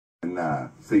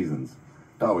seasons.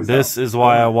 Always this is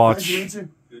why I watch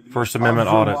First Amendment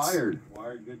audits.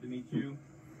 Wired, good to meet you.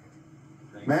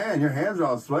 Man, your hands are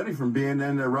all sweaty from being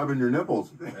in there rubbing your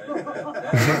nipples.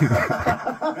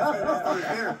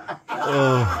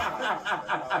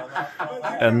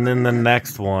 And then the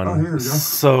next one,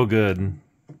 so good.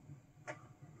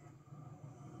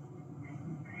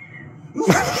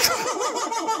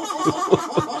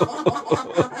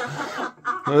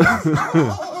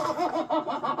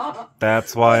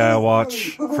 That's why I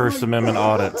watch First Amendment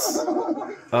audits.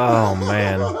 Oh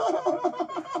man.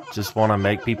 Just want to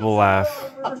make people laugh.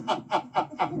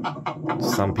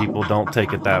 Some people don't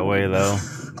take it that way though.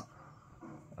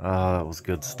 Oh, that was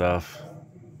good stuff.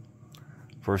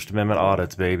 First Amendment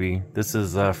audits, baby. This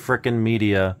is Frickin'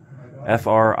 Media.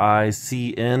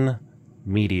 Fricn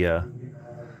Media.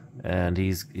 And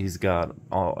he's got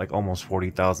like almost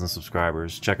 40,000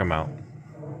 subscribers. Check him out.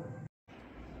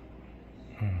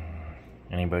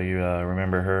 Anybody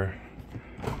remember her?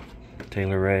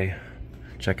 Taylor Ray.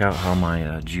 Check out how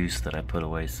my juice that I put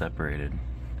away separated.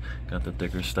 Got the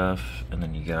thicker stuff, and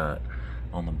then you got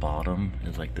on the bottom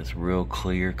is like this real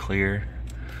clear.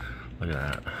 Look at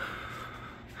that.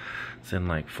 It's in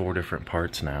like 4 different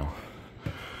parts now.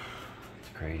 It's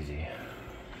crazy.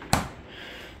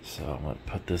 So I'm gonna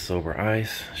put this over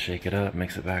ice, shake it up,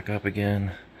 mix it back up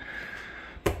again.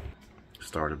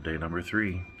 Start of day number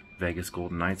 3. Vegas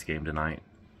Golden Knights game tonight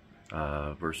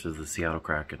versus the Seattle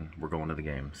Kraken. We're going to the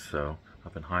game. So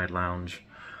up in Hyde Lounge.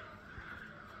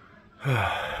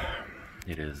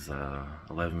 It is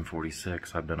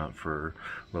 11:46. I've been up for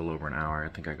a little over an hour. I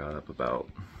think I got up about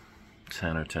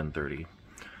 10 or 10:30.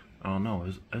 Oh no,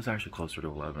 it was actually closer to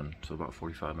 11, so about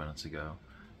 45 minutes ago.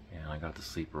 And I got to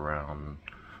sleep around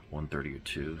 1:30 or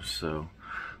 2, so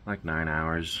like 9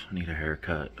 hours. I need a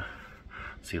haircut.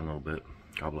 See you in a little bit.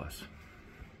 God bless.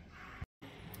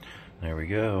 There we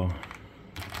go.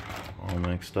 All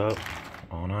mixed up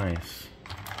on ice.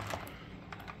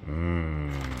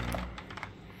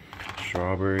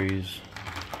 Strawberries,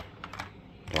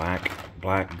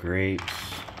 black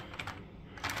grapes,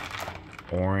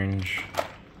 orange,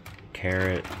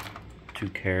 carrot, 2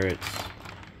 carrots.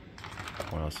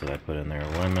 What else did I put in there?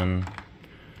 Lemon.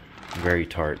 Very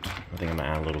tart. I think I'm gonna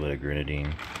add a little bit of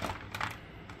grenadine.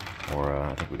 Or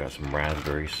I think we got some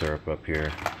raspberry syrup up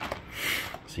here.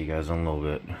 See you guys in a little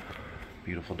bit.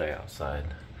 Beautiful day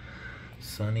outside.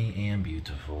 Sunny and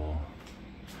beautiful.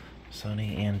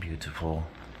 Sunny and beautiful.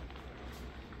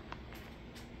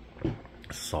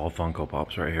 This is all Funko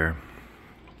Pops right here.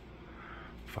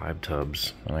 5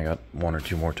 tubs, and I got 1 or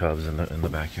 2 more tubs in the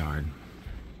backyard.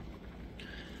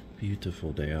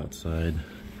 Beautiful day outside.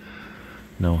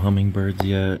 No hummingbirds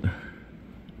yet.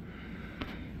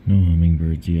 No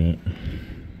hummingbirds yet.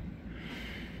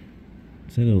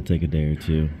 Said it'll take a day or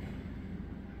 2.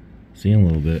 See you in a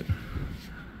little bit.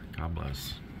 God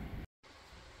bless.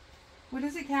 What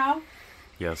is it, Cal?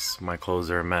 Yes, my clothes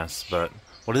are a mess, but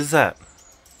what is that?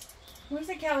 What is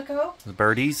it, Calico? The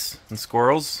birdies and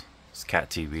squirrels? It's cat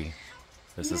TV.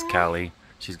 This is Callie.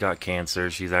 She's got cancer.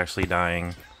 She's actually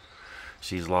dying.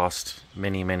 She's lost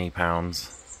many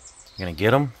pounds. You gonna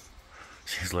get them?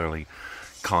 She's literally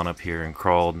gone up here and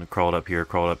crawled up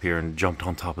here, and jumped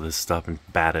on top of this stuff and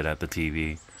batted at the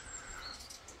TV.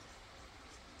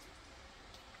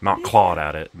 Not clawed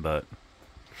at it, but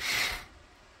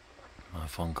my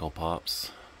Funko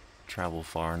Pops travel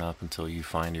far enough until you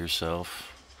find yourself.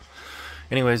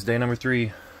 Anyways, day number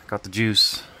 3. Got the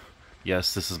juice.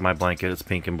 Yes, this is my blanket. It's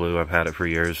pink and blue. I've had it for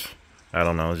years. I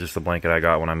don't know. It's just the blanket I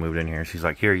got when I moved in here. She's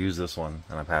like, here, use this one.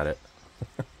 And I've had it.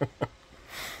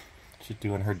 She's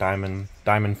doing her diamond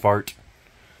fart.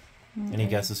 Okay. Any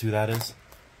guesses who that is?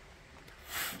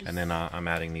 And then I'm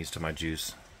adding these to my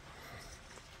juice.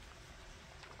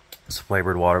 It's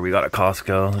flavored water we got at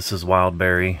Costco. This is wild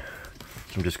berry.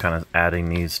 I'm just kind of adding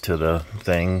these to the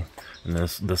thing. And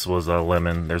this was a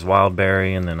lemon. There's wild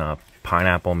berry, and then a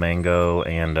pineapple, mango,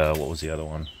 and what was the other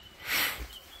one?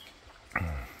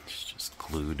 It's just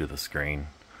glued to the screen.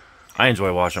 I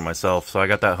enjoy washing myself, so I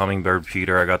got that hummingbird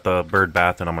feeder. I got the bird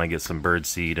bath, and I'm gonna get some bird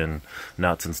seed and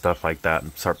nuts and stuff like that,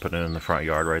 and start putting it in the front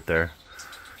yard right there.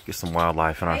 Get some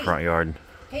wildlife in our front yard.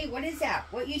 Hey, what is that?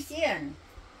 What you seeing?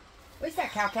 What's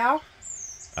that, Cow?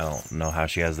 I don't know how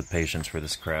she has the patience for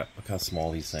this crap. Look how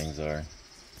small these things are.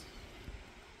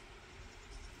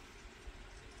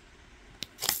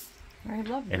 I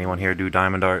love them. Anyone here do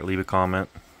diamond art? Leave a comment.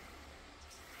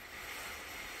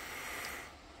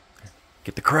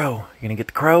 Get the crow. You gonna get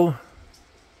the crow?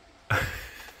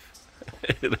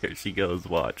 There she goes.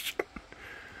 Watch.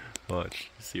 Watch.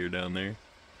 See her down there?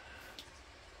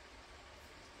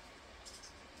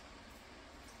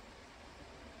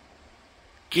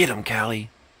 Get him,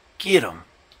 Callie. Get him.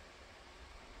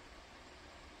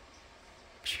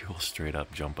 She will straight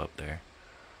up jump up there.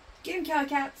 Get him, Cali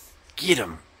Cats. Get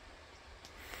him.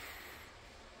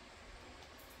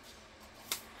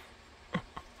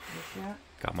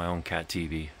 Got my own cat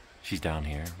TV. She's down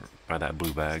here by that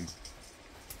blue bag.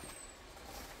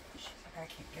 She's like, I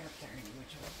can't get up there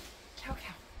individually. Cow.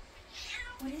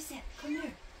 What is it? Come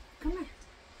here. Come here.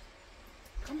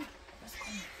 Come here. Let's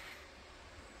come here.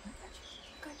 I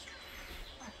got you.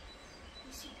 What? Let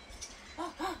me see.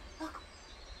 Oh, look.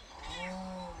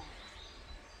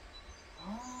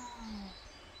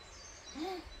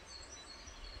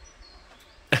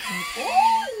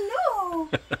 Oh, no.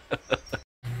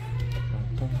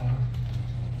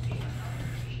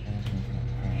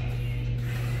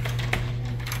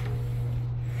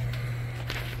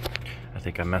 I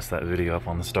think I messed that video up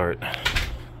on the start.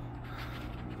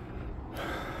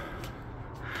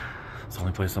 It's the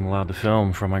only place I'm allowed to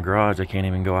film from my garage. I can't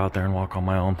even go out there and walk on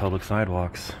my own public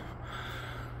sidewalks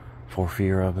for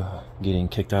fear of getting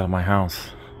kicked out of my house.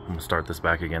 I'm gonna start this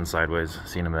back again sideways.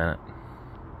 See you in a minute.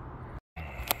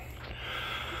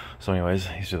 So anyways,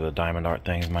 these are the diamond art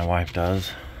things my wife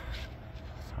does.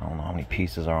 I don't know how many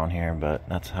pieces are on here, but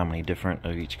that's how many different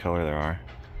of each color there are.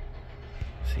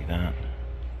 See that?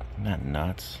 Isn't that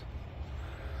nuts?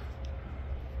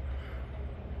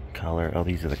 Color, oh,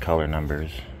 these are the color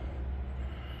numbers,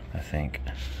 I think.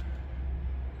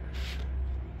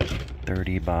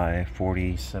 30 by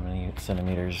 40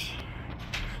 centimeters.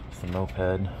 It's the moped.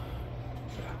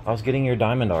 I was getting your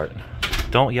diamond art.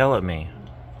 Don't yell at me.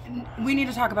 We need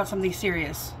to talk about something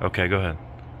serious. Okay, go ahead.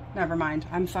 Never mind.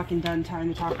 I'm fucking done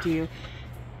trying to talk to you.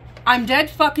 I'm dead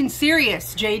fucking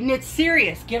serious, Jaden. It's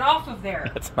serious. Get off of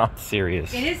there. It's not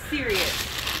serious. It is serious.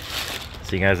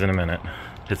 See you guys in a minute.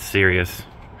 It's serious.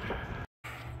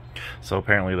 So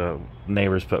apparently the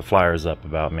neighbors put flyers up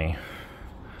about me.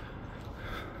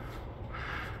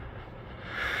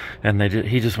 And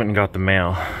he just went and got the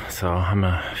mail. So I'm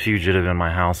a fugitive in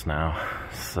my house now.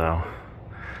 So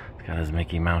got his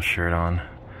Mickey Mouse shirt on.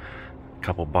 A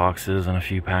couple boxes and a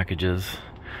few packages.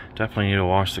 Definitely need to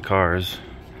wash the cars.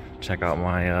 Check out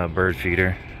my bird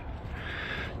feeder.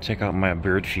 Check out my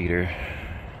bird feeder.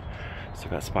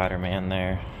 Still got Spider-Man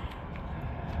there.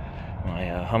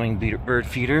 My hummingbird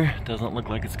feeder doesn't look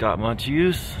like it's got much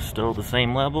use. Still the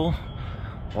same level.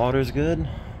 Water's good.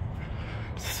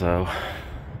 So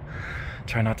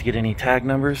try not to get any tag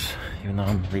numbers, even though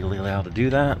I'm legally allowed to do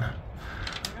that.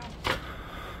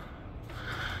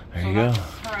 There you go.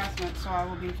 Harassment, so I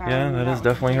will be fine. Yeah, that is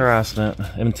definitely harassment.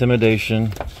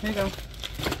 Intimidation. There you go.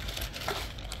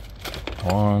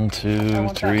 1, 2,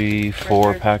 3,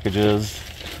 4 packages.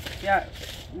 Yeah,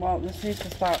 well, this needs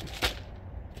to stop.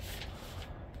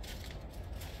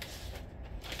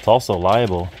 It's also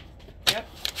liable. Yep.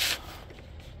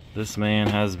 This man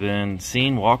has been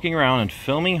seen walking around and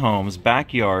filming homes,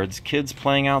 backyards, kids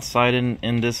playing outside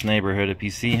in this neighborhood. If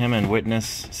you see him and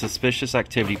witness suspicious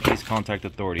activity, please contact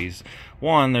authorities.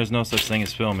 1, there's no such thing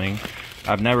as filming.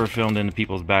 I've never filmed into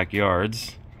people's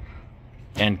backyards.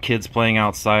 And kids playing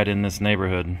outside in this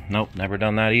neighborhood. Nope, never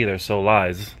done that either. So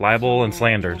lies. Libel and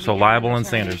slander. So libel and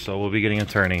slander. So we'll be getting an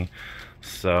attorney.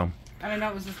 So. And I know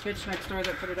it was this bitch next door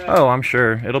that put it up. Oh, I'm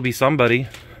sure. It'll be somebody.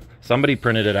 Somebody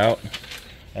printed it out.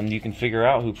 And you can figure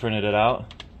out who printed it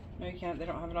out. No, you can't. They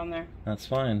don't have it on there. That's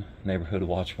fine. Neighborhood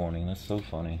watch warning. That's so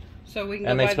funny. So we can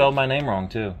and go they by spelled my name wrong,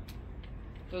 too.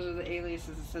 Those are the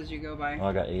aliases it says you go by. Oh,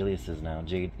 I got aliases now.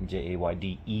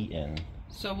 J-A-Y-D-E-N.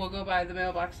 So we'll go by the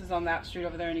mailboxes on that street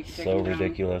over there and you can take So them down.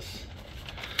 ridiculous.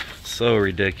 So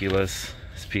ridiculous.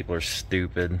 These people are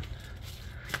stupid.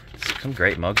 Some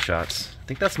great mugshots. I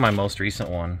think that's my most recent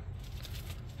one.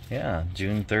 Yeah,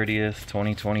 June 30th,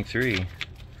 2023.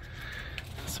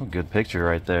 Some good picture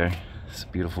right there. It's a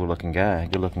beautiful looking guy.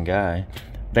 Good looking guy.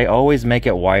 They always make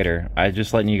it whiter. I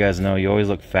just letting you guys know, you always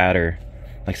look fatter.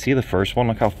 Like, see the first one?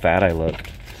 Look how fat I look.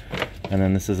 And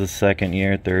then this is the 2nd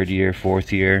year, 3rd year,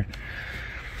 4th year.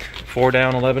 4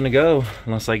 down, 11 to go,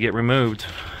 unless I get removed.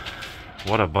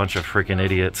 What a bunch of freaking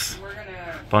idiots.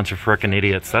 Bunch of freaking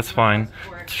idiots. That's fine.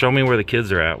 Show me where the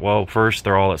kids are at. Well, first,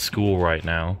 they're all at school right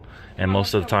now. And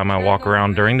most of the time I walk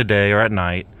around during the day or at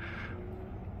night.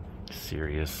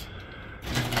 Serious.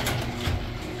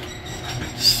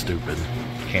 Stupid.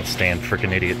 Can't stand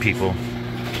freaking idiot people.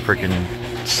 Freaking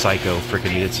psycho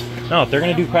freaking idiots. No, if they're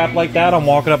gonna do crap like that, I'm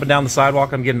walking up and down the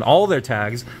sidewalk, I'm getting all their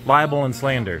tags, libel and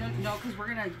slander. No, because we're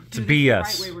gonna It's do this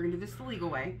BS. the right way. We're gonna do this the legal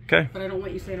way. Okay. But I don't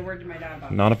want you saying a word to my dad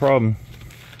about it. Not a problem.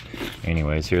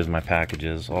 Anyways, here's my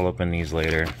packages. I'll open these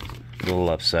later. A little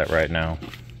upset right now.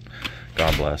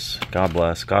 God bless. God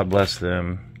bless. God bless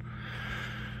them.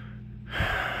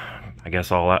 I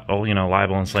guess all you know,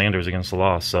 libel and slander is against the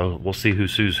law. So we'll see who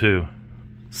sues who.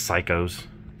 Psychos.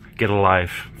 Get a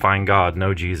life. Find God.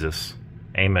 Know Jesus.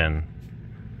 Amen.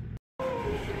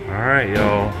 Alright,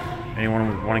 y'all.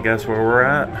 Anyone want to guess where we're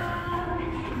at?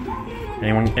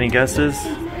 Anyone? Any guesses?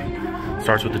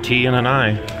 Starts with a T and an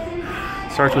I.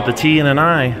 Starts with a T and an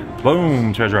I.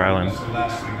 Boom! Treasure Island.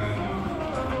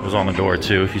 It was on the door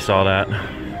too, if you saw that.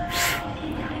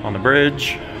 On the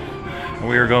bridge. And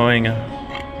we were going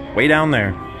way down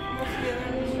there.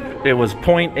 It was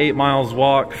 0.8 miles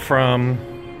walk from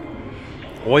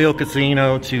Oil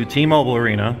Casino to T-Mobile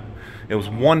Arena. It was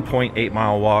 1.8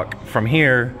 mile walk from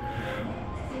here,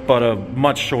 but a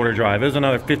much shorter drive. It was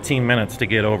another 15 minutes to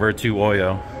get over to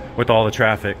Oyo with all the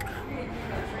traffic.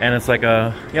 And it's like,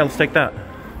 yeah, let's take that.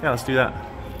 Yeah, let's do that.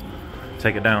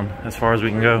 Take it down as far as we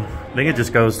can go. I think it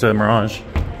just goes to Mirage.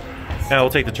 Yeah, we'll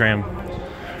take the tram.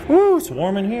 Woo, it's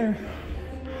warm in here.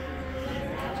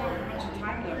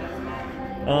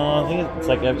 I think it's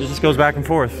like, it just goes back and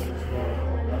forth.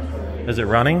 Is it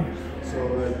running?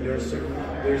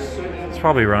 It's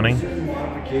probably running.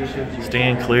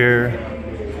 Stand clear.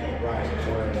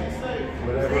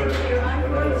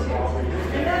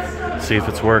 See if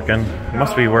it's working. It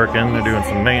must be working. They're doing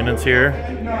some maintenance here.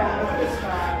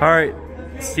 Alright,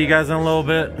 see you guys in a little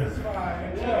bit.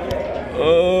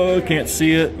 Oh, can't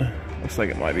see it. Looks like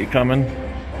it might be coming.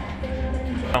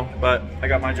 But I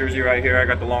got my jersey right here. I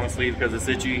got the long sleeve because it's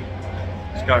itchy.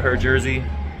 She's got her jersey.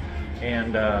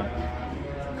 And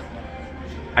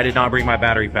I did not bring my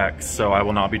battery pack, so I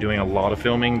will not be doing a lot of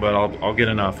filming, but I'll get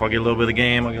enough. I'll get a little bit of the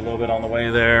game, I'll get a little bit on the way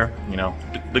there. You know,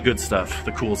 the good stuff,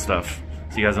 the cool stuff.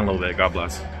 See you guys in a little bit. God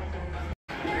bless.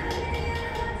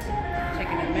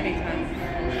 Taken it many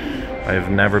times. I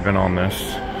have never been on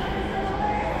this.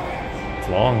 It's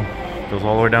long. It goes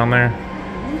all the way down there.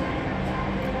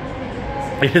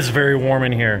 It is very warm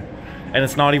in here. And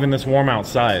it's not even this warm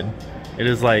outside. It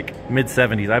is like mid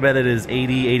 70s. I bet it is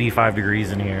 80, 85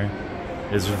 degrees in here.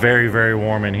 It's very, very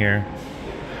warm in here.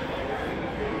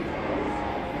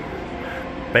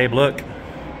 Babe, look.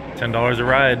 $10 a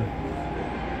ride.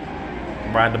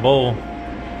 Ride the bull.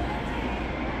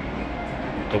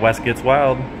 The West gets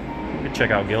wild. We can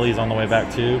check out Gillies on the way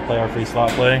back too. Play our free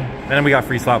slot play. And then we got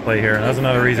free slot play here. That's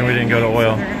another reason we didn't go to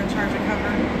Oil. They're gonna charge a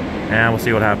cover. Yeah, we'll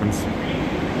see what happens.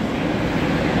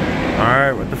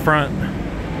 Alright, we're at the front.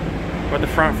 We're at the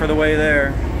front for the way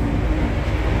there.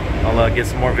 I'll get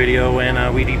some more video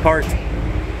when we depart.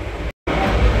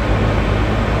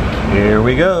 Here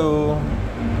we go.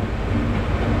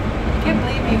 I can't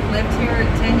believe you've lived here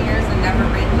 10 years and never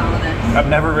ridden on this. I've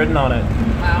never ridden on it.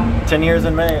 Wow. 10 years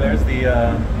in May. There's the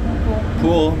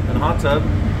pool and hot tub.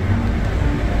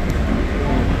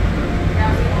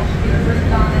 You've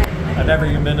ridden on it. I've never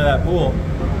even been to that pool.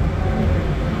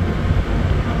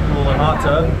 Pool and hot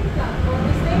tub.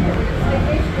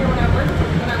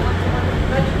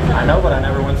 I know, but I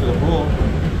never went to the pool.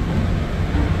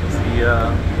 It's the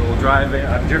little drive-in.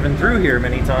 I've driven through here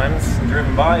many times.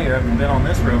 Driven by here. I haven't been on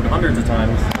this road hundreds of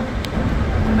times.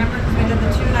 Remember, we did the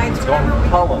 2 nights. It's going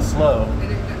hella slow. We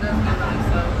did really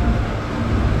slow.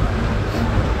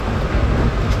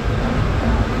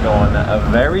 Going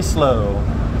very slow.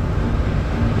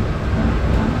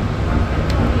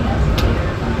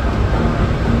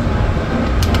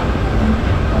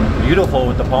 Beautiful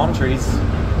with the palm trees.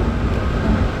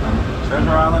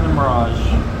 Treasure Island and Mirage.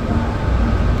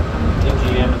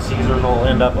 MGM and Caesars will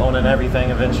end up owning everything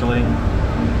eventually.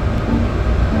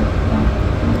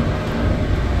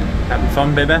 Having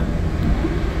fun, baby?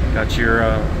 Got your,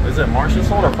 is it Martian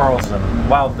Sold or Carlson?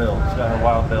 Wild Bill. She's got her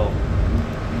Wild Bill.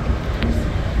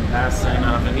 Passing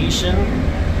Venetian.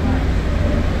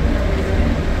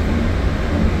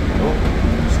 Oh,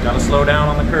 just gotta slow down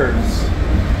on the curves.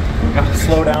 Gotta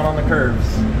slow down on the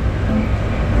curves.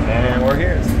 And we're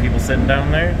here. Some people sitting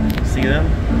down there. See them?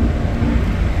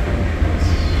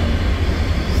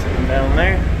 Sitting down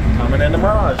there. Coming into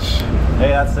Mirage. Hey,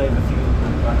 that saved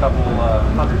a couple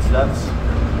 100 steps,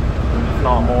 if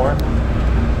not more.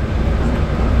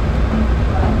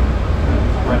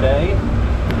 Ready?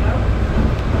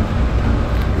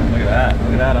 Look at that.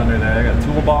 Look at that under there. I got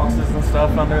toolboxes and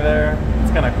stuff under there.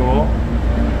 It's kind of cool.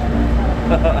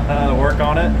 To work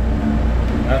on it.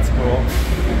 That's cool.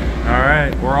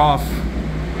 Alright, we're off.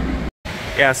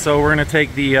 Yeah, so we're gonna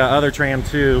take the other tram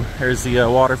too. There's the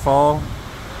waterfall.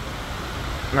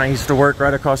 And I used to work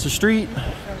right across the street.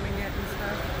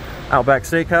 Outback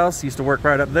Steakhouse. Used to work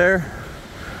right up there.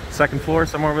 Second floor,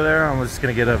 somewhere over there. I'm just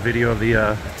gonna get a video of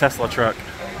the Tesla truck.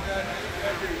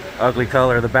 Ugly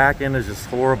color. The back end is just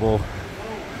horrible.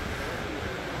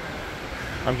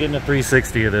 I'm getting a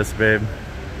 360 of this, babe.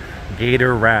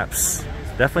 Gator wraps.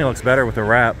 Definitely looks better with a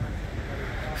wrap.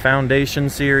 Foundation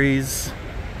series.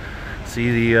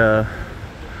 See the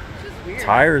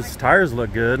tires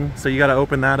look good. So you got to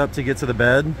open that up to get to the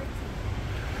bed.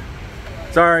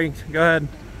 Sorry, go ahead.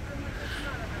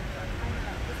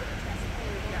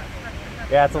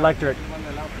 Yeah, it's electric.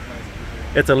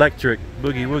 It's electric.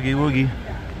 Boogie, woogie, woogie.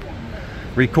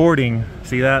 Recording.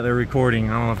 See that? They're recording.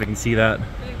 I don't know if I can see that.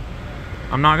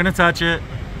 I'm not gonna touch it.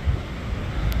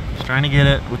 Just trying to get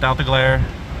it without the glare.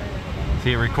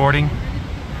 See it recording?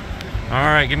 All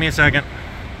right, give me a second.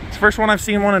 It's the first one I've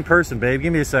seen one in person, babe.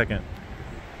 Give me a second.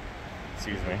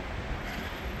 Excuse me.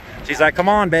 She's like, come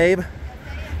on, babe.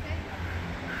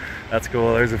 That's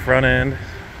cool. There's the front end.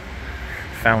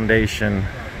 Foundation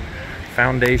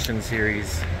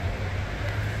series.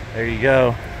 There you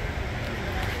go.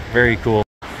 Very cool.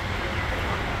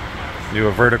 Do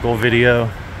a vertical video.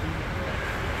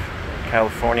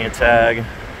 California tag.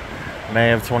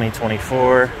 May of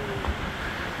 2024.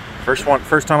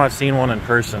 First time I've seen one in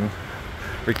person.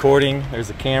 Recording. There's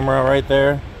a camera right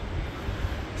there.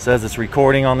 It says it's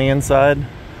recording on the inside.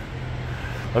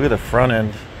 Look at the front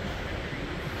end.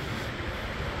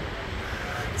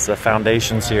 It's a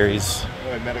foundation series.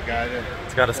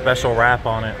 It's got a special wrap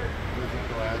on it.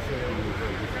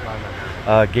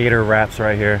 Gator wraps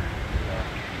right here.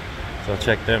 So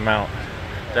check them out.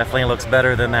 Definitely looks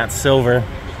better than that silver.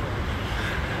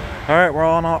 All right, we're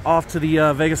on off to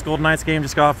the Vegas Golden Knights game.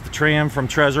 Just got off the tram from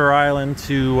Treasure Island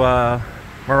to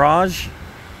Mirage.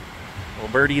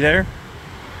 Little birdie there.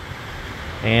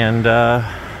 And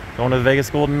going to the Vegas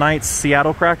Golden Knights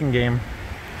Seattle Kraken game.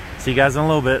 See you guys in a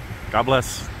little bit. God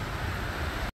bless.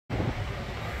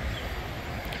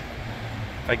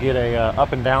 If I get a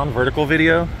up and down vertical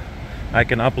video, I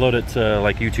can upload it to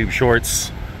like YouTube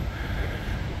Shorts.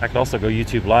 I could also go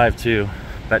YouTube Live too.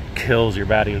 That kills your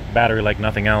battery like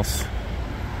nothing else.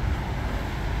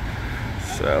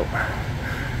 So,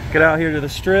 get out here to the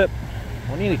strip.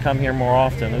 We need to come here more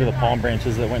often. Look at the palm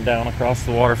branches that went down across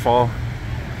the waterfall.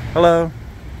 Hello.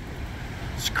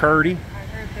 It's Curdy. I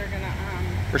heard they're gonna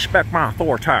Respect my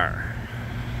authority.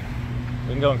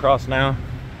 We can go and cross now.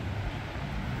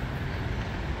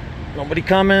 Nobody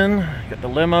coming. Got the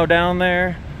limo down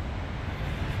there.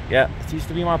 Yeah, this used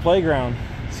to be my playground.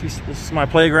 This is my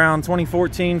playground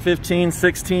 2014, 15,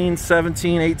 16,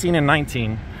 17, 18, and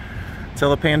 19. Until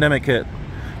the pandemic hit.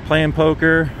 Playing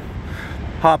poker.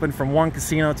 Hopping from one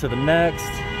casino to the next.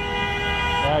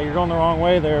 Yeah, you're going the wrong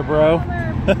way there, bro.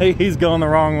 He's going the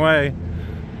wrong way.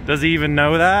 Does he even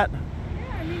know that?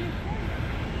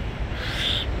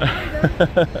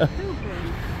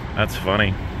 That's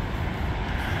funny.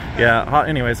 Yeah,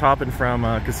 anyways, hopping from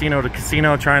casino to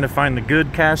casino, trying to find the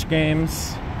good cash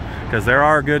games, because there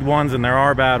are good ones and there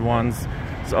are bad ones.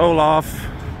 It's Olaf,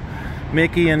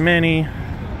 Mickey, and Minnie.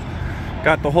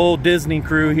 Got the whole Disney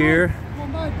crew here.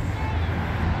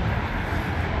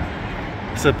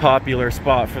 It's a popular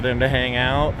spot for them to hang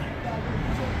out.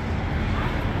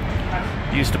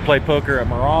 Used to play poker at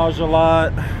Mirage a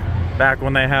lot, back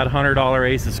when they had $100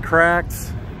 aces cracked.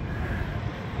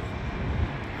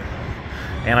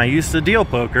 And I used to deal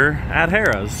poker at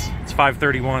Harrah's. It's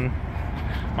 5:31.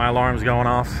 My alarm's going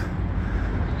off.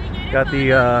 Got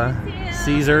the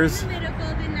Caesars.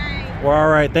 We're all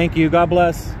right, thank you. God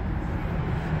bless.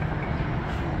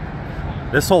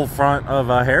 This whole front of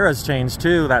Harrah's changed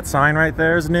too. That sign right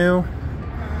there is new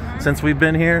since we've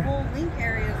been here. The whole link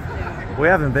area is new. We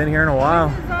haven't been here in a while.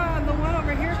 The one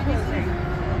over here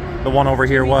closing. The one over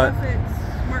here, what?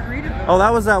 Margaritaville. Oh,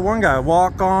 that was that one guy.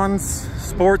 Walk-Ons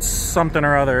Sports something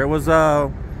or other. It was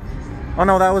oh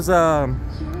no, that was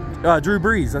Drew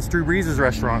Brees. That's Drew Brees'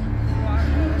 restaurant.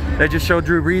 They just showed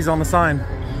Drew Brees on the sign.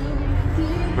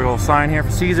 Big little sign here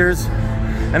for Caesars.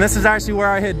 And this is actually where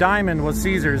I hit diamond, was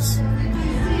Caesars.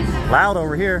 Loud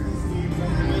over here.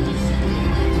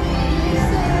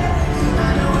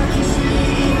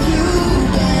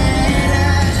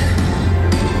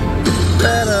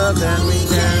 Better than we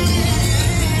can.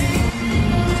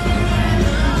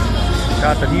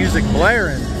 Got the music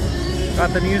blaring. Got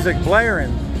the music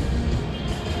blaring.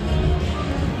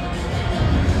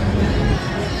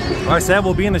 Like I said,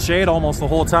 we'll be in the shade almost the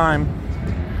whole time.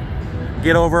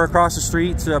 Get over across the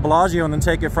street to Bellagio and then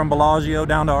take it from Bellagio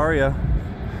down to Aria.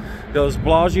 Goes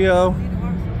Bellagio.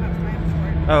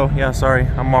 Oh, yeah, sorry.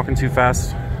 I'm walking too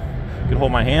fast. You can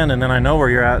hold my hand and then I know where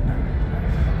you're at.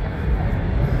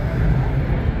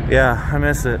 Yeah, I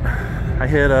miss it. I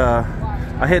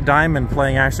hit diamond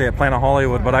playing actually at Planet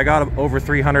Hollywood, but I got over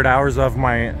 300 hours of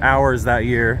my hours that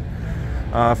year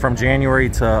from January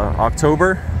to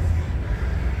October,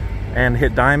 and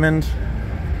hit diamond.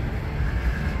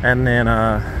 And then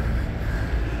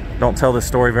Don't tell this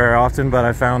story very often, but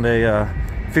I found a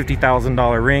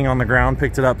 $50,000 ring on the ground,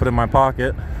 picked it up, put it in my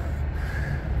pocket.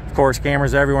 Of course,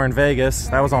 cameras everywhere in Vegas.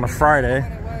 That was on a Friday.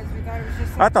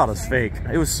 I thought it was fake.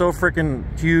 It was so freaking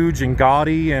huge and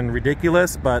gaudy and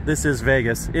ridiculous, but this is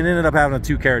Vegas. It ended up having a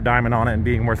 2-carat diamond on it and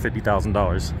being worth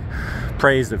 $50,000.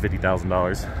 Praised at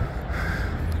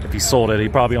 $50,000. If he sold it,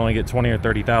 he'd probably only get 20 or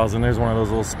 30,000. There's one of those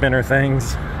little spinner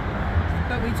things.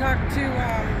 But we talked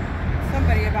to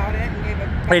somebody about it and gave it.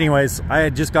 Anyways, I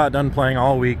had just got done playing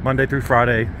all week, Monday through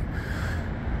Friday.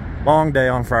 Long day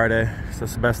on Friday, so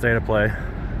it's the best day to play.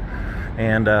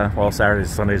 And well, Saturdays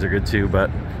and Sundays are good too, but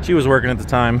she was working at the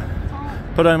time.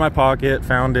 Put it in my pocket,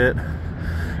 found it.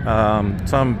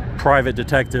 Some private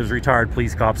detectives, retired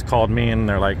police cops called me and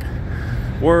they're like,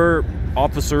 we're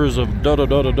officers of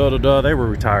da-da-da-da-da-da. They were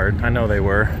retired, I know they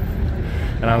were.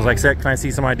 And I was like, can I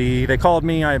see some ID? They called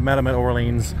me, I met them at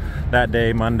Orleans that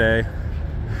day, Monday.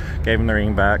 Gave them the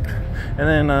ring back. And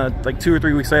then like 2 or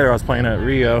 3 weeks later, I was playing at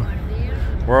Rio.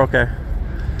 We're okay.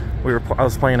 I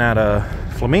was playing at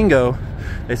Flamingo.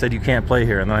 They said you can't play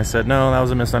here, and then I said no, that was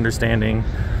a misunderstanding.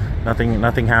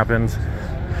 Nothing happened.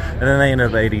 And then they ended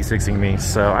up 86ing me.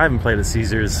 So I haven't played at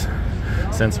Caesars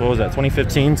since, what was that,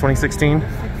 2015, 2016?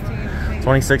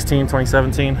 2016,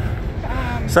 2017.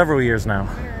 Several years now. Be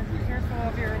careful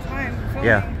of your time filming.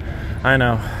 Yeah, I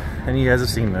know. And you guys have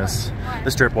seen this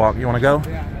strip walk. You want to go?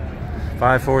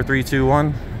 5, 4, 3, 2,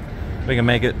 1. We can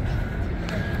make it,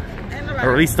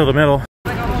 or at least to the middle.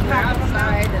 Like a whole pack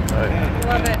outside.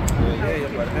 Love it.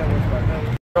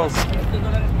 Girls,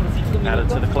 added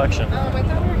to the collection.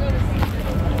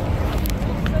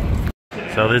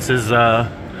 So this is oh,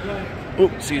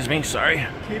 excuse me, sorry.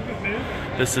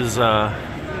 This is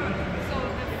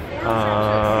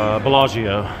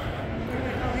Bellagio.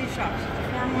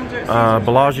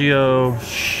 Bellagio,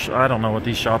 I don't know what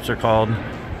these shops are called.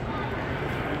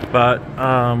 But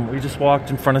we just walked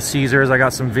in front of Caesars. I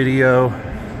got some video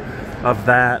of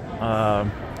that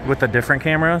with a different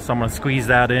camera, so I'm gonna squeeze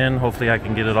that in. Hopefully I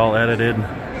can get it all edited,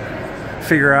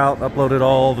 figure out, upload it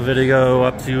all, the video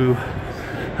up to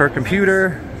her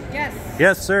computer. Yes.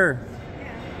 Yes, sir.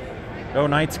 Go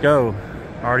Knights, go.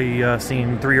 Already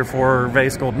seen 3 or 4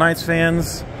 Vegas Gold Knights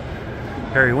fans.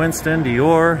 Harry Winston,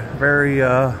 Dior. Very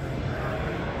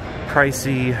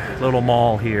pricey little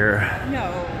mall here.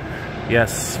 No.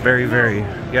 Yes, very, very.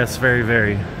 Yes, very,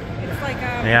 very. It's like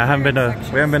Yeah, we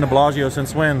haven't been to Bellagio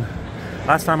since when?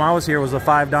 Last time I was here was a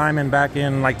 5 diamond back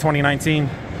in like 2019. I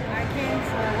came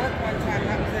for work one time,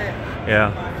 that was it.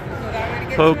 Yeah. So that way to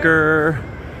get Poker.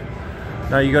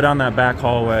 No, you go down that back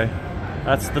hallway.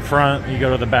 That's the front, you go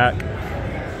to the back.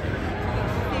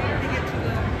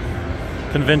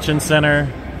 Convention Center.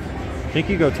 I think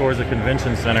you go towards the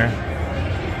Convention Center.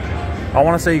 I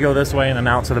want to say you go this way and then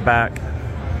out to the back.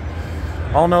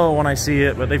 I'll know when I see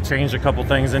it, but they've changed a couple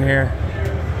things in here.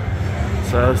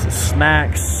 So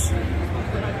snacks.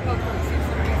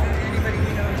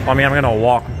 I mean, I'm gonna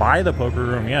walk by the poker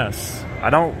room, yes. I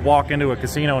don't walk into a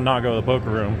casino and not go to the poker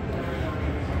room.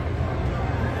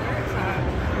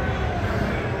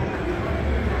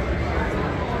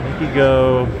 I think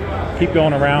you keep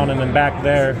going around and then back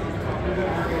there.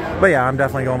 But yeah, I'm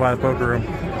definitely going by the poker room.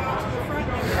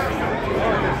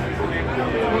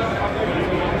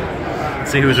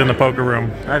 Let's see who's in the poker room.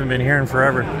 I haven't been here in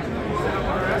forever.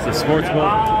 It's a sports book.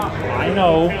 I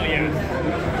know.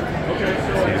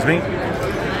 Excuse me.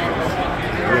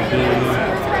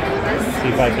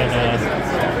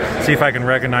 See if I can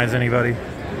recognize anybody.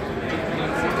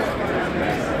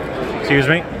 Excuse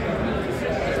me.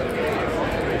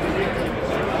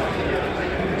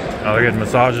 Oh, they're getting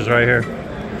massages right here.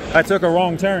 I took a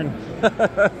wrong turn.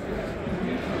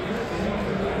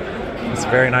 It's a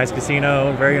very nice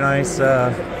casino, very nice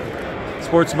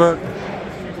sports book.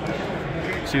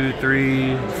 2,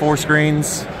 3, 4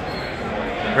 screens.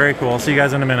 Very cool. I'll see you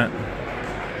guys in a minute.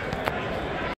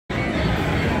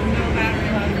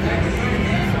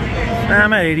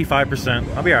 I'm at 85%.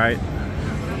 I'll be all right.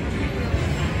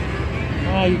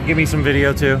 Oh, you can give me some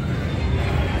video too.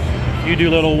 You do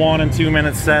little 1 and 2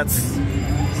 minute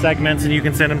segments, and you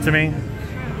can send them to me.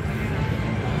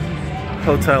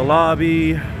 Hotel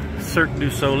lobby, Cirque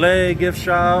du Soleil gift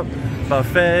shop,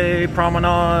 buffet,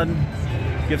 promenade,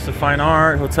 gifts of fine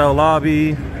art, hotel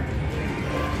lobby.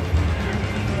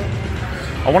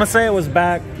 I want to say it was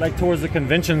back like towards the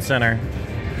convention center.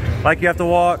 Like you have to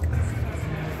walk.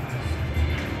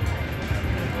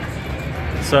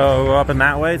 So up and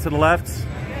that way to the left.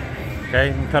 Okay,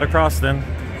 you can cut across then.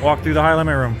 Walk through the high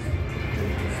limit room.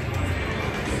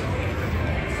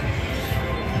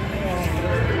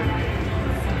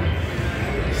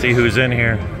 See who's in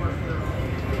here.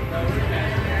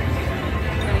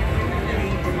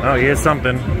 Oh, he is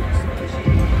something.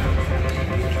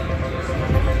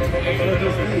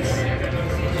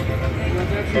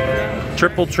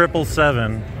 Triple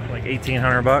 777, like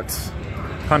 1,800 bucks.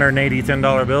 180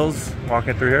 $10 bills.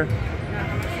 Walking through here.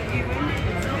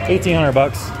 1,800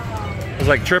 bucks. It was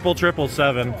like triple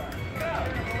 777.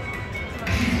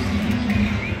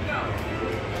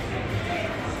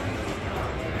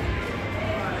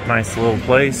 Nice little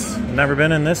place. Never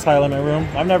been in this high limit room.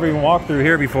 I've never even walked through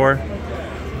here before.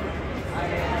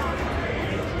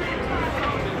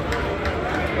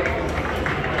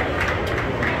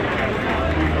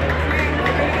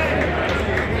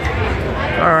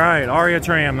 Alright, Aria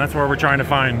Tram, that's where we're trying to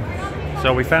find.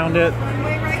 So we found it.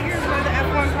 Right here is where the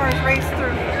F1 cars race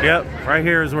through. Yep, right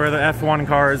here is where the F1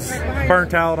 cars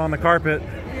burnt out on the carpet.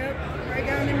 Yep, right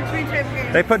down in between table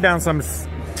games. They put down some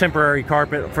temporary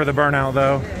carpet for the burnout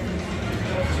though.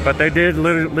 But they did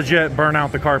legit burn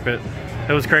out the carpet.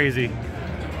 It was crazy.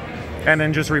 And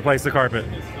then just replace the carpet.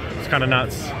 It's kind of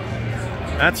nuts.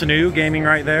 That's new gaming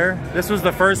right there. This was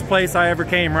the first place I ever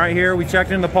came right here. We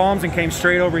checked in the Palms and came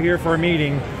straight over here for a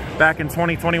meeting back in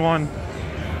 2021. I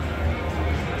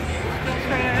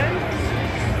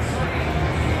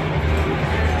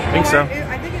think so. I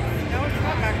think it's, no, it's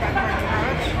not back parking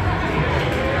garage.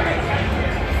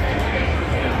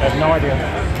 I have no idea.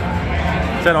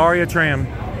 It said Aria Tram.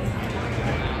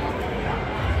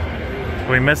 Did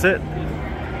we miss it?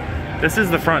 This is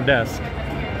the front desk.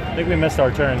 I think we missed our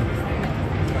turn.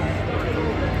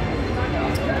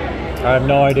 I have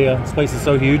no idea. This place is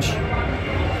so huge.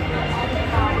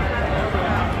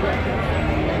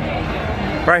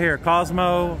 Right here,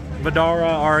 Cosmo, Vidara,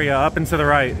 Aria, up and to the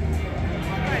right.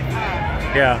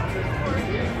 Yeah.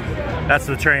 That's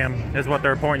the tram, is what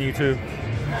they're pointing you to.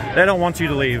 They don't want you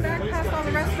to leave. Back past all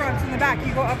the restaurants in the back.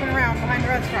 You go up and around behind the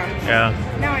restaurants. Yeah.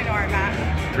 Now I know where I'm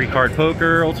at. 3-card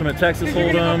poker, Ultimate Texas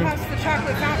You're gonna Hold'em. go past the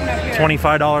chocolate fountain up here.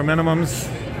 $25 minimums.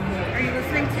 Are you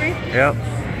listening to me? Yep.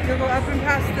 You'll go up and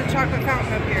past the chocolate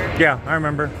fountain up here. Yeah, I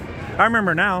remember. I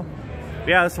remember now.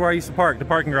 Yeah, that's where I used to park. The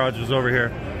parking garage was over here.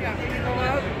 Yeah, you go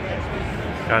up.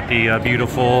 Got the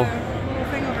beautiful Little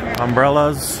thing over here.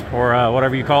 umbrellas, or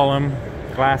whatever you call them,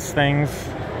 glass things.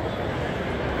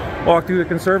 Walk through the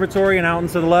conservatory and out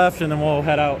into the left, and then we'll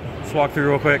head out. Just walk through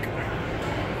real quick.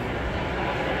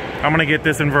 I'm gonna get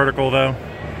this in vertical though.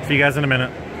 See you guys in a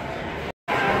minute.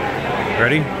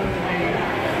 Ready?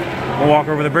 We'll walk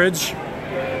over the bridge.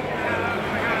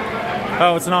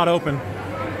 Oh, it's not open.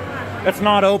 It's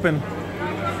not open.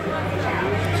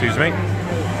 Excuse me.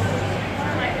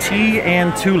 Tea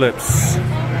and tulips.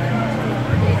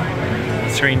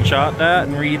 Screenshot that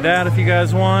and read that if you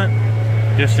guys want.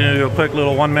 Just to do a quick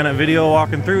little 1-minute video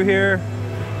walking through here.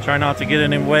 Try not to get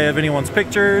in the way of anyone's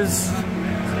pictures.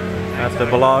 Got the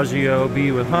Bellagio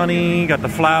bee with honey. Got the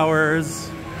flowers.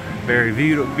 Very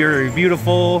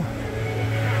beautiful.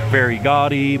 Very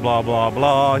gaudy. Blah blah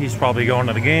blah. He's probably going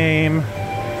to the game.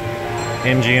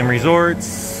 MGM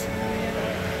Resorts.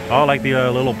 Oh, I like the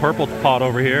little purple pot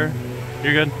over here.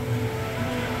 You're good.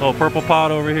 Little purple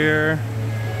pot over here.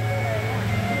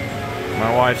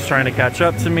 My wife's trying to catch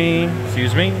up to me.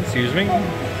 Excuse me, excuse me.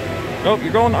 Oh,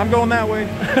 you're going, I'm going that way.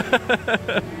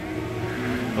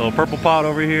 Little purple pot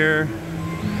over here.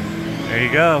 There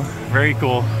you go. Very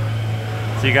cool.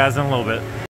 See you guys in a little bit.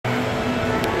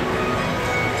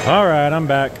 All right, I'm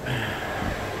back.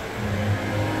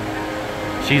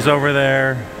 She's over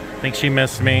there. I think she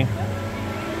missed me.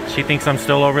 She thinks I'm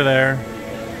still over there.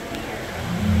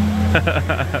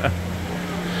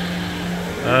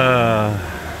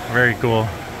 Very cool.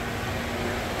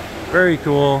 Very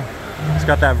cool. It's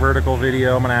got that vertical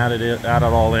video. I'm gonna add it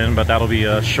all in, but that'll be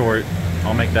a short.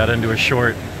 I'll make that into a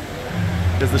short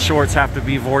because the shorts have to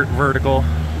be vertical.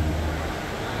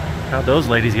 How'd those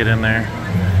ladies get in there?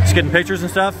 Just getting pictures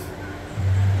and stuff.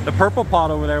 The purple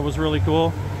pot over there was really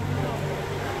cool.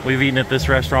 We've eaten at this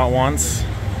restaurant once.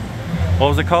 What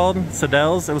was it called?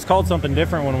 Sadel's? It was called something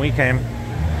different when we came.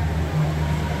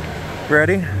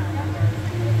 Ready?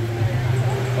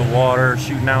 The water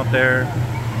shooting out there.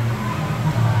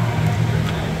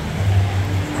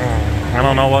 I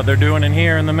don't know what they're doing in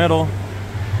here in the middle.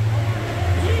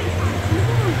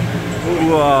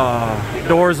 Ooh,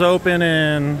 doors open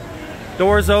in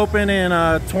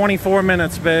 24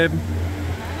 minutes, babe.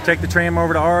 Take the tram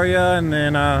over to Aria, and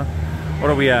then what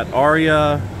are we at?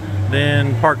 Aria,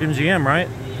 then park MGM, right?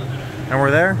 And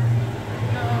we're there?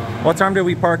 What time did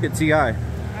we park at TI? I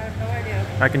have no idea.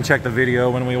 I can check the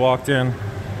video when we walked in.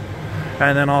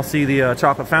 And then I'll see the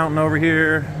chocolate fountain over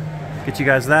here. Get you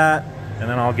guys that. And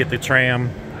then I'll get the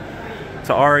tram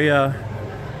to Aria.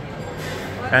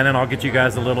 And then I'll get you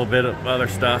guys a little bit of other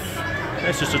stuff.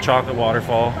 It's just a chocolate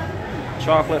waterfall.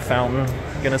 Chocolate fountain.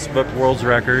 Guinness Book World's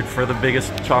Record for the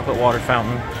biggest chocolate water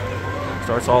fountain.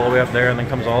 Starts all the way up there and then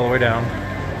comes all the way down.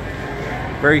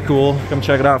 Very cool. Come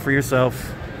check it out for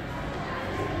yourself.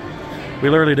 We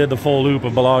literally did the full loop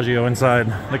of Bellagio inside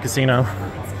the casino.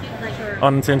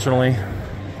 Unintentionally.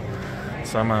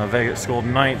 Some Vegas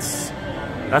Golden Knights.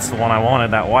 That's the one I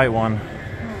wanted, that white one.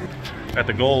 Got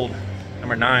the gold,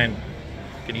 number 9.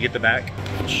 Can you get the back?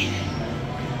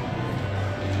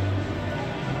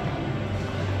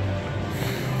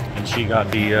 And she got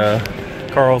the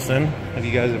Carlson, have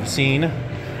you guys ever seen?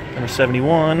 Number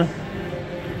 71.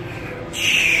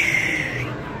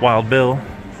 Wild Bill,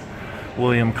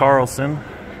 William Carlson.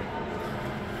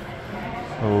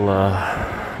 Little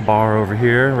bar over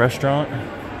here, restaurant.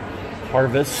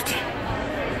 Harvest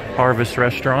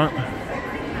Restaurant.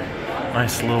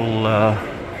 Nice little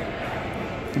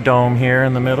dome here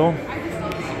in the middle.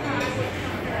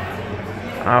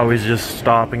 I always just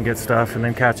stop and get stuff and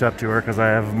then catch up to her because I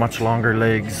have much longer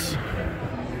legs.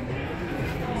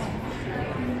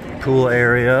 Pool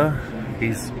area.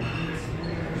 He's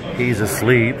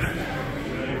asleep.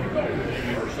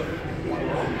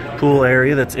 Pool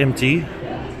area that's empty.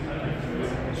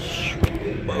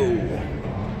 Whoa.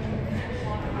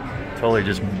 Totally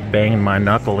just banging my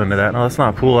knuckle into that. No, that's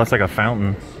not a pool, that's like a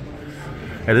fountain.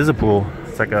 It is a pool.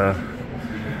 It's like a...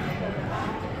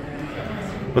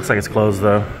 Looks like it's closed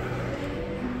though.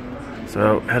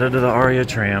 So, headed to the Aria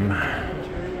tram.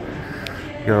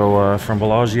 Go from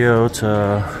Bellagio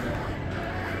to...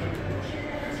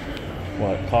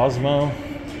 what, Cosmo?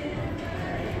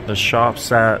 The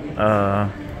shops at...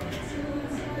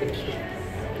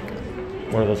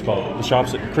 what are those called? The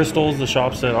shops at Crystals, the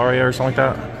shops at Aria or something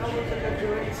like that.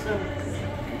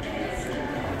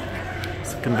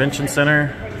 It's a convention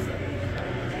center.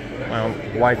 My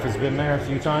wife has been there a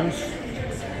few times.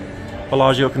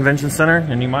 Bellagio Convention Center,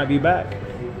 and you might be back.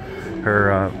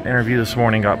 Her interview this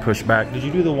morning got pushed back. Did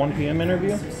you do the 1 p.m.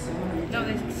 interview? No,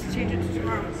 they changed it to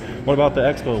tomorrow. What about the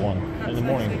expo one in the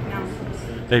morning?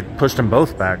 They pushed them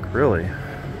both back, really.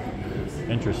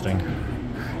 Interesting.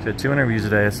 She had 2 interviews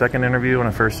today, a second interview and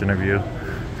a first interview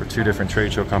for 2 different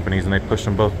trade show companies, and they pushed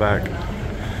them both back.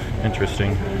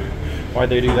 Interesting. Why'd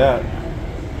they do that?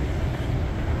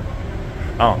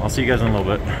 Oh, I'll see you guys in a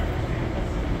little bit.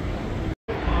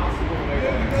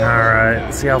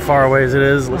 Alright, see how far away it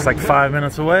is. Looks like 5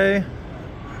 minutes away.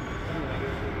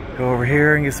 Go over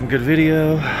here and get some good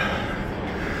video.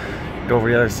 Go over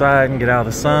the other side and get out of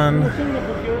the sun.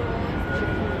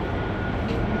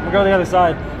 We'll go to the other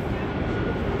side.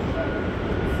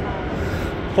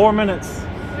 4 minutes.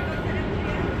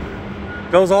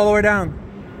 Goes all the way down.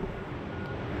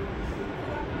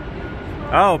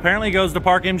 Oh, apparently it goes to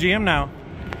Park MGM now.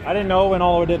 I didn't know it went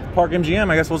all the way to Park MGM.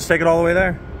 I guess we'll just take it all the way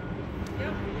there.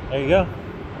 There you go.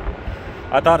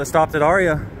 I thought it stopped at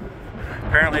Aria.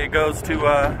 Apparently it goes to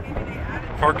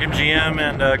Park MGM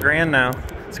and Grand now.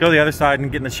 Let's go to the other side and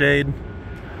get in the shade.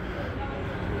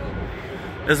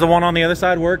 Is the one on the other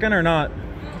side working or not?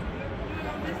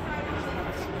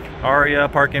 Aria,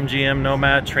 Park MGM,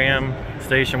 Nomad tram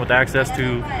station with access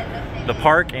to the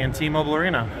park and T-Mobile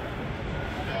Arena.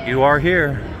 You are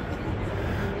here.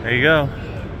 There you go.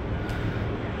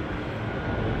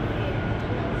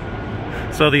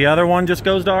 So the other one just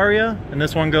goes to Aria, and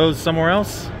this one goes somewhere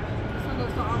else? This one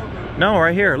goes to Oliver. No,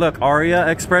 right here. Look, Aria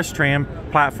Express Tram,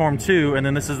 Platform 2, and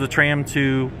then this is the tram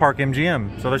to Park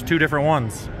MGM. So there's 2 different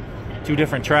ones, 2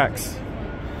 different tracks.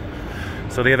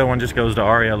 So the other one just goes to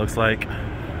Aria, looks like.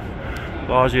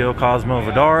 Bellagio, Cosmo,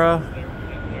 Vidara.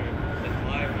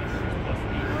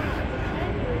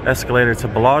 Escalator to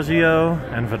Bellagio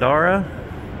and Vidara.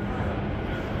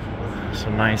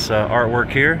 Some nice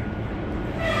artwork here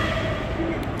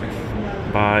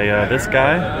by this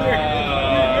guy.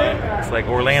 It's like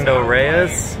Orlando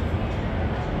Reyes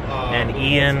and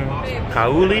Ian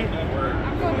Kauli.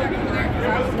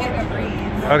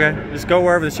 Okay, just go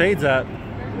wherever the shade's at.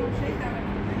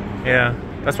 Yeah,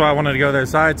 that's why I wanted to go to their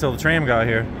side till the tram got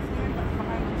here.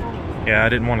 Yeah, I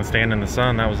didn't want to stand in the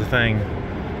sun, that was the thing.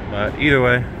 But either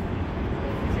way.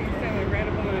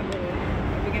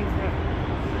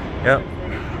 Yep,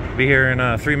 be here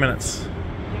in 3 minutes.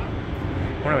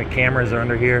 I wonder how many cameras are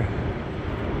under here.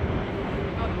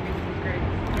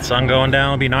 Sun going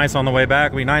down, it'll be nice on the way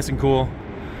back. It'll be nice and cool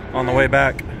on the way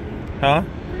back. Huh?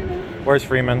 Where's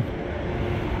Freeman?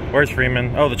 Where's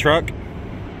Freeman? Oh, the truck?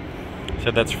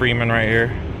 Said that's Freeman right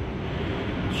here.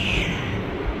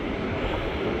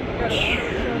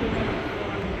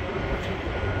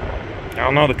 I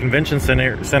don't know, the convention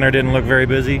center didn't look very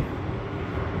busy.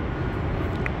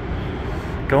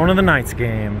 Going to the Knights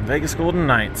game, Vegas Golden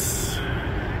Knights.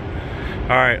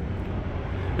 Alright.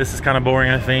 This is kind of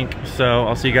boring, I think. So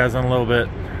I'll see you guys in a little bit.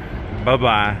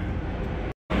 Bye-bye.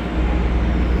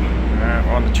 Alright,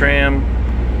 we're on the tram.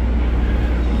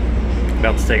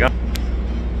 About to take off.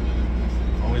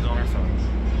 Always on our phone.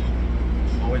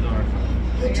 Always on our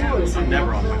phone. The doors are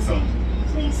Never now on my closing. phone.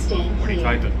 Please stand What are you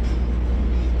clear. typing?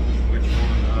 Which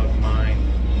one of mine?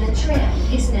 The tram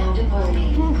is now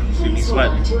departing. Please hold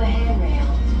sweating. on to a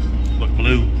handrail. Look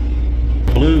blue.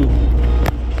 Blue.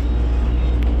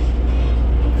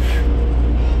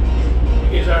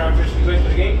 Is our officially going to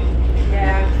the gate?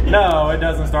 Yeah. No, it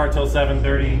doesn't start till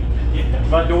 7:30.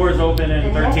 But doors open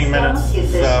in The 13 next minutes. stop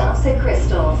is the So. Shops at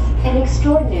Crystals, an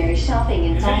extraordinary shopping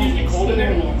and Is it dining usually cold in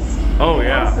there? experience. Oh, You can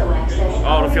yeah. also access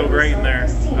Oh, it'll feel great in there.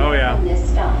 Casino Oh, yeah. from this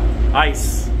stop.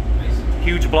 Ice.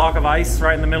 Huge block of ice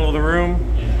right in the middle of the room.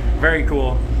 Very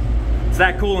cool. It's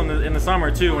that cool in the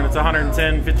summer too when it's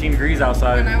 110, 15 degrees When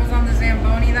outside. I was on the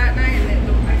Zamboni that night, and it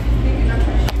looked like picking up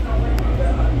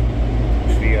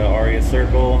The Aria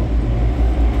Circle.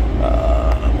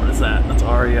 What is that? That's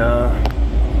Aria.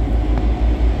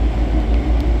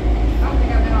 I don't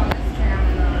think I've been on this tram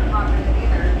in a hot minute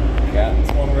either. Yeah,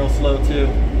 it's going real slow too.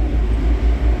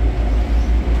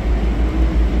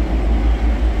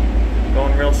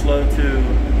 Going real slow too.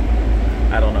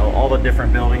 I don't know, all the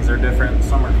different buildings are different.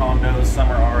 Some are condos, some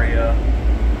are Aria.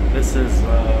 This is,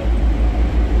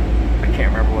 I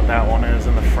can't remember what that one is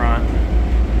in the front.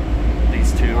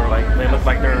 These two are like, they look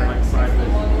like they're like sideways.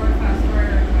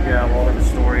 Yeah, Waldorf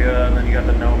Astoria, and then you got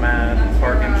the Nomad,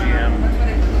 Park MGM. That's where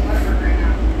they put the Whataburger right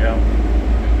now. Yep.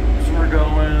 So we're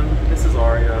going, this is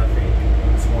Aria, I think.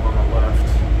 This one on the left.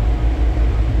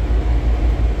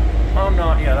 Oh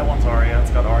no, yeah, that one's Aria.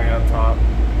 It's got Aria up top.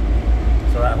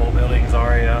 So that whole building's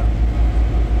Aria.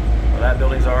 Well, that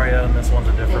building's Aria, and this one's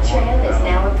a The different one. tram is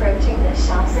now approaching the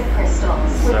Shops at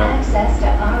Crystals with So- access to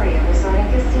Aria Resort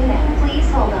and Casino. Please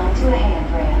hold on to a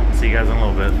handrail. See you guys in a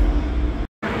little bit.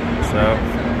 So,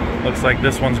 looks like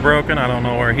this one's broken. I don't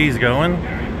know where he's going,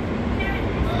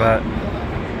 but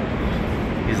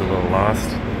he's a little lost.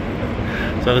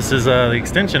 So this is the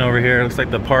extension over here. It looks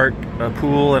like the park,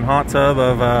 pool, and hot tub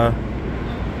of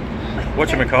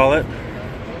whatchamacallit.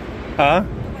 Huh?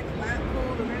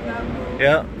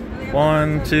 Yep.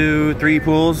 1, 2, 3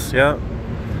 pools. Yep.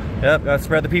 Yep. Gotta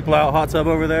spread the people out. Hot tub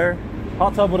over there.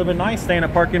 Hot tub would have been nice staying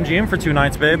at Park MGM for 2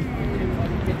 nights, babe.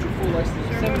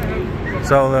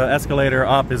 So the escalator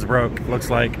up is broke. Looks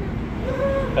like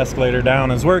escalator down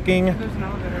is working. There's an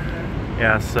elevator there.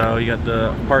 Yeah. So you got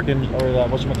the Park or the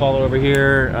whatchamacallit over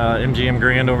here, MGM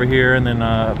Grand over here, and then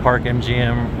Park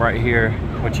MGM right here,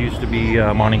 which used to be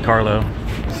Monte Carlo.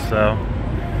 So.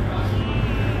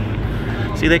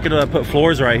 See, they could put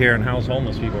floors right here and house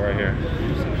homeless people right here.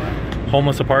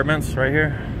 Homeless apartments right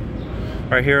here.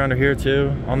 Right here, under here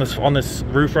too. On this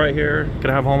roof right here. Could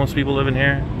have homeless people living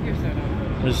here. You're so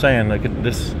dumb. I'm just saying, like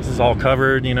this is all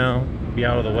covered, you know, be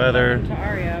out of the weather. To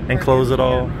Aria. And close it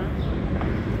all.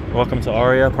 Welcome to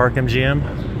Aria, Park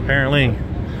MGM, apparently.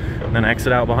 And then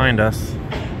exit out behind us.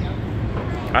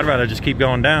 I'd rather just keep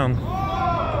going down.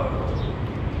 I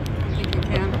think you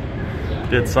can.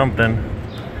 Did something.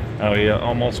 Oh yeah,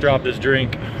 almost dropped his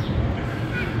drink.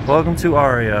 Welcome to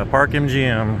Aria, Park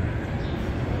MGM.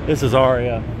 This is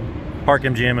Aria. Park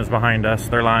MGM is behind us.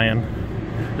 They're lying.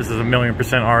 This is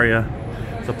 1,000,000% Aria.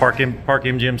 So Park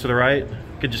MGM to the right.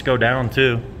 Could just go down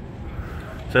too.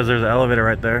 Says there's an elevator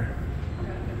right there.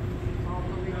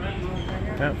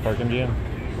 Yeah, Park MGM.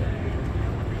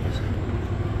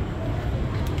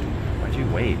 Why'd you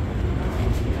wait? I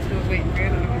was waiting for you. I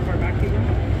don't know how far back you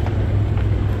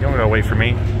were. You don't gotta wait for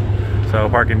me. So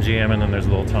Park MGM, and then there's a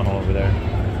little tunnel over there.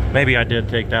 Maybe I did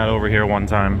take that over here one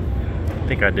time. I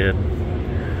think I did.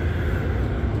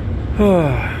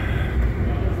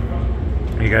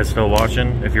 Are you guys still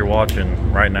watching? If you're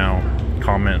watching right now,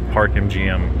 comment Park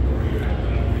MGM.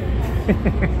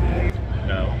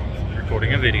 No,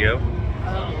 recording a video.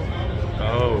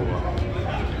 Oh.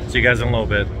 See you guys in a little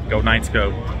bit. Go Knights, go.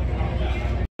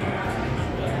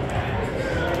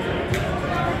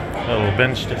 A little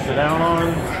bench to sit down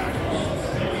on.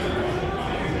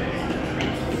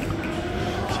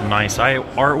 Some nice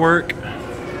artwork.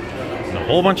 And a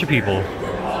whole bunch of people.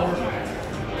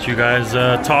 You guys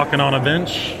talking on a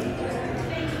bench.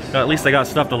 At least they got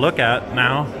stuff to look at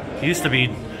now. It used to be,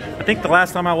 I think the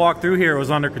last time I walked through here it was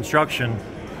under construction.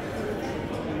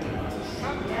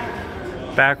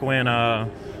 Back when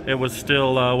it was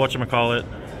still, whatchamacallit,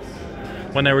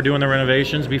 when they were doing the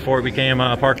renovations before it became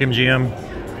Park MGM.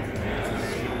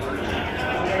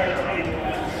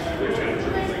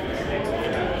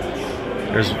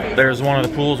 There's one of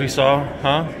the pools we saw,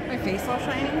 huh? My face all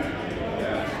shiny?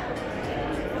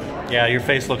 Yeah, your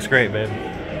face looks great, babe.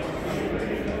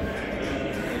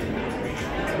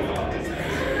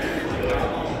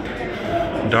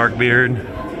 Dark beard.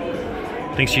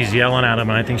 I think she's yelling at him,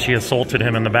 and I think she assaulted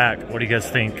him in the back. What do you guys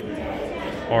think?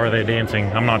 Or are they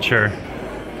dancing? I'm not sure.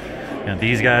 And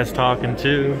these guys talking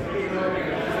too.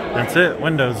 That's it.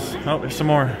 Windows. Oh, there's some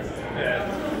more.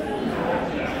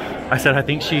 I said I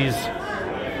think she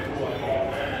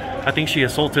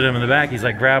assaulted him in the back. He's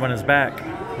like grabbing his back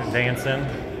and dancing.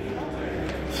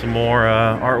 Some more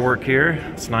artwork here.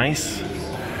 It's nice.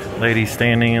 Lady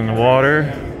standing in the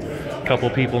water. A couple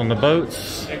people in the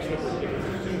boats.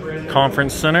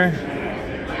 Conference center.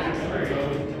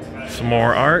 Some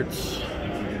more arts.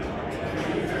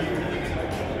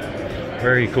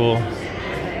 Very cool.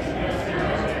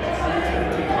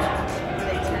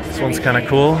 This one's kind of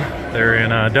cool. They're in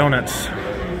donuts. Like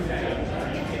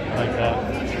that.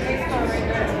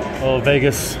 Oh,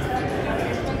 Vegas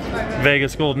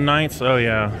Golden Knights. Oh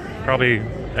yeah, probably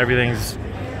everything's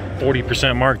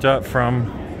 40% marked up from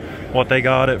what they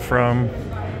got it from.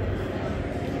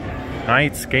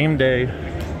 Knights game day.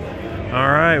 All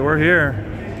right, we're here.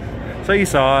 So you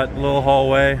saw it, little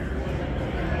hallway.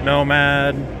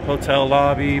 Nomad, hotel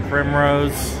lobby,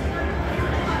 Primrose,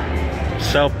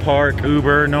 South Park,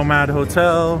 Uber, Nomad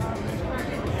Hotel,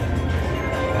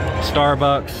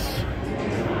 Starbucks,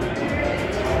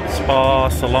 spa,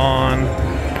 salon,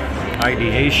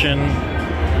 ideation.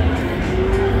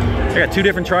 I got two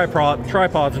different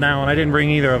tripods now, and I didn't bring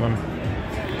either of them.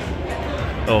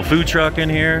 Little food truck in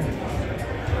here.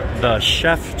 The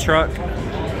chef truck.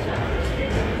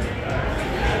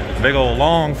 Big old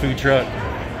long food truck.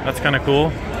 That's kind of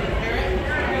cool.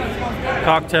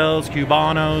 Cocktails,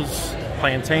 Cubanos,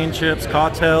 plantain chips,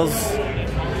 cocktails.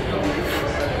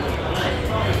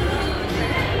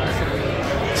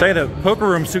 Say the poker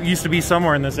room used to be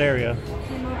somewhere in this area.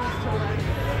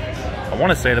 I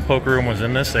want to say the poker room was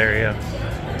in this area.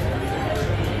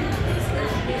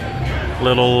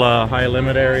 Little high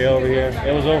limit area over here.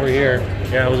 It was over here.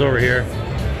 Yeah, it was over here.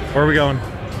 Where are we going?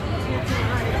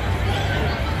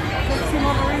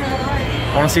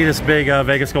 I want to see this big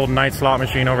Vegas Golden Knights slot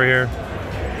machine over here.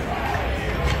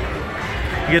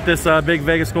 You get this big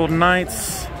Vegas Golden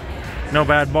Knights. No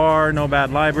bad bar, no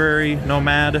bad library,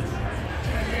 Nomad.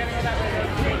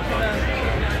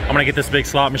 I'm gonna get this big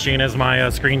slot machine as my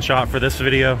screenshot for this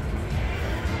video.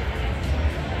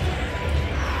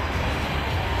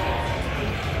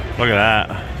 Look at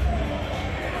that.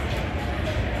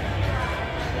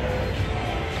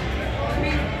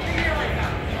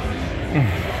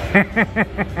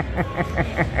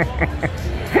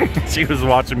 She was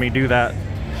watching me do that.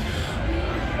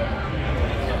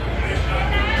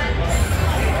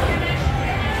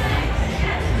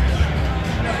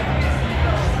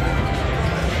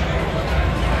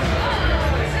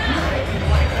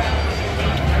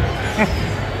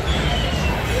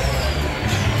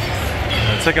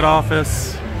 The ticket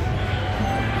office.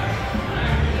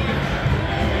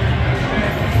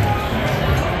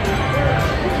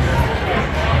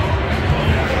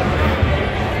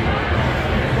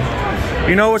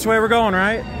 You know which way we're going,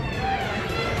 right?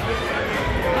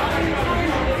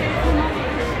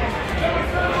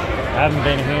 I haven't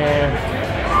been here.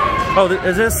 Oh,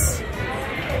 is this?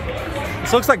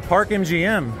 This looks like Park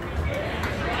MGM.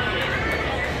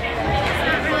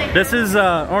 This is,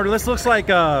 or this looks like,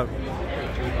 not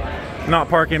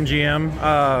Park MGM,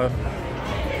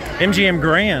 MGM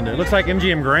Grand. It looks like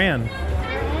MGM Grand.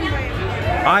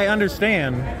 I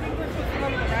understand.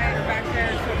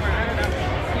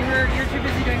 You're too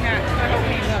busy doing that.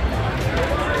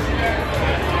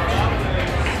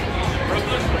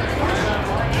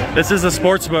 This is a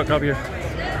sports book up here.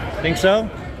 Think so?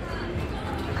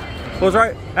 What was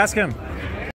right? Ask him.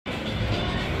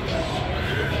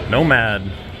 Nomad.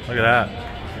 Look at that.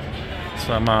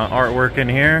 Some artwork in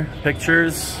here.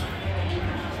 Pictures.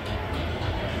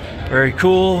 Very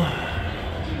cool.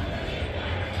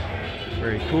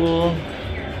 Very cool.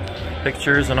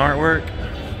 Pictures and artwork.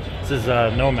 This is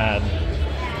Nomad.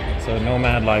 So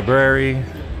Nomad Library,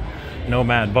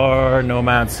 Nomad Bar,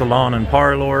 Nomad Salon and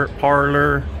Parlor.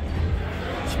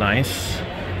 It's nice.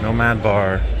 Nomad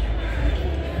Bar.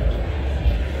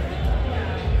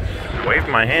 Wave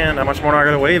my hand. How much more do I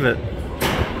gotta wave it?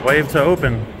 Wave to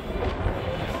open.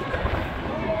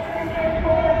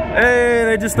 Hey,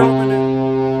 they just opened it.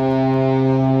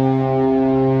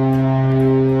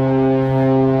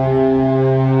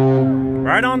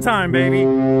 Right on time, baby.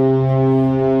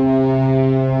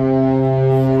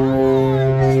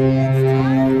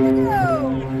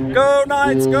 Go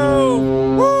Knights, go!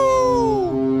 Woo!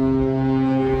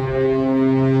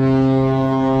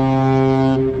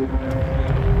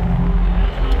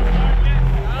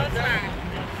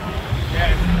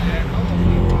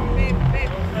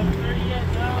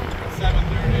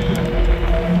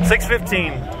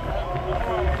 6:15.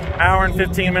 Hour and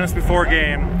 15 minutes before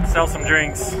game. Sell some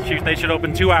drinks. They should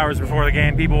open 2 hours before the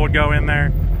game. People would go in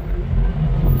there.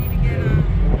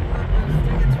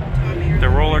 The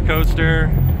roller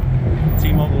coaster.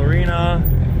 T-Mobile Arena.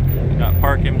 Got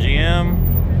Park MGM.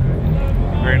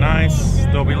 Very nice.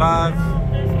 They'll be live.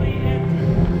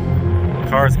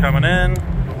 Cars coming in.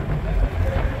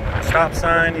 Stop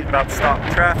sign. He's about to stop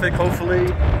traffic, hopefully.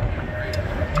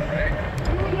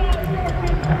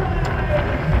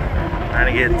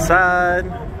 Trying to get inside.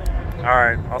 All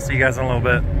right, I'll see you guys in a little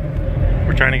bit.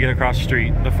 We're trying to get across the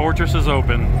street. The Fortress is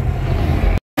open.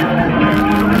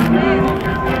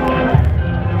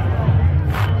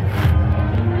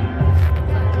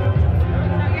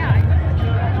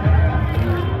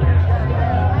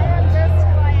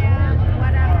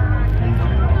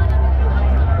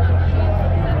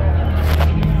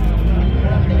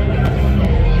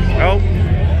 Oh,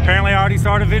 apparently I already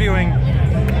started videoing.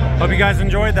 Hope you guys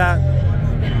enjoyed that.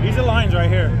 These are lines right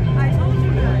here. I told you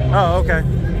that. Oh, okay.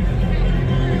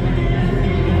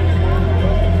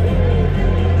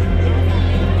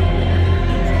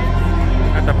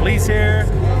 Got the police here.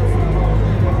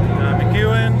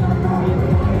 McEwen.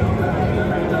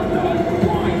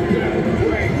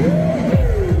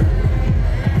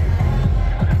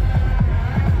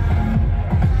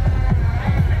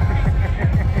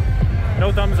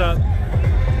 No thumbs up.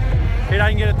 Hey, I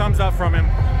can get a thumbs up from him.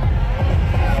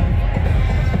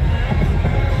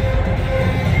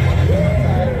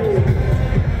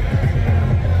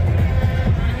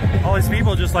 All these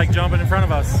people just like jumping in front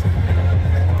of us.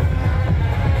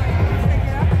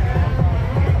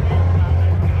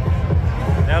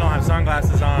 They don't have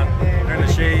sunglasses on. They're in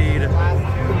the shade.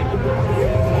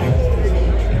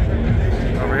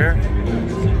 Over here.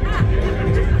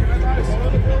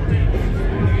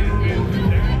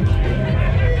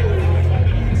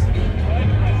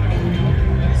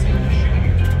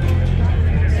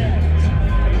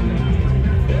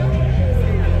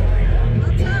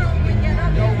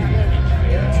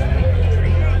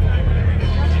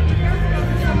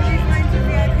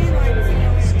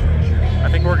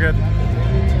 We're good.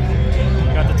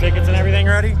 Got the tickets and everything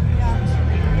ready?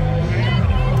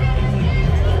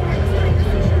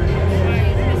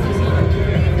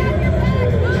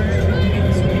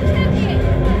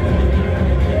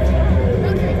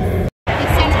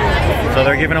 So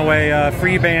they're giving away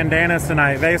free bandanas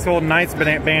tonight. Vegas Golden Knights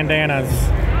bandanas.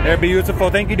 They're beautiful.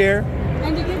 Thank you, dear.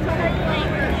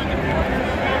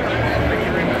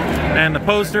 And the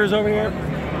posters over here.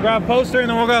 Grab a poster and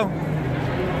then we'll go.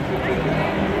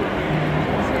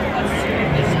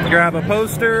 Grab a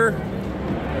poster.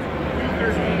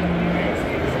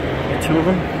 Get 2 of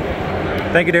them.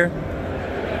 Thank you, dear.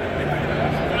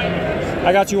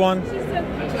 I got you one.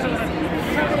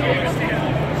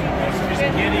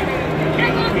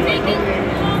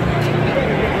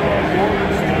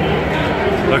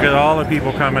 Look at all the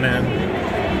people coming in.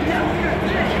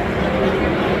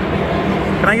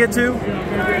 Can I get 2?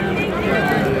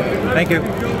 Thank you.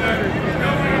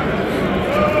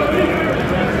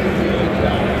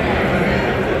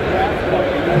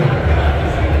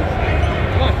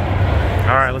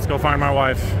 All right, let's go find my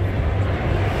wife.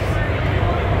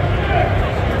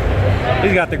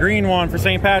 He's got the green one for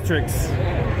St. Patrick's.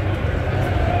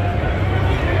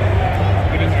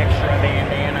 Getting extra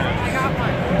bandanas. I got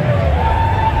one.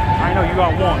 I know you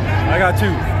got 1. I got 2.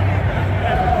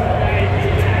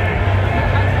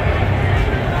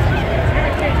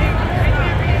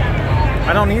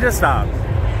 I don't need to stop.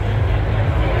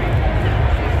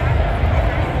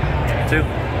 2.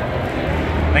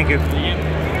 Thank you.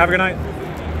 Have a good night.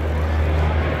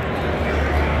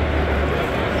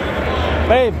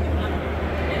 Babe.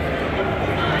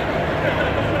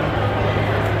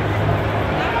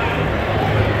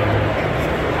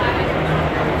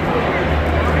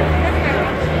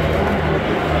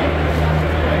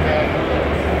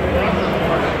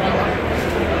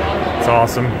 It's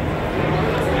awesome.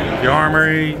 The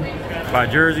Armory, buy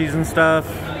jerseys and stuff.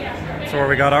 That's where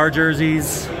we got our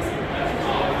jerseys.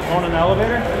 On an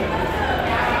elevator?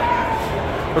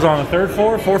 Was it on the 3rd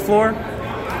floor, 4th floor?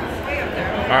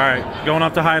 All right, going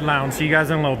up to Hyde Lounge. See you guys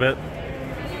in a little bit.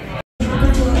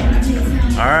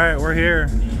 All right, we're here,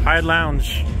 Hyde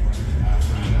Lounge.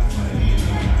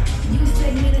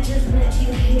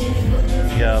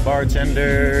 Yeah,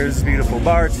 bartenders, beautiful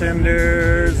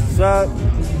bartenders. What's up?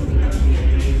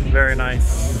 Very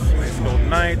nice. Nice Golden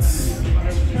Knights.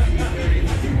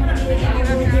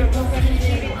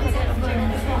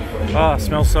 Oh,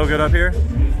 smells so good up here.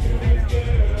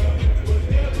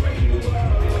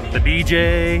 The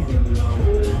DJ.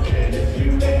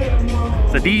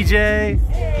 The DJ.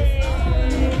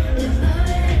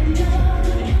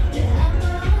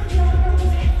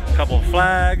 couple of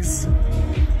flags.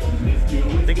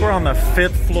 I think we're on the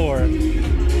 5th floor.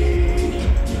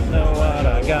 Know what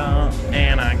I got,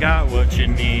 and I got what you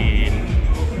need.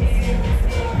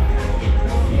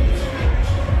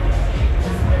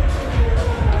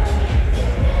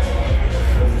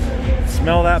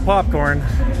 Smell that popcorn.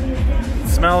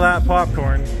 Smell that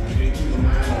popcorn.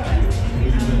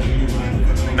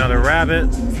 Another rabbit.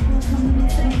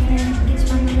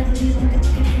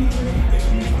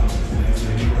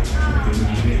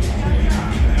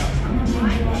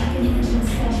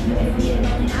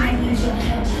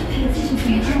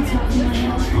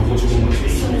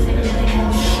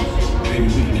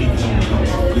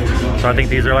 So I think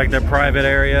these are like the private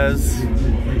areas.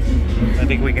 I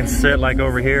think we can sit like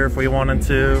over here if we wanted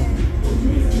to.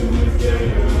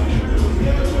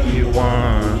 You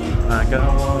want, I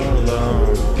got one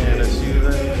alone, and it's you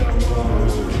that.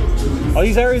 Are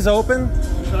these areas open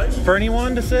for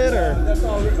anyone to sit, or? That's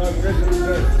all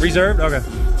reserved. Reserved? Okay.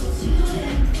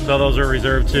 So those are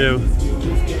reserved too.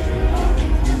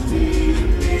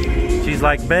 She's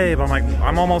like, babe, I'm like,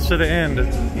 I'm almost to the end.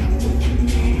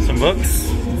 Some books,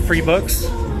 free books.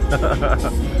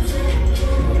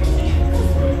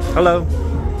 Hello.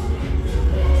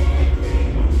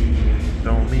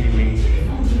 Don't leave me.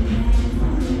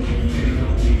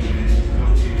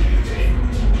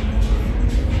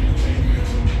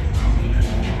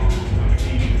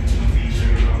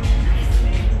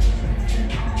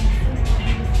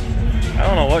 I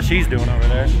don't know what she's doing over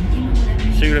there.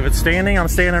 Shoot, if it's standing, I'm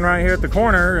standing right here at the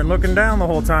corner and looking down the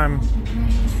whole time.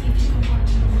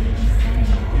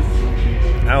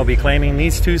 I will be claiming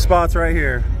these 2 spots right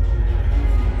here.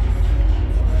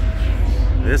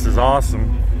 This is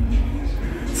awesome.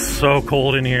 It's so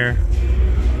cold in here.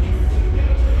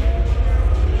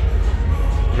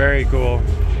 Very cool.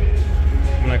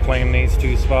 I'm gonna claim these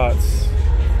 2 spots.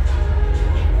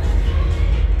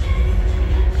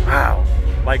 Wow.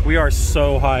 Like, we are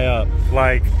so high up.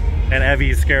 Like, and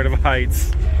Evie's scared of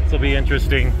heights. This will be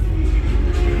interesting.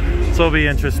 This will be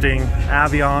interesting.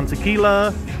 Avion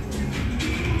tequila.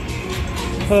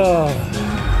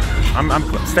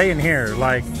 I'm staying here.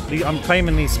 Like, I'm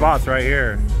claiming these spots right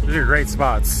here. These are great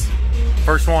spots.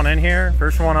 First one in here,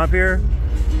 first one up here.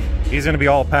 He's gonna be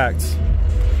all packed.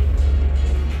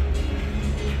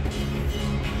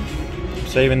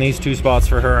 Saving these 2 spots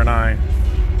for her and I.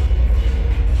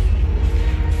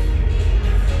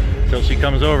 Till she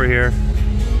comes over here.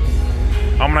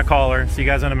 I'm gonna call her. See you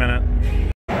guys in a minute.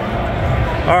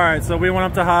 All right, so we went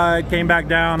up to hide, came back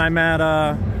down. I met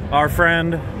our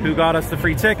friend who got us the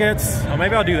free tickets. Oh,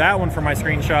 maybe I'll do that one for my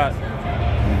screenshot.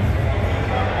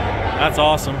 That's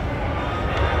awesome.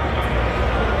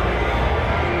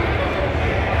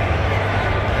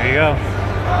 There you go.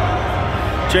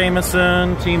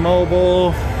 Jameson,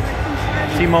 T-Mobile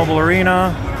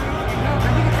Arena.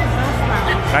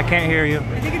 I can't hear you.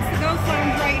 I think it's the Ghost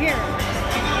Lounge right here.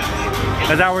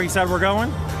 Is that where you said we're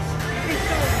going? I think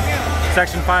so, yeah.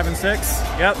 Section 5 and 6?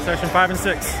 Yep, section 5 and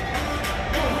 6.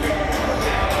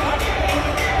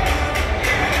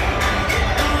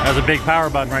 That's a big power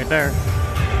button right there.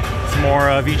 Some more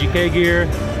VGK gear.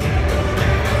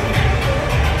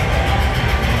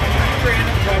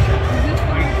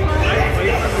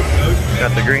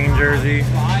 Got the green jersey.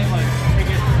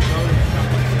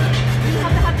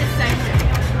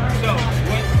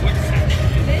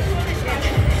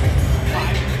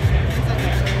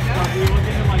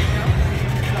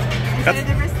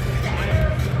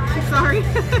 Sorry.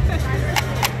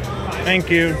 Thank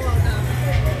you.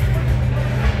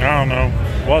 I don't know.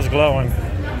 Was glowing.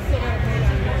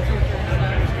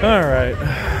 All right.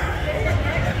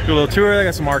 Do a little tour. I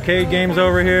got some arcade games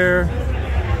over here.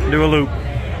 Do a loop.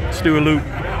 Let's do a loop.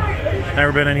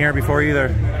 Never been in here before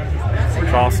either.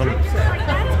 It's awesome.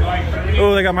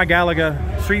 Oh, they got my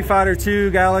Galaga. Street Fighter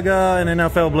 2, Galaga, and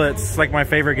NFL Blitz. It's like my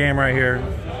favorite game right here.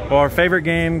 Or favorite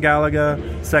game, Galaga.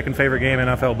 Second favorite game,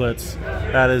 NFL Blitz.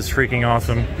 That is freaking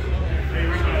awesome.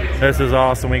 This is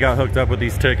awesome. We got hooked up with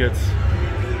these tickets.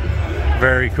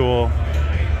 Very cool.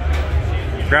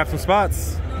 Grab some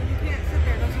spots. No, you can't sit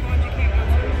there. Those are the ones you can't go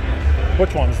to.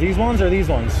 Which ones? These ones or these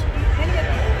ones?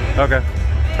 Okay.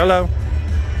 Hello.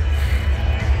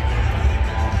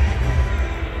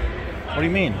 What do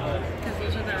you mean?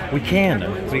 We can.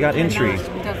 We got entry. It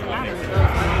doesn't matter. I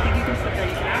think you can sit there.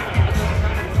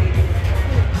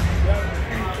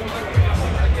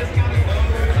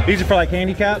 These are for like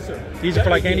handicap? These are for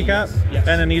like handicap? Yes.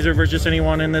 And then these are for just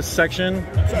anyone in this section?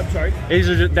 I'm sorry. These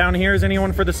are just down here, is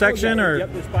anyone for the section? Or?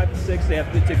 Yep, there's 5 to 6. They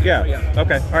have the ticket. Yeah.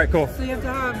 Okay. All right, cool. So you have to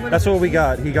have That's what we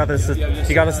got. He got us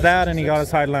that and he got us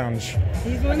Hide Lounge.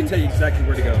 these I can ones. tell you exactly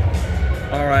where to go.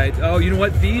 All right. Oh, you know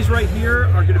what? These right here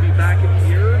are going to be back in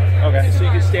here. Okay. So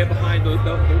you can stand behind this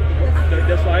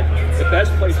side. The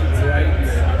best place is right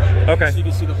here. Okay. So you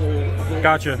can see the whole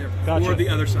Gotcha. there. Gotcha. Or the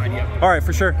other side, yeah. All right,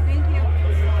 for sure. Thank you.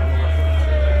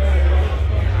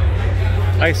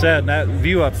 Like I said, that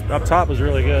view up top was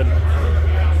really good.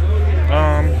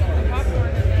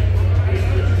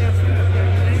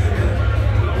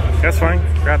 That's fine.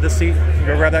 Grab this seat.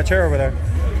 Go grab that chair over there.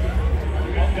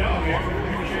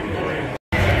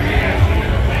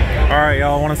 All right,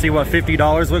 y'all want to see what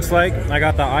 $50 looks like? I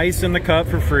got the ice in the cup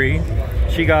for free.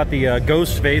 She got the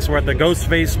Ghost Face. We're at the Ghost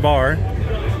Face bar.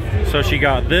 So she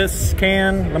got this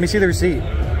can. Let me see the receipt.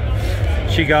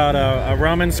 She got a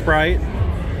rum and Sprite.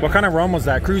 What kind of rum was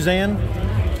that? Cruzan?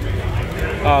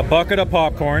 A bucket of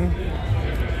popcorn.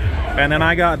 And then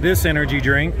I got this energy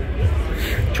drink.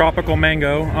 Tropical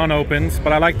mango, unopened.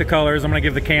 But I like the colors. I'm going to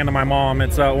give the can to my mom.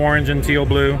 It's orange and teal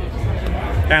blue.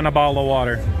 And a bottle of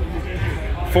water.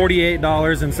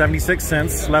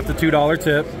 $48.76. Left a $2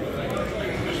 tip.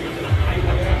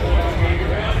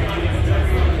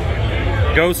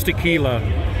 Ghost Tequila.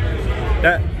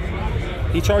 That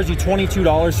he charged you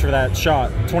 $22 for that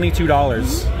shot.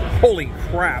 $22. Holy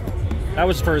crap. That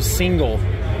was for a single.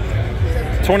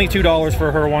 $22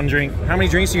 for her one drink. How many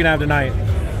drinks are you gonna have tonight?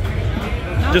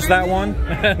 Just that one?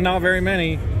 Not very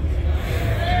many.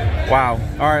 Wow.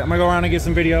 All right, I'm gonna go around and get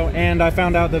some video. And I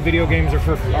found out that video games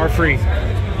are free.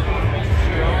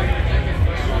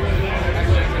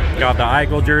 Got the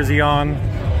Eichel jersey on.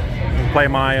 Play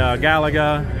my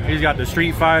Galaga. He's got the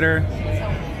Street Fighter,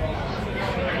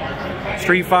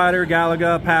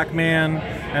 Galaga, Pac-Man,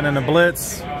 and then the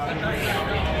Blitz. The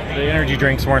energy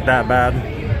drinks weren't that bad.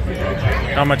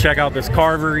 I'm gonna check out this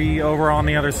carvery over on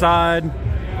the other side.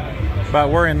 But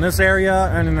we're in this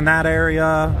area, and in that area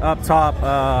up top,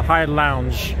 Hyatt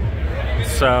Lounge.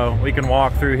 So we can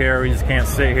walk through here. We just can't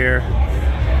sit here.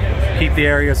 Keep the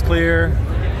areas clear.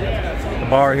 The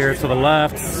bar here to the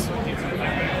left.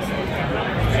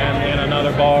 And then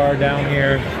another bar down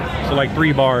here. So like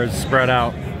 3 bars spread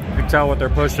out. You can tell what they're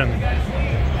pushing.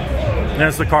 And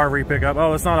there's the carvery pickup.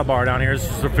 Oh, it's not a bar down here, it's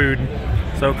just the food.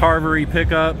 So carvery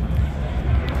pickup.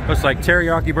 Looks like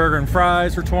teriyaki burger and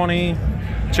fries for 20.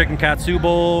 Chicken katsu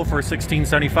bowl for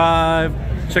 $16.75.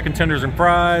 Chicken tenders and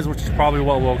fries, which is probably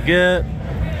what we'll get.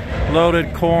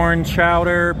 Loaded corn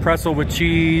chowder, pretzel with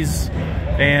cheese,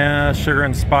 and sugar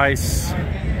and spice.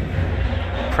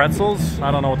 Pretzels?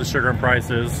 I don't know what the sugar and price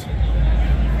is.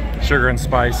 Sugar and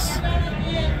spice.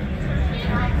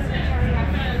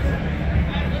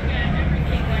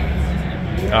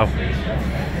 Oh.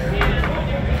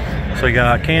 So you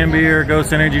got canned beer,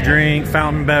 Ghost energy drink,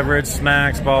 fountain beverage,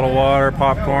 snacks, bottled water,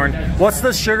 popcorn. What's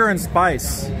the sugar and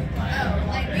spice?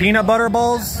 Peanut butter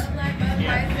balls?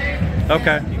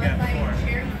 Okay.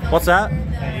 What's that?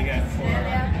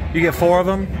 You get 4 of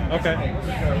them? Okay.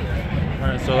 All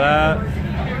right, so that.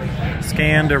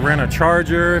 Scan to rent a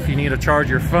charger if you need to charge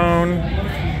your phone.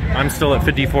 I'm still at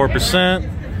 54%.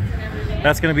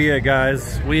 That's gonna be it,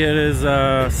 guys. It is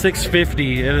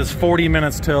 6:50. It is 40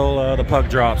 minutes till the puck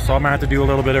drops, so I'm gonna have to do a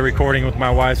little bit of recording with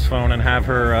my wife's phone and have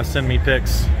her send me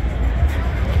pics.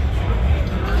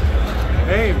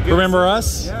 Hey, remember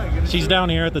us? Yeah, she's down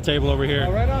here at the table over here.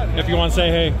 Oh, right on. If you want to say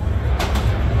hey.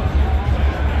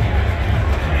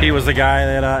 He was the guy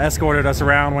that escorted us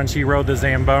around when she rode the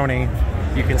Zamboni.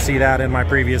 You can see that in my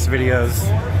previous videos.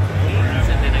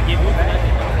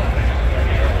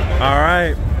 All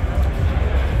right.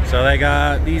 So they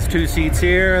got these 2 seats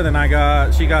here. Then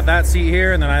she got that seat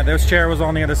here, and then this chair was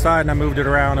on the other side, and I moved it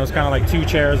around. It was kind of like 2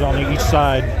 chairs on each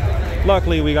side.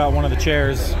 Luckily, we got one of the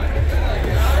chairs.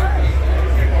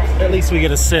 At least we get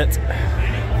to sit.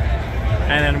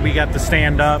 And then we got to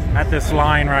stand up at this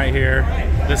line right here,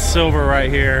 this silver right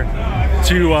here,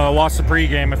 to watch the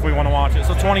pregame if we want to watch it.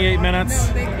 So 28 minutes.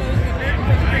 No, they closed it right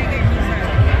before the pregame was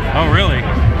there. Oh, really?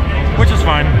 Which is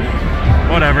fine.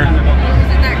 Whatever. What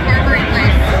was in that carvery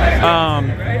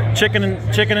place?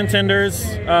 Chicken and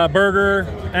tenders, burger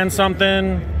and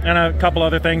something, and a couple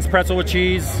other things. Pretzel with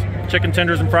cheese, chicken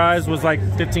tenders and fries was like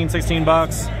 15, 16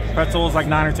 bucks. Pretzel was like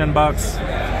 9 or 10 bucks.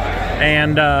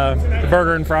 And the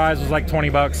burger and fries was like 20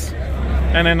 bucks.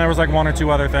 And then there was like 1 or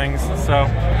 2 other things. So,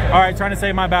 all right, trying to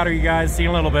save my battery, you guys. See you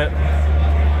in a little bit.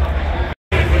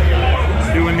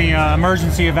 Doing the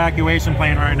emergency evacuation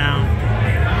plan right now.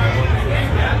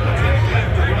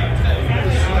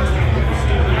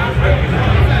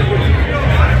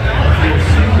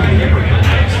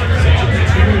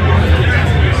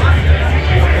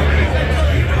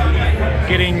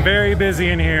 Getting very busy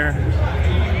in here.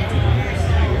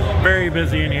 Very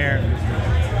busy in here.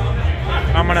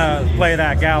 I'm gonna play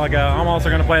that Galaga. I'm also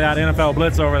gonna play that NFL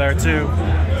Blitz over there too.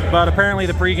 But apparently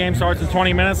the pregame starts in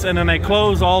 20 minutes, and then they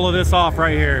close all of this off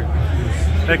right here.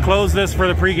 They close this for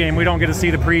the pregame. We don't get to see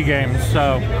the pregame,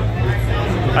 so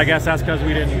I guess that's because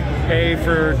we didn't pay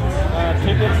for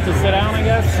tickets to sit down, I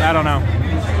guess. I don't know.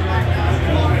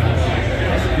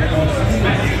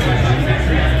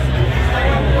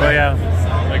 But yeah,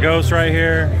 the Ghost right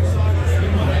here.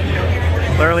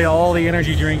 Literally all the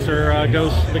energy drinks are the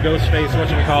Ghost face,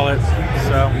 whatchamacallit.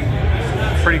 So,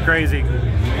 pretty crazy.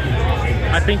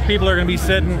 I think people are going to be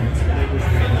sitting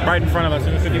right in front of us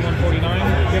in the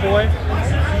 5149 giveaway.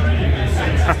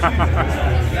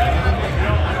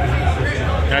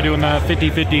 They're doing the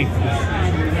 50-50.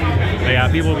 But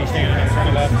yeah, people will be standing in front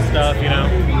of us and stuff, you know.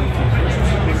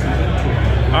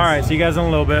 Alright, see you guys in a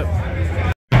little bit.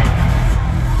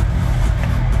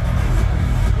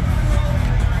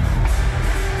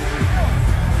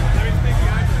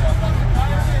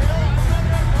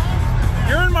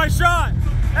 You're in my shot!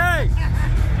 Hey!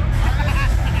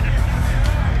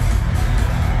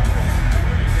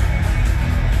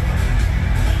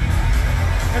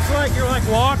 It's like you're like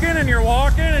walking and you're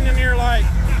walking and then you're like,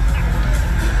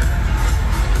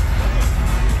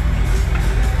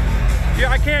 yeah,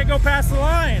 I can't go past the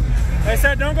line. They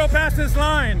said don't go past this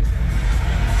line.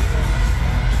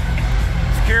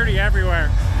 Security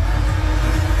everywhere.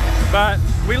 But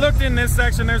we looked in this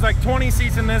section, there's like 20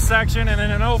 seats in this section, and then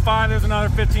in 05 there's another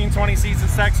 15, 20 seats in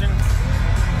section.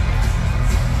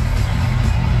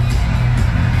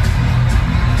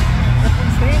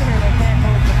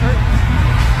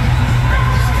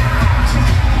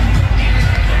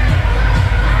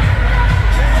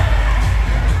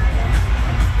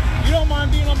 You don't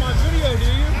mind being on my video, do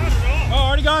you? Not at all. Oh, I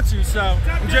already got you, so.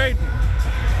 I'm Jaden.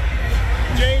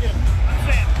 Jaden.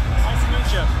 Nice to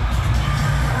meet you.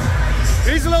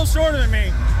 He's a little shorter than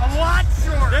me. A lot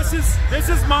shorter. This is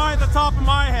the top of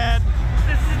my head.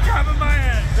 This is the top of my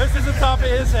head. This is the top of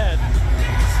his head.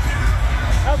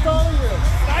 How tall are you?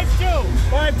 5'2".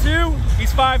 5'2".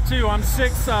 He's 5'2". I'm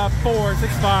 6'4",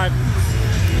 6'5".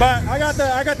 But I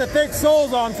got the thick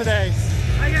soles on today.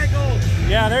 I got gold.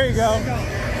 Yeah, there you go.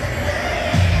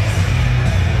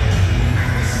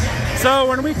 So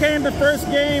when we came to first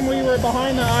game, we were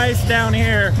behind the ice down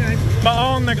here, but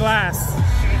on the glass.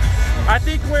 I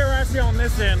think we were actually on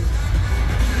this end.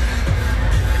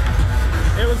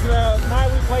 It was the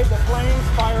night we played the Flames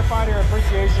Firefighter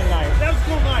Appreciation Night. That was a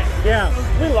cool night. Yeah,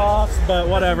 we lost, but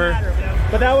whatever.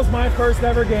 But that was my first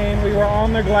ever game. We were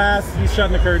on the glass. He's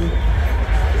shutting the curtain.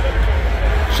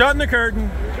 Shutting the curtain.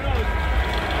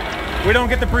 We don't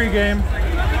get the pregame.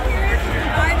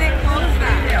 Why they close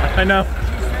that? I know.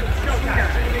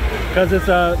 Because it's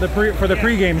for the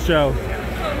pregame show. So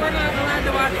we're not allowed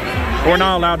to watch it. We're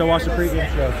not allowed to watch the pregame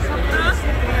show.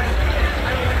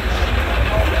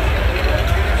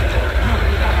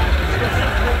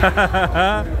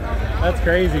 That's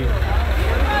crazy.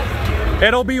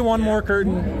 It'll be one more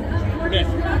curtain.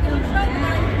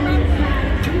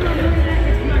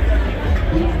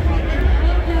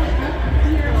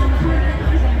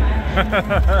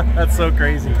 That's so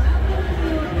crazy.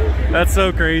 That's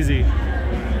so crazy.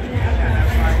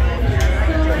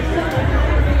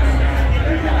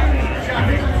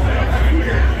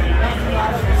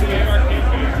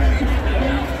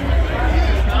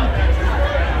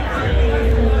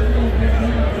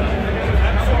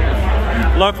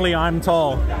 Luckily, I'm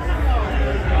tall.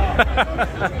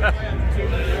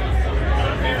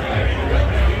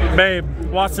 Babe,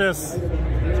 watch this.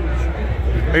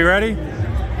 Are you ready?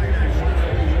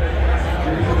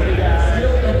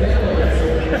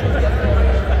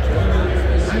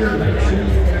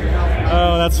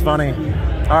 Oh, that's funny.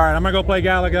 All right, I'm gonna go play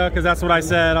Galaga because that's what I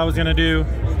said I was gonna do.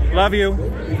 Love you.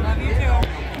 Love you too.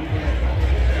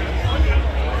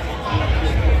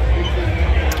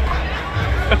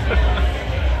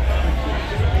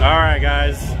 All right,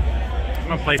 guys. I'm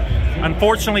gonna play.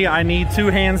 Unfortunately, I need two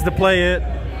hands to play it,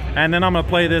 and then I'm gonna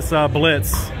play this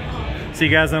Blitz. See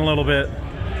you guys in a little bit.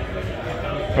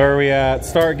 Where are we at?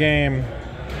 Start game.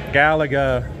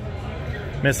 Galaga.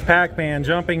 Miss Pac-Man,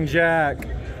 Jumping Jack.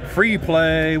 Free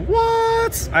play.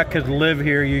 What? I could live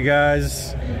here, you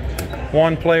guys.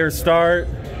 One player start.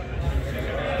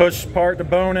 Push part to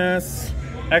bonus.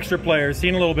 Extra players. See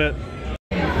you in a little bit.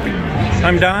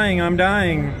 I'm dying. I'm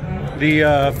dying.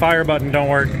 The fire button don't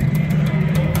work.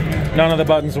 None of the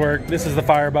buttons work. This is the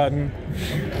fire button.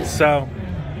 So,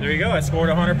 there you go. I scored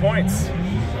 100 points.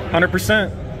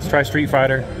 100%. Let's try Street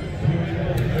Fighter.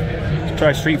 Let's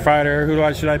try Street Fighter.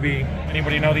 Who should I be?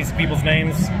 Anybody know these people's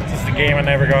names? This is the game I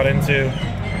never got into.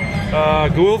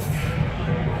 Gulf,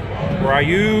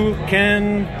 Ryu,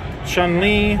 Ken,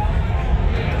 Chun-Li.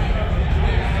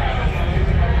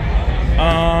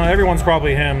 Everyone's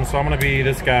probably him, so I'm gonna be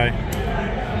this guy.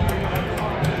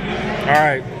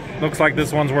 Alright, looks like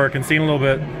this one's working. See in a little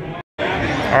bit.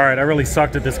 Alright, I really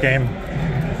sucked at this game.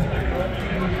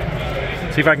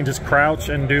 See if I can just crouch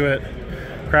and do it.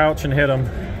 Crouch and hit him.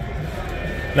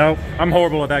 Nope, I'm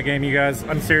horrible at that game, you guys.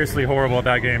 I'm seriously horrible at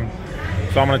that game.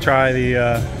 So I'm gonna try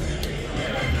the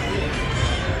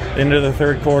into the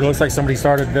third quarter. Looks like somebody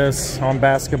started this on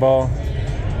basketball.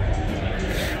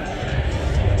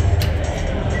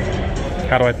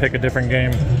 How do I pick a different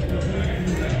game?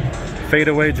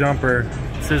 Fadeaway jumper.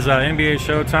 This is NBA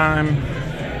Showtime.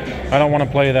 I don't want to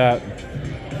play that.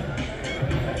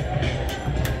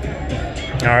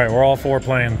 All right, we're all four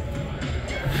playing.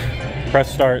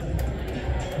 Press start.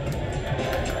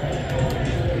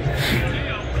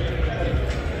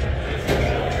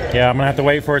 Yeah, I'm gonna have to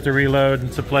wait for it to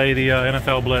reload to play the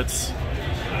NFL Blitz.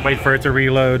 Wait for it to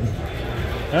reload.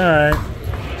 All right,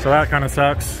 so that kind of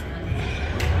sucks.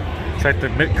 Looks like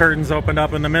the curtains opened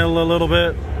up in the middle a little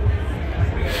bit.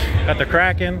 Got the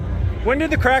Kraken. When did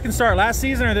the Kraken start? Last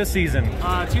season or this season?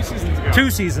 2 seasons ago.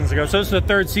 2 seasons ago. So this is the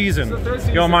third season. It's the third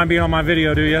season. You don't mind being on my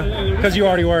video, do you? Because you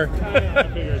already were. I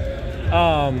figured.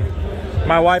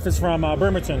 My wife is from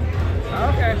Bremerton.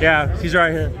 Okay. Yeah, she's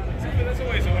right here. That's a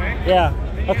ways away. Yeah,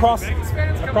 across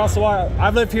the wire.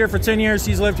 I've lived here for 10 years.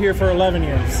 She's lived here for 11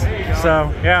 years.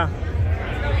 So yeah,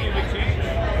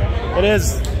 it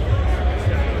is.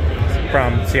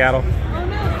 From Seattle.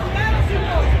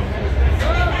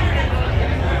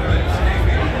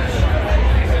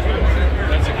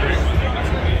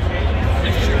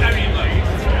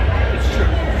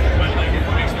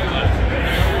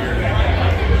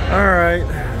 All right,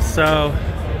 so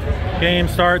game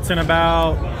starts in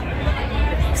about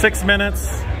 6 minutes.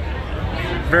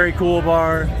 Very cool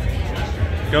bar,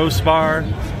 ghost bar.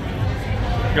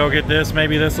 Go get this.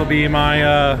 Maybe this will be my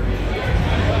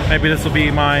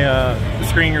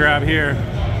screen grab here.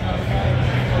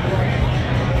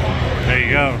 There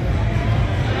you go.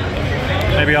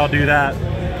 Maybe I'll do that.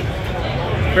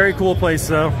 Very cool place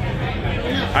though.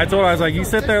 I told her, I was like, you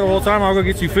sit there the whole time, I'll go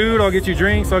get you food, I'll get you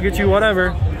drinks, I'll get you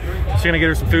whatever. She's gonna get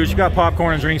her some food. She got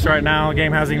popcorn and drinks right now. The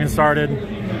game hasn't even started.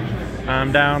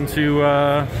 I'm down to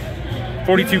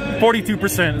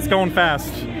 42%. It's going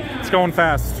fast. It's going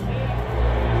fast.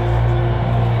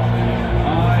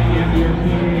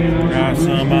 Got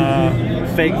some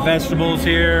fake vegetables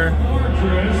here.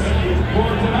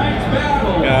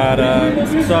 Got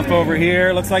some stuff over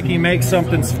here. Looks like he makes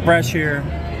something fresh here.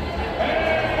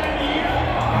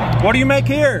 What do you make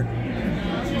here?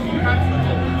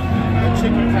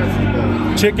 Chicken katsu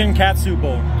bowl. Chicken katsu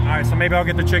bowl. All right, so maybe I'll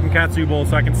get the chicken katsu bowl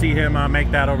so I can see him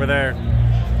make that over there.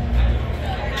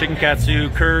 Chicken katsu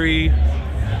curry,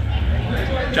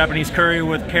 Japanese curry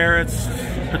with carrots,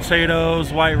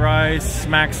 potatoes, white rice,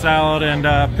 mac salad, and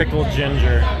pickled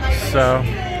ginger. So,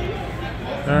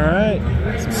 all right,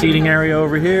 some seating area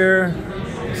over here.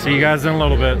 See you guys in a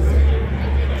little bit.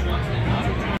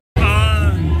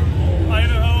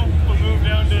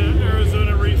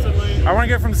 I want to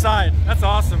get it from the side. That's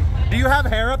awesome. Do you have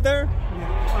hair up there?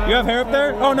 You have hair up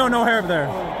there? Oh, no, no hair up there.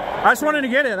 I just wanted to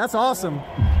get it. That's awesome.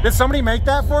 Did somebody make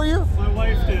that for you? My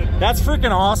wife did. That's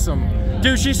freaking awesome.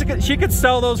 Dude, she could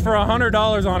sell those for $100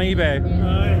 on eBay.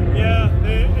 Yeah,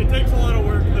 it takes a lot of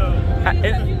work, though.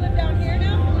 You live down here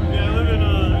now? Yeah, I live in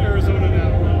Arizona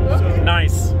now. So.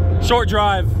 Nice. Short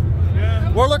drive.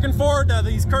 Yeah. We're looking forward to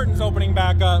these curtains opening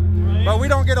back up. Right. But we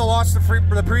don't get to watch the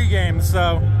pregame,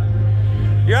 so...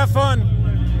 You have fun.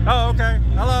 Oh, okay.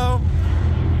 Hello.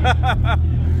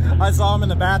 I saw him in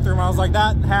the bathroom. I was like,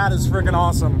 that hat is freaking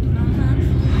awesome.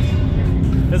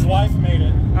 His wife made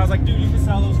it. I was like, dude, you can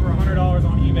sell those for $100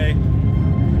 on eBay.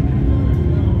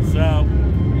 So,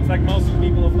 it's like most of the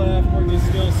people have left. We're just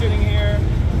still sitting here.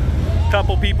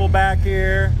 Couple people back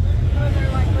here.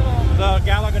 The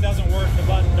Galaga doesn't work. The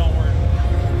button don't work.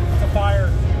 It's a fire.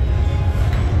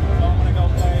 So I'm going to go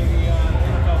play the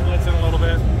NFL Blitz in a little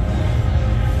bit.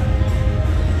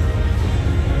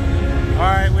 All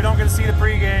right, we don't get to see the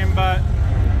pregame, but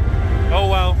oh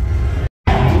well.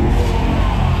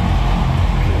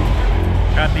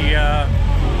 Got the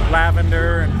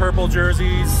lavender and purple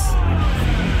jerseys.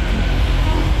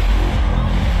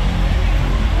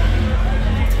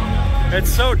 It's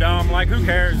so dumb, like who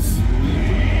cares?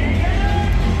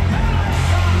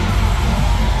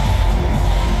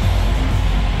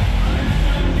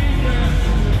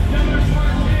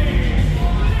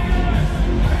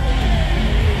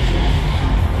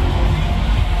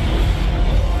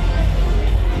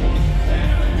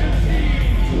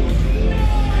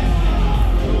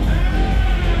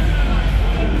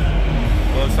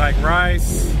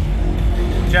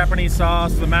 Japanese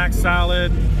sauce, the mac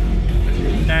salad,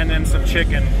 and then some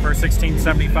chicken for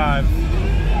 $16.75.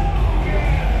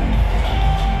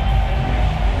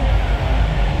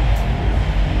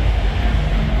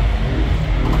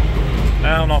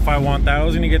 I don't know if I want that. I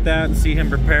was gonna get that and see him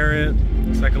prepare it.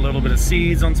 It's like a little bit of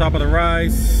seeds on top of the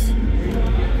rice.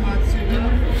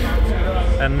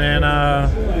 And then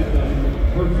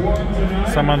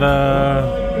some of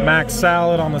the mac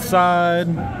salad on the side.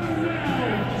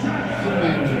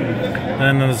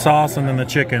 And then the sauce and then the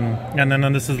chicken. And then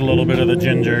this is a little bit of the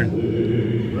ginger. A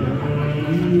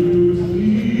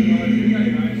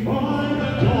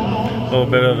little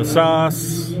bit of the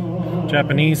sauce,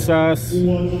 Japanese sauce.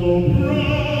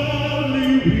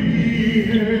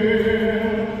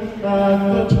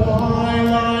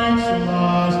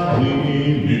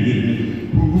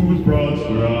 Whose broad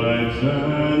stripes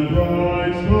and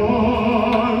bright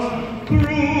stars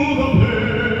through the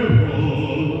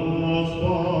perilous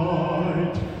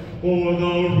fight, o'er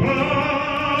the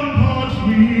ramparts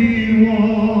we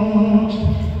watched,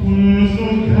 were so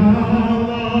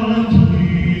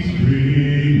gallantly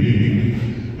streaming,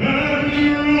 and the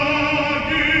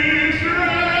rocky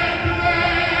strength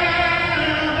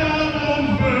of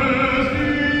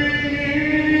bursting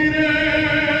air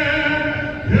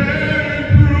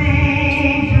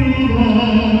came through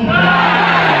the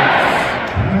night,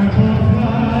 and the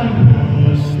flag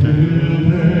was still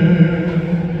there.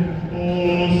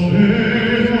 Oh,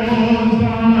 sailors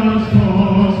and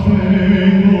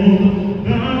star-spangled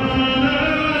banner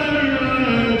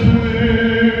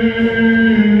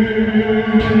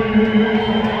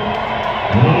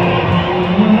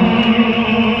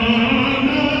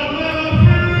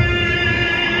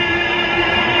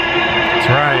That's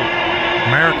right.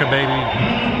 America, baby.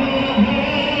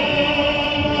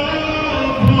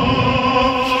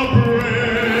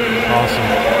 Awesome.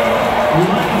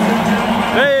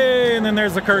 Hey, and then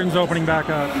there's the curtains opening back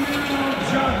up.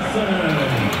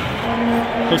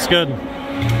 Looks good.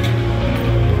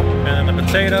 And then the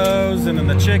potatoes, and then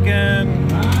the chicken.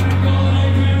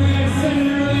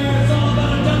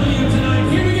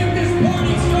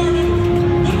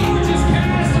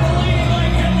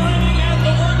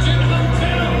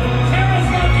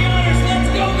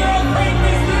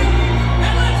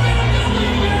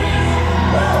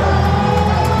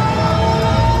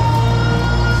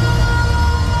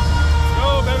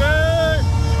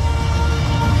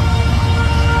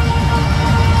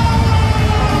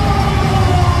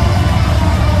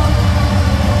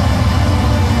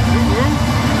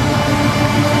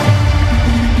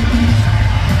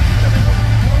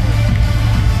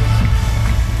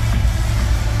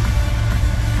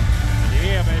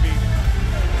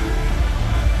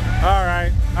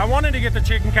 To get the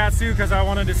chicken katsu because I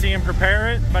wanted to see him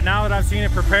prepare it, but now that I've seen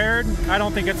it prepared, I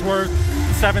don't think it's worth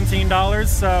 $17,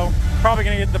 so probably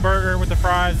gonna get the burger with the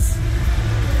fries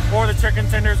or the chicken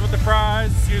tenders with the fries,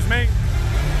 excuse me.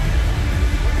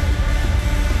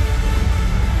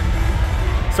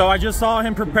 So I just saw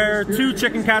him prepare 2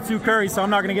 chicken katsu curries, so I'm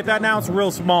not gonna get that now. It's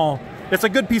real small. It's a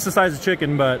good piece of size of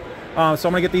chicken, but so I'm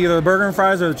gonna get either the burger and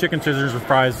fries or the chicken tenders with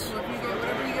fries.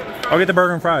 I'll get the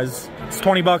burger and fries. It's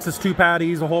 20 bucks, it's 2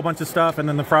 patties, a whole bunch of stuff, and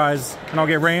then the fries. And I'll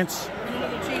get ranch.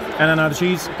 And then the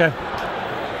cheese. Okay.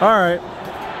 All right.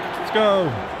 Let's go.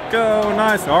 Go.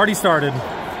 Nice. Already started.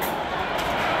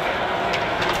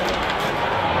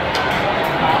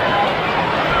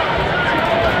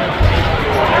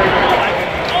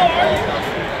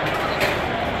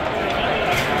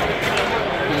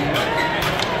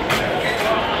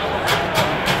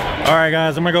 All right,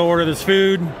 guys, I'm gonna go order this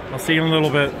food. I'll see you in a little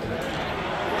bit.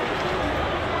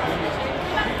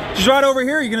 She's right over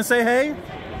here. You gonna say hey?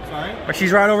 Sorry?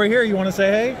 She's right over here. You want to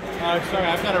say hey? Sorry,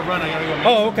 I've got to run. I got to go.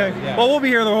 Oh, okay. Yeah. Well, we'll be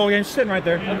here the whole game. She's sitting right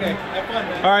there. Okay, have fun,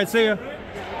 man. All right, see ya.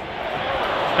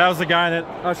 That was the guy that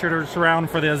ushered us around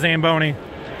for the Zamboni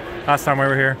last time we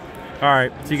were here. All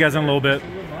right, see you guys in a little bit.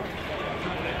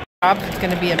 It's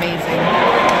gonna be amazing.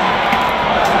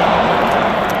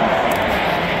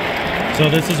 So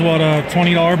this is what a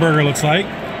 $20 burger looks like.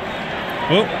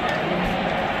 Oh,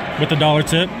 with the $1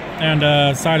 tip. And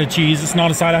a side of cheese. It's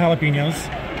not a side of jalapenos.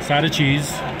 Side of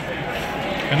cheese.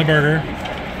 And the burger.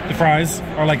 The fries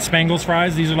are like Spangles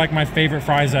fries. These are like my favorite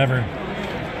fries ever.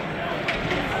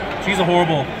 She's a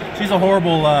horrible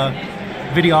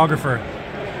videographer.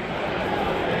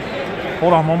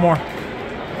 Hold on, one more.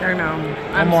 I know.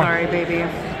 I'm sorry, baby.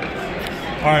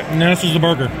 All right, and then this is the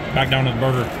burger. Back down to the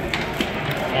burger.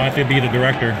 I have to be the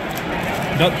director.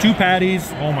 2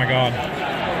 patties. Oh my God.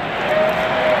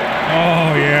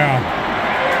 Oh yeah.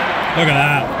 Look at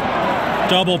that.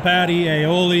 Double patty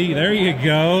aioli. There you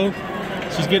go.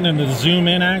 She's getting into the zoom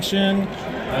in action.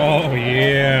 Oh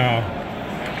yeah.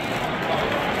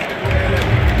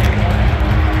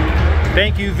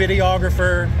 Thank you,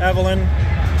 videographer Evelyn.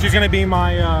 She's gonna be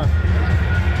my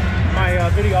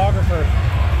videographer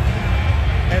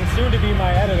and soon to be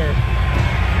my editor.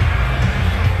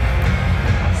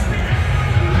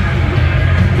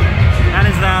 That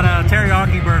is that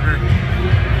teriyaki burger.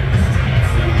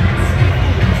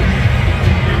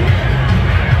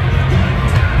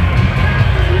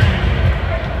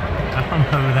 I don't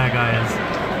know who that guy is.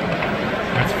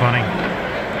 That's funny.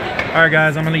 All right,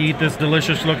 guys, I'm gonna eat this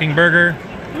delicious looking burger.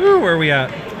 Woo, where are we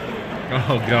at?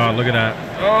 Oh God, look at that.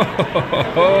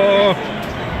 Oh,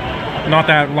 not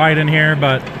that light in here,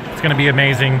 but it's gonna be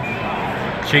amazing.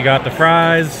 She got the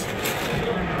fries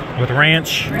with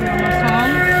ranch,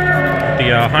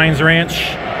 the Heinz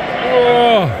ranch.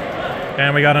 Oh,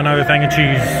 and we got another thing of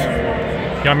cheese.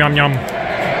 Yum, yum, yum.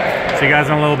 See you guys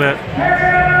in a little bit.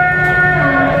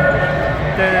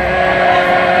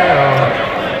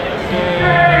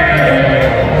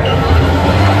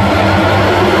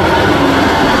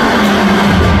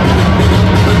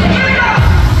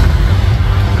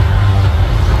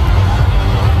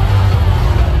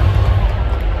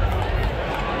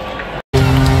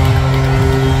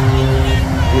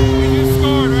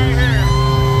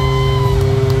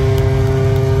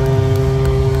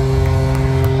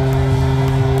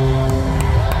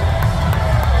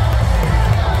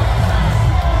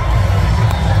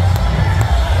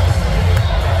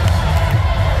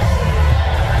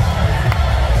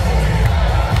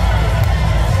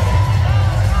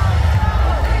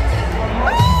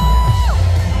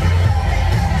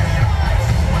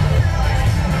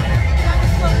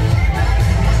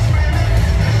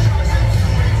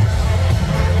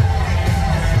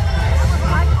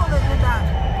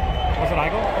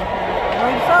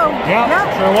 Yeah,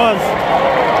 sure was.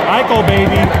 Eichel,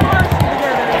 baby.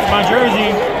 That's my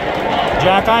jersey.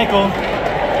 Jack Eichel.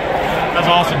 That's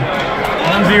awesome.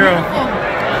 1-0.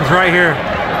 It's right here.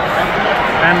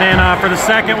 And then for the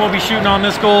second, we'll be shooting on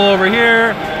this goal over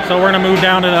here. So we're going to move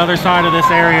down to the other side of this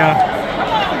area.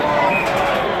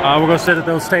 We'll go sit at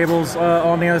those tables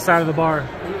on the other side of the bar.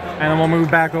 And then we'll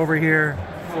move back over here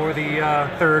for the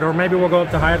third. Or maybe we'll go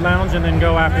up to Hyde Lounge and then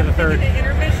go after the third.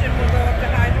 Intermission, we'll go up to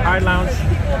Hyde Lounge.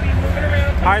 People will be moving around.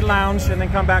 Hyde Lounge, and then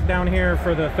come back down here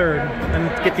for the third and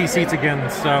get these seats again.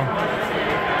 So,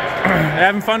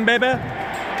 having fun, baby?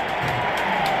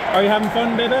 Are you having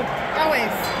fun, baby?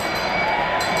 Always.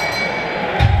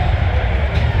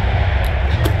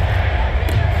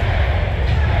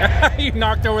 You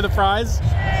knocked over the fries?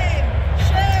 Shame.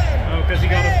 Shame. Oh, because you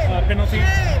got a penalty?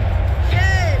 Shame.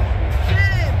 Shame.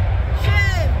 Shame.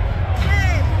 Shame.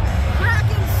 Shame.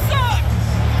 Kraken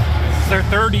sucks. It's their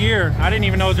third year. I didn't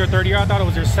even know it was their third year. I thought it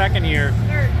was their second year.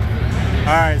 Third.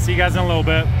 All right, see you guys in a little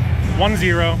bit. 1-0.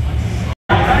 United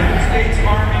States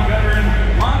Army veteran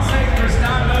Monse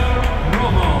Cristando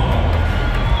Romo.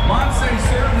 Monse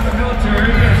served in the military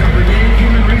as a brigade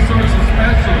human resources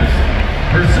specialist.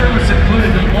 Her service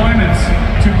included deployments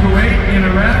to Kuwait and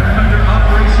Iraq under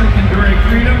Operation Enduring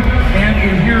Freedom and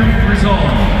Inherent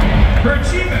Resolve. Her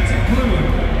achievements include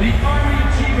the Army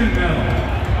Achievement Medal,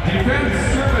 Defense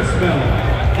Service Medal,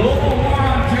 Global War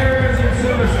on Terrorism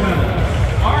Service Medal,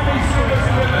 Army Service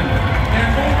Ribbon,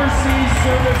 and Overseas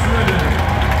Service Ribbon.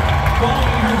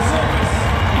 Following her service,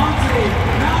 Monte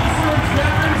now serves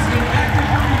veterans and active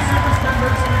duty service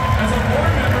members as a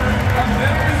board member of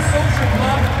Veterans Social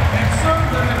Club and served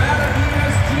the Nevada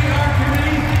ESGR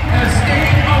Committee as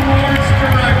State Awards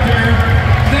Director.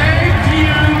 Thank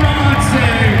you,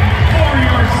 Monte, for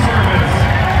your service.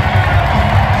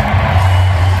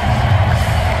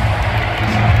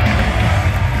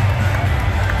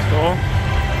 Cool.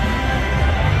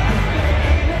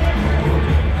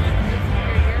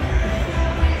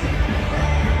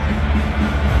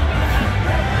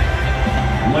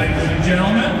 Ladies and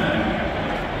gentlemen,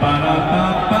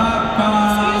 ba-da-ba-ba-ba,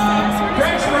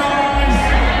 French fries!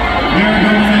 We are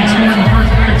going to score the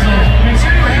first break, so make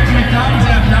sure your Happy McDonald's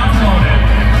app downloaded.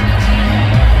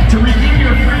 To redeem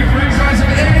your free French fries of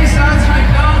any size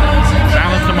McDonald's in the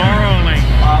Balance tomorrow only.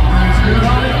 Offers good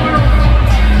on it.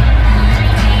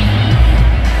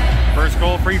 First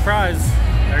goal, free fries.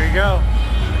 There you go.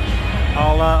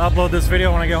 I'll upload this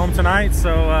video when I get home tonight,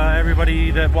 so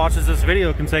everybody that watches this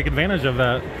video can take advantage of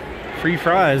that. Free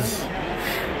fries.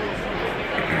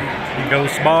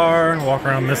 Ghost bar, walk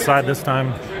around this side this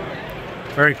time.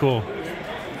 Very cool.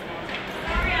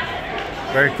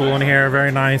 Very cool in here,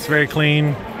 very nice, very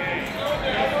clean.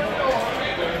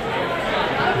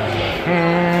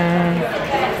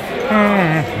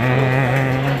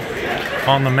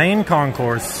 On the main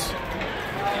concourse.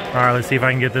 All right, let's see if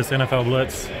I can get this NFL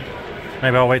Blitz.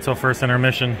 Maybe I'll wait till first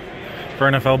intermission for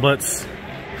NFL Blitz.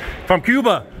 From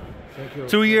Cuba.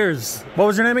 2 years. What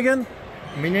was your name again?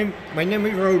 My name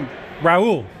is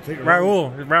Raul.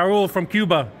 Raul from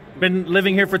Cuba. Been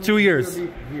living here for 2 years.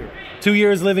 2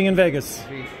 years living in Vegas.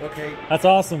 Okay. That's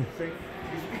awesome.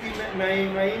 My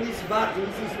English is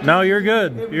bad. No, you're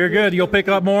good. You're good. You'll pick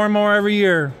up more and more every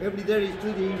year. Every day is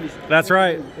studying English. That's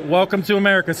right. Welcome to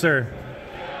America, sir.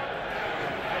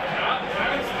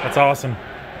 That's awesome.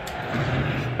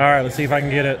 All right, let's see if I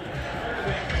can get it.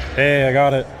 Hey, I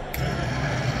got it.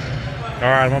 All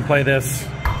right, I'm gonna play this.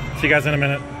 See you guys in a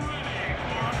minute.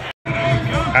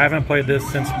 I haven't played this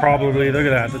since probably, look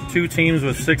at that, the 2 teams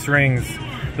with 6 rings.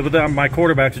 My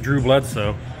quarterback's Drew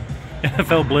Bledsoe.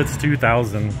 NFL Blitz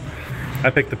 2000. I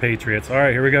picked the Patriots. All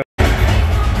right, here we go.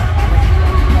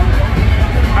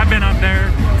 I've been up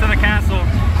there to the castle.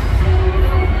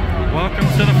 Welcome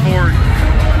to the fort.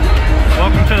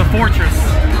 Welcome to the fortress.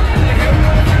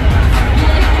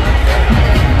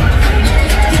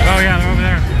 Oh yeah, they're over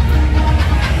there.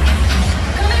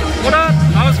 What up?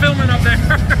 I was filming up there.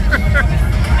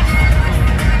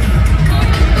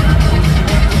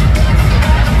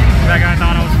 That guy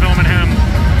thought I was filming him.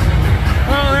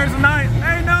 Oh, there's Knight.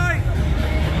 Hey, Knight!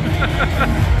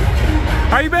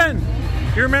 How you been?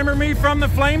 You remember me from the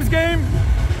Flames game?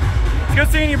 It's good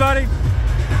seeing you, buddy.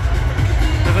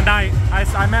 There's a Knight.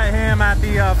 I met him at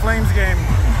the Flames game.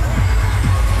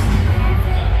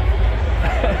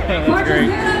 That's great.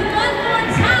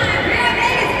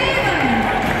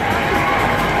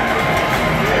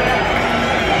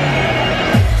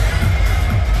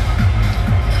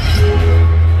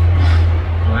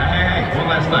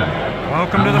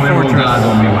 Welcome to the fortress.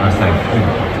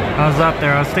 I was up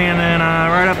there. I was standing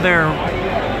right up there.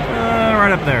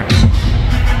 Right up there.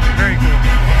 Very cool.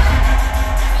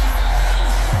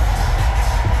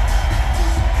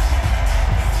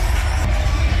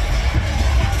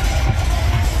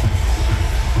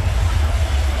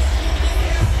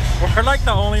 We're like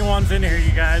the only ones in here,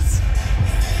 you guys.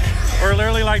 We're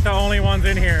literally like the only ones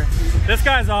in here. This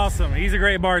guy's awesome. He's a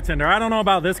great bartender. I don't know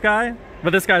about this guy,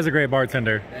 but this guy's a great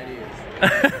bartender. That is.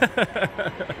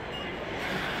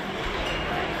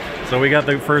 So we got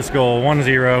the first goal,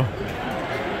 1-0.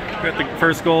 Got the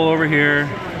first goal over here,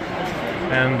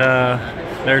 and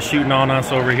they're shooting on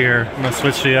us over here. I'm gonna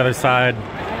switch to the other side.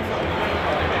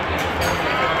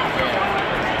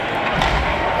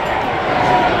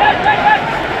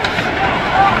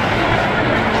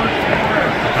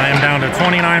 I am down to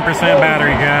 29%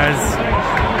 battery, guys.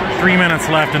 3 minutes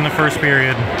left in the first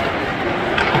period.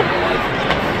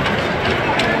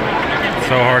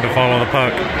 So hard to follow the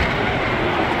puck.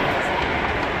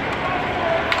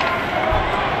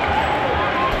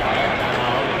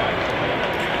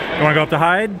 You want to go up to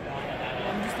hide?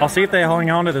 I'll see if they're holding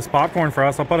on to this popcorn for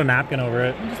us. I'll put a napkin over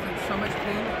it.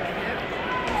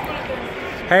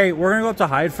 Hey, we're gonna go up to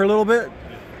hide for a little bit.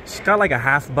 Just got like a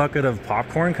half bucket of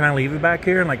popcorn. Can I leave it back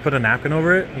here and like put a napkin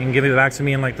over it? You can give it back to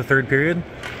me in like the third period.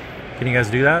 Can you guys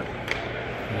do that?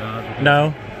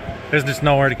 No? There's just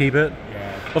nowhere to keep it?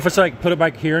 Well, if it's like put it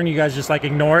back here and you guys just like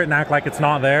ignore it and act like it's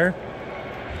not there.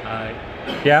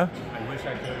 Yeah? I wish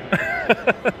I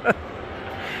could.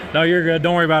 No, you're good.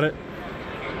 Don't worry about it.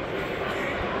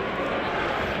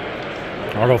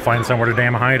 I'll go find somewhere to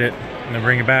damn hide it and then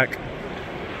bring it back.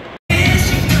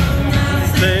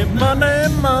 Save money,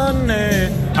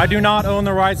 money. I do not own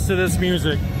the rights to this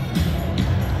music.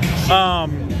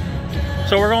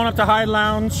 So we're going up to Hyde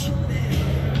Lounge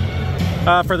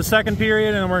for the second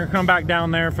period, and we're gonna come back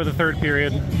down there for the third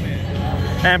period.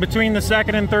 And between the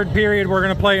second and third period, we're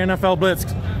gonna play NFL Blitz,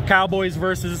 Cowboys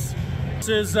versus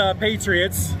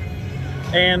Patriots,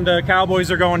 and the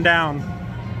Cowboys are going down.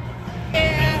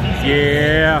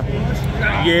 Yeah,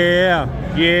 yeah,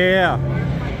 yeah.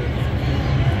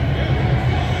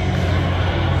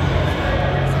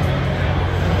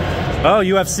 Oh,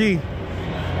 UFC.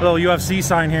 A little UFC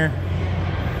sign here.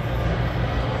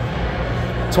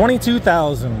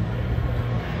 22,000.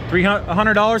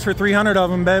 $100 for 300 of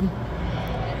them, babe.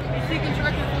 So you can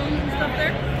track your phone and stuff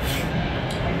there?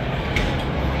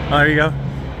 Oh, there you go.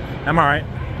 I'm all right.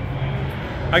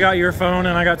 I got your phone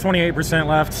and I got 28%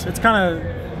 left. It's kind of,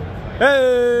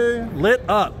 hey, lit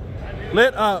up.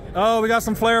 Lit up. Oh, we got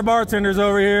some flair bartenders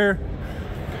over here.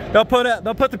 They'll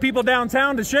put the people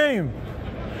downtown to shame.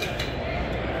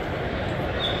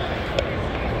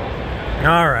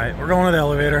 All right, we're going to the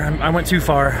elevator. I went too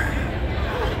far.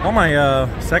 On my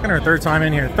second or third time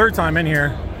in here. Third time in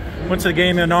here. Went to the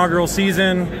game, the inaugural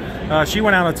season. She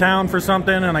went out of town for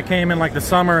something, and I came in like the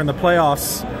summer in the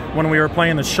playoffs when we were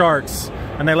playing the Sharks.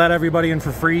 and they let everybody in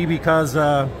for free because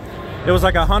it was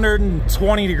like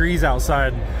 120 degrees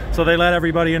outside. So they let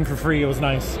everybody in for free. It was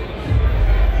nice.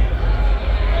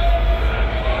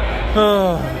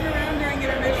 So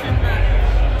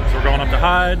we're going up to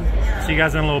Hyde. See you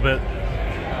guys in a little bit.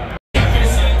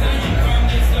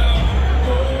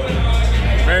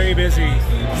 Very busy.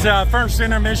 It's first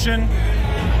intermission.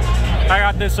 I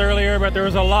got this earlier, but there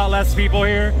was a lot less people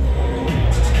here.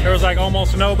 There was like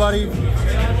almost nobody.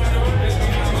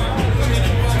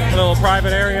 Little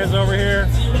private areas over here.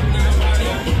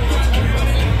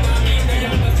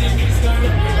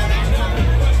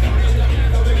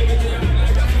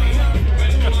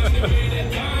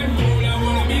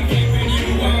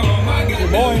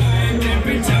 Good boy.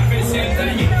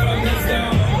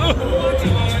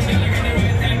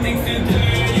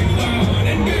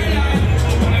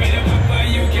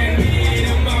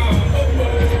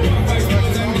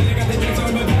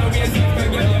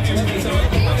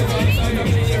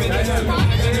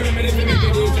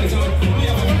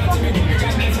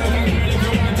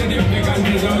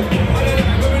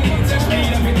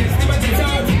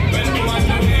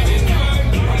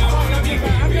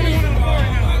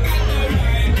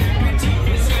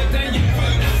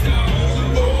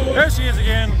 There she is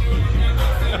again.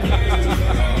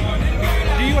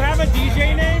 Do you have a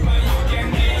DJ name?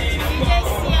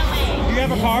 Do you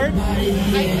have a card?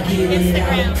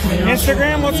 Instagram.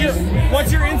 Instagram?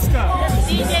 What's your Insta?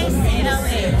 DJ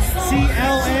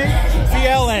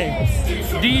CLA.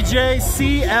 DJ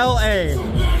CLA.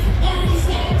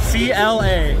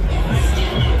 CLA.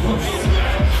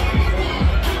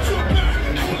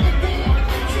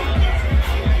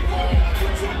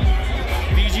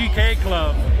 VGK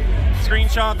Club.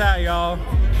 Screenshot that, y'all.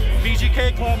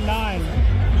 VGK Club 9.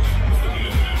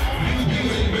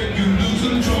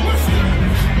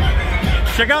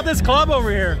 Check out this club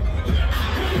over here.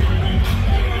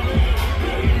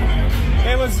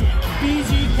 It was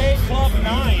VGK Club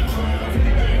 9.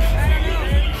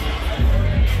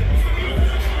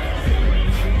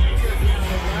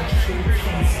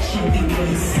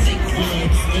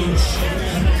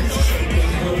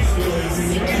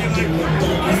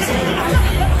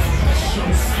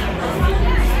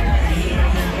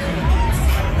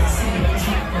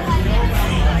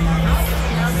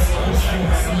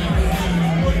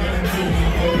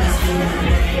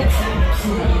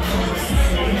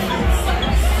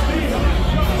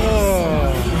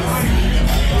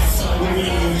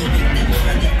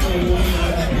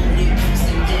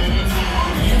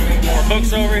 More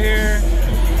books over here.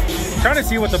 Trying to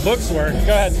see what the books were. Go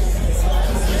ahead.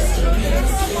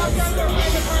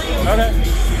 Okay.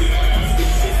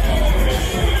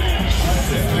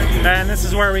 And this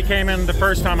is where we came in the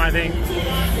first time, I think.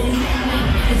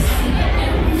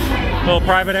 Little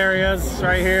private areas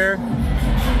right here.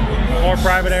 More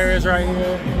private areas right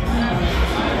here.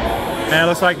 And it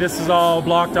looks like this is all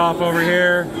blocked off over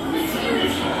here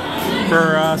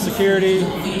for security.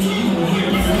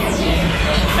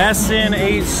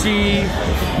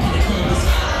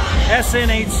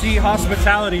 SNHC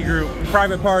Hospitality Group,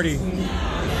 private party.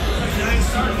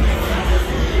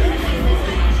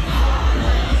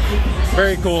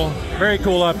 Very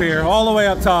cool up here, all the way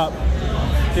up top.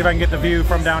 See if I can get the view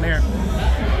from down here.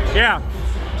 Yeah.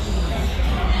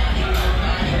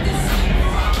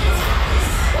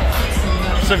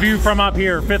 It's a view from up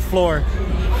here, 5th floor.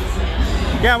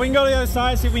 Yeah, we can go to the other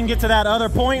side, see if we can get to that other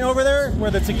point over there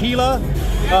where the tequila,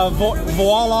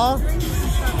 voila.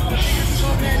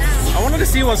 I wanted to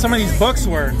see what some of these books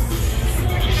were.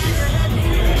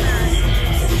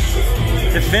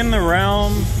 Defend the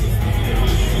Realm.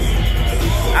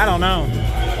 I don't know.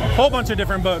 Whole bunch of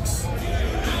different books.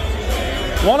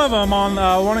 One of them on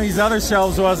one of these other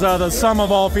shelves was The Sum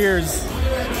of All Fears.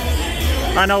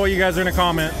 I know what you guys are gonna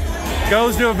comment.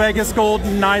 Goes to a Vegas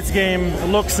Golden Knights game,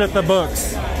 looks at the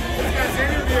books.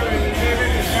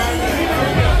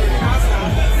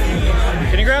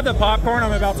 Can you grab the popcorn?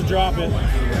 I'm about to drop it.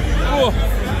 Ooh.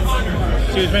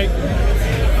 Excuse me.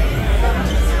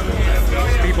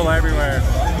 There's people everywhere.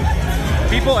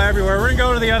 People everywhere. We're gonna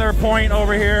go to the other point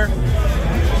over here.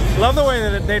 Love the way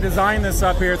that they designed this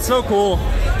up here. It's so cool.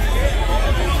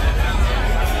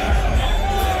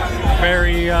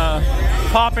 Very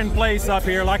poppin' place up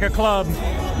here, like a club.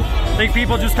 I think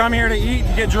people just come here to eat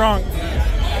and get drunk.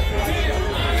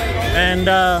 And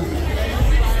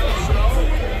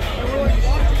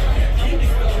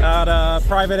out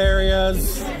private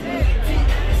areas.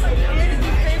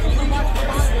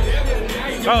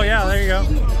 Oh yeah, there you go.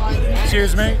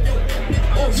 Cheers, mate.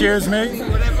 Cheers, mate.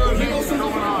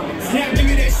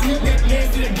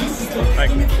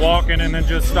 Like walking and then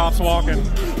just stops walking.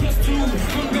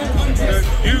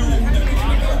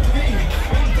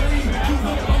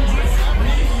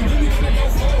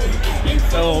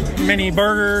 Little mini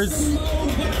burgers.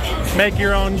 Make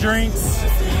your own drinks.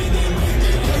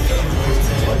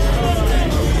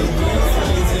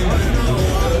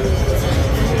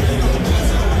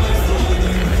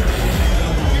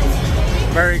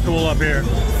 Very cool up here.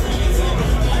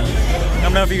 I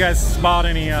don't know if you guys spot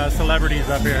any celebrities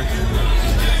up here.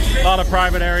 A lot of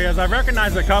private areas. I've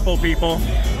recognized a couple people.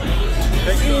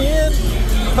 The Inn,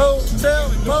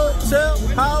 Hotel, Motel,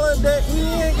 Holiday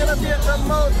Inn. Gonna be at the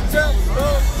Motel,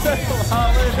 Hotel,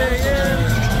 Holiday Inn.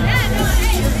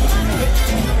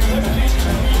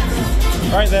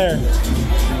 Right there.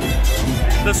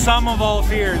 The Sum of All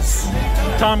Fears.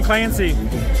 Tom Clancy.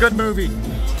 Good movie.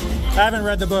 I haven't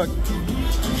read the book.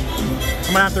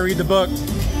 I'm gonna have to read the book.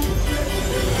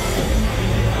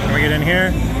 Can we get in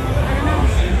here?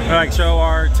 Like show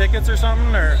our tickets or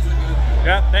something, or?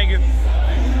 Yeah, thank you.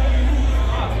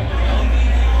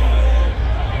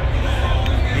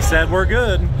 He said we're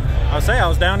good. I'll say I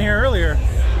was down here earlier,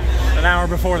 an hour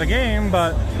before the game,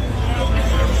 but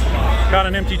got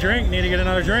an empty drink, need to get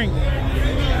another drink.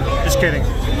 Just kidding.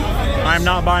 I'm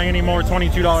not buying any more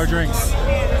 $22 drinks.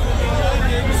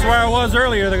 This is where I was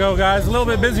earlier ago, guys. A little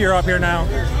bit busier up here now.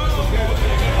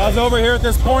 I was over here at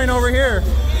this point over here.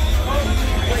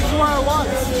 This is where I was.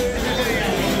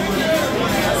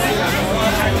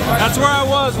 That's where I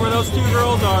was, where those two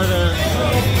girls are there.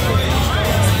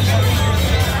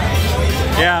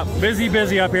 Yeah,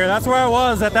 busy up here. That's where I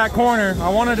was at that corner. I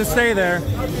wanted to stay there.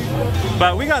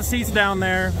 But we got seats down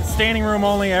there. Standing room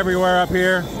only everywhere up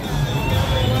here.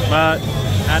 But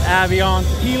at Avion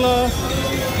Tequila.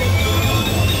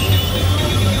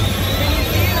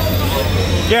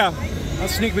 Yeah, I'll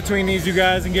sneak between these you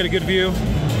guys and get a good view.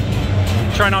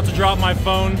 Try not to drop my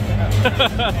phone.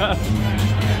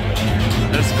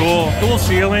 That's cool. Cool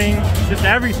ceiling, just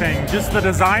everything. Just the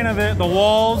design of it, the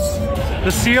walls, the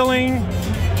ceiling.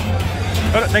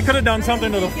 They could have done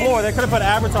something to the floor. They could have put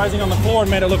advertising on the floor and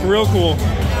made it look real cool.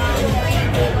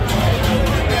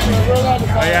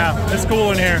 But yeah, it's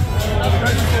cool in here.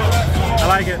 I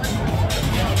like it.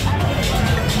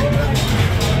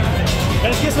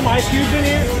 Let's get some ice cubes in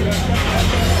here.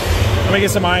 Let me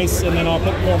get some ice and then I'll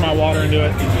pour my water into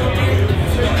it.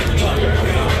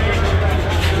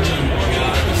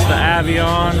 It's the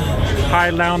Avion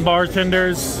High Lounge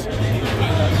bartenders.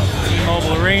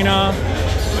 Mobile Arena.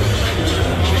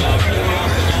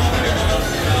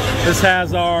 This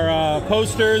has our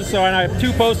posters, so I have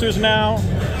 2 posters now.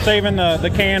 Saving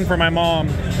the can for my mom.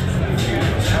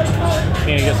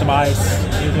 Need to get some ice.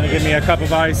 He's gonna give me a cup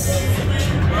of ice.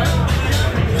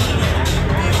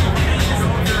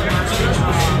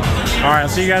 All right, I'll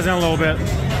see you guys in a little bit.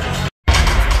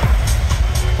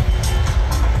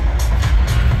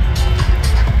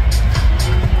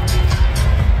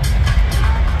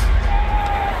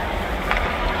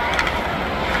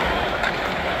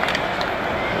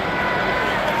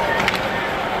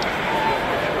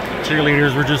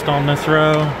 Cheerleaders were just on this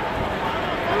row.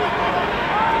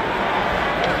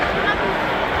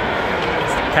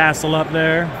 Castle up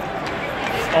there.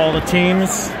 All the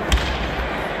teams.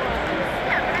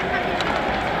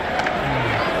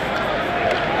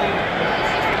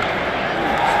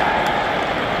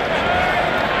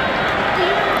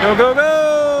 Go, go,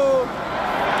 go!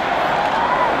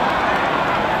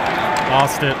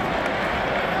 Lost it. If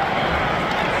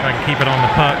I can keep it on the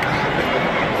puck.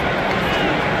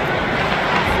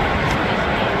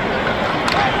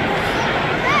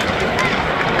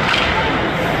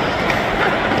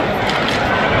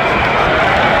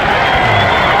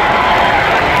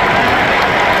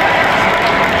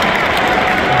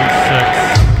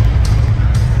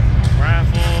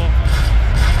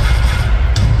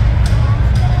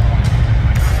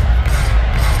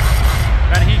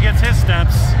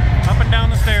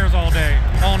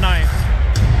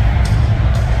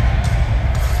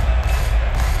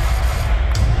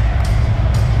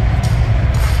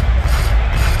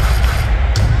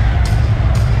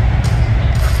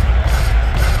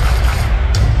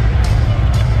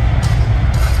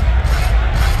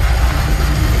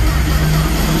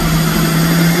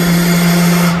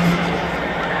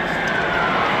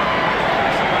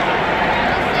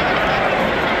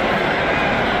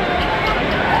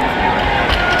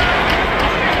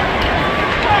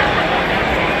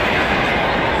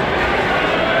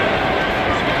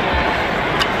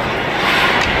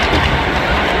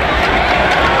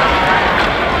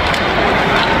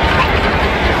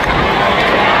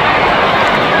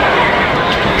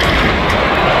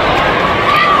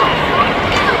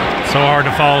 So hard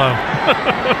to follow.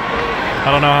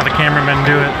 I don't know how the cameramen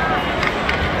do it.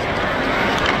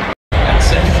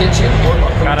 kitchen or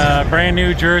a Got a brand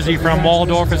new jersey from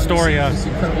Waldorf Astoria. This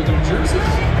incredible New Jersey.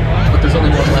 But there's only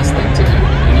one less thing to do.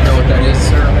 And you know what that is,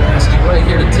 sir? I'm going to ask you right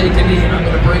here to take a knee, and I'm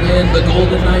going to bring in the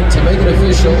Golden Knight to make it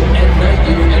official and knight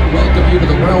you and welcome you to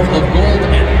the realm of gold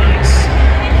and ice.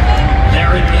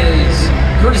 There it is.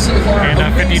 Courtesy of our and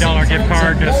a $50 gift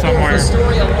card to somewhere.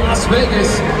 Astoria, Las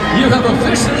Vegas, you have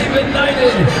officially been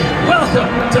knighted. Welcome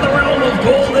to the realm of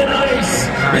gold and ice.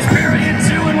 It's period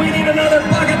 2 and we need another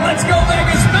bucket. Let's go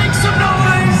Vegas, make some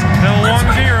noise. Still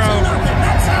 1-0.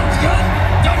 That sounds good.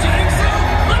 Don't you think so?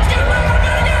 Let's get loud,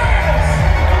 Vegas!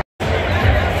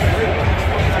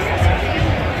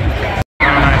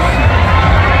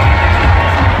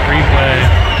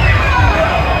 Replay.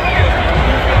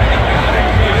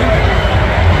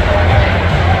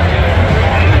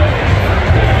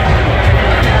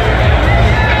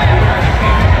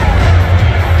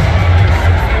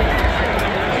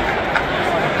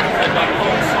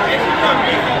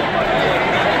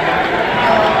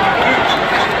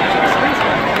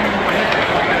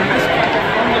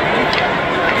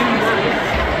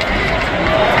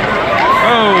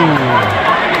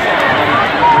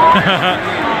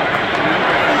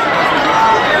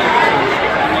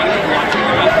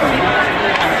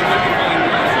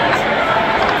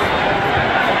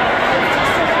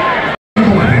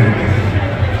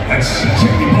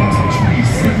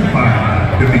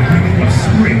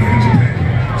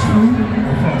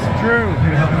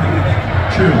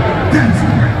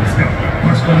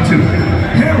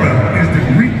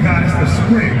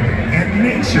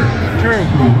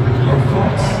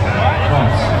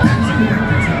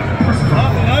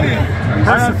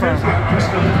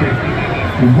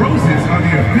 Roses are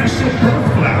the official birth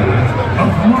flower of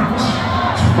March.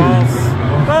 False.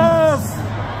 False.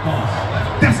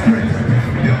 That's great.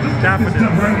 Yeah, let's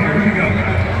stop right here. Here we go.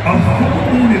 A full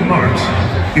moon in March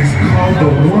is called the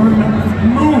worm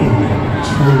moon.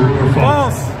 True or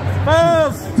false?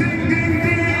 False. False. Ding, ding,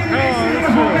 ding.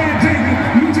 Oh,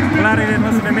 glad he didn't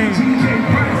listen to me.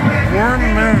 Worm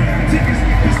moon.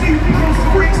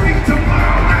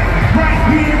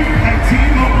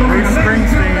 Bruce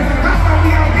Springsteen.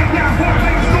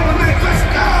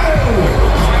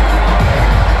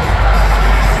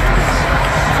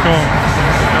 Let's go.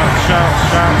 Shout,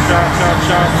 shout, shout, shout,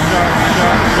 shout, shout,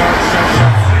 shout, shout, shout,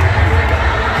 shout.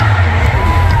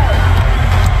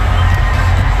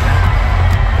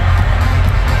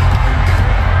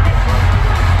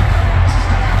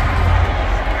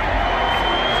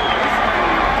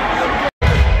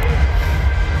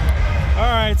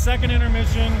 Second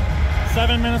intermission,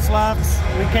 7 minutes left.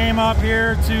 We came up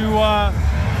here to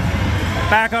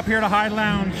back up here to High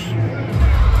Lounge.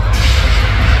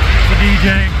 The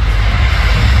DJ.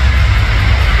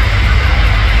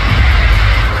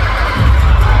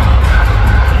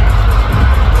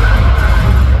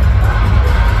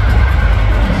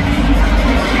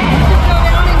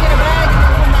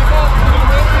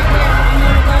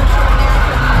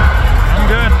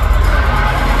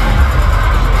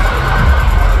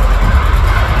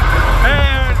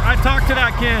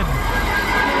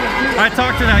 I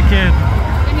talked to that kid.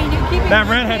 I mean, you're keeping that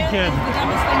redhead kid. The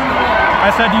dumbest thing in the world.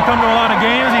 I said, you come to a lot of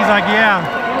games? He's like, yeah.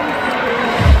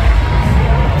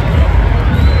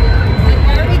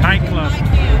 Nightclub.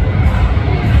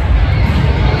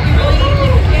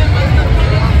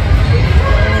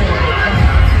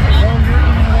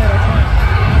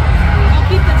 I'll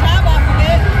keep the tab off of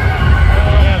it.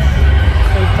 Yes,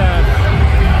 save tab.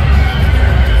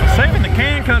 Saving the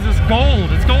can because it's gold.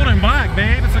 It's gold and black,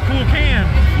 babe. It's a cool can.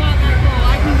 It's not that cool.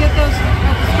 I can get those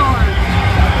at the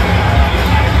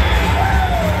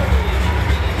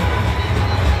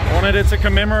store. Wanted it to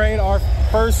commemorate our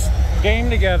first game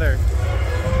together. It's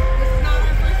not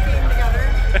our first game together.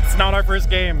 It's not our first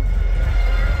game.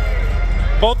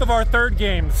 Both of our third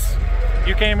games.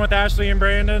 You came with Ashley and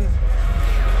Brandon.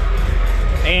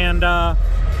 And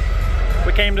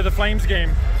we came to the Flames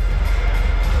game.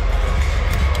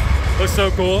 Looks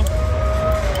so cool.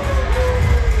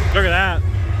 Look at that.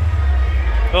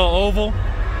 Little oval.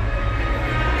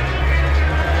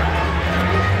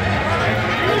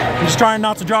 I'm just trying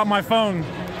not to drop my phone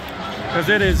because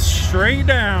it is straight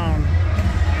down.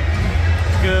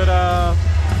 Good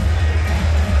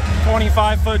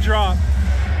 25-foot drop.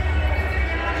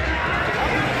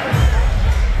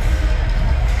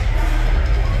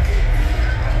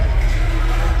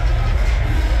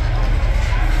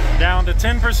 Down to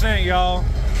 10%, y'all.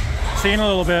 See you in a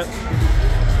little bit.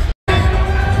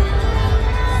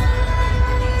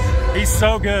 He's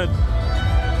so good.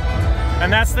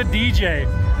 And that's the DJ.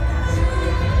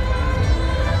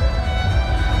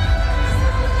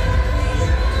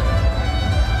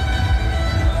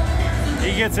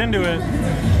 He gets into it.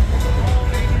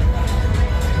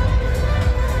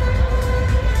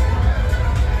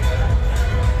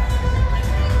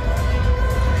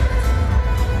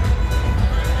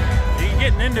 He's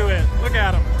getting into it. Look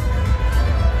at him.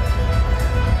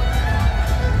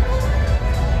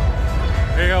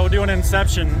 There you go, we'll do an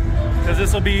inception. Because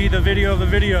this will be the video of the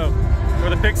video. Or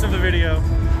the pics of the video.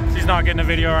 He's not getting a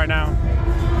video right now.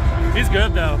 He's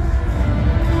good though.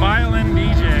 Violin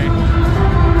DJ.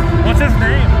 What's his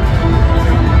name?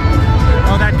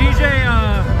 Oh, that DJ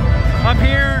up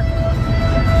here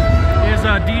is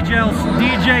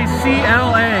DJ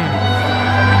CLA.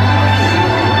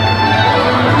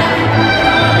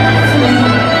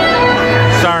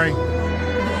 Sorry.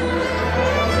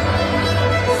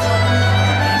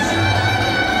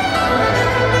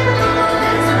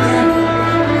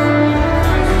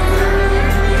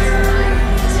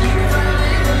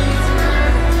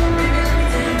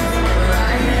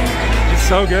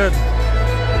 So good.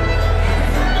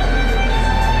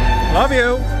 Love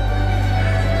you.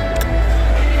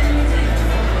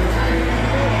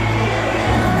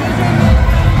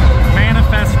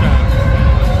 Manifesto.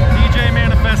 DJ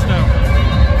Manifesto.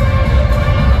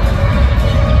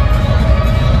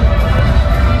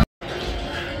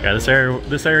 Yeah,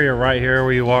 this area right here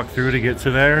where you walk through to get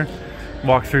to there,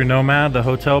 walk through Nomad, the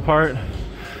hotel part,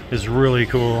 is really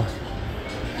cool.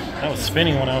 That was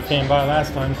spinning when I came by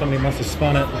last time. Somebody must have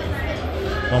spun it.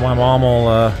 Well, my mom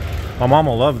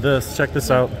will love this. Check this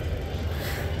out.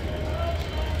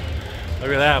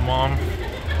 Look at that, Mom.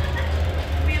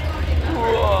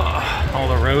 Whoa. All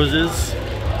the roses.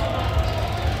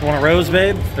 You want a rose,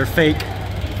 babe? They're fake.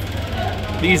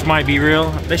 These might be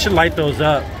real. They should light those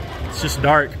up. It's just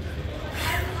dark.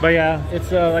 But yeah,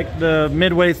 it's like the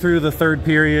midway through the third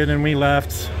period and we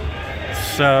left.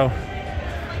 So.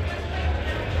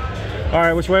 All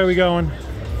right, which way are we going?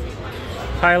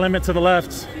 High limit to the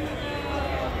left.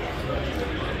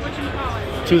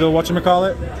 To the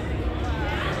whatchamacallit?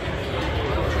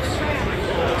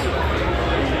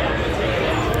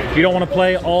 You don't want to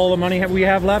play all the money we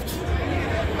have left?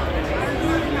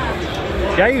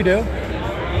 Yeah, you do.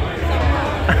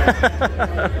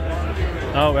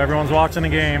 Oh, everyone's watching the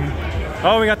game.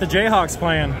 Oh, we got the Jayhawks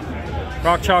playing.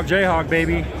 Rock Chalk Jayhawk,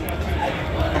 baby.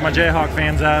 Where my Jayhawk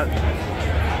fans at?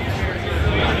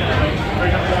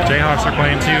 Jayhawks are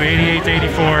playing too,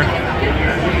 88-84.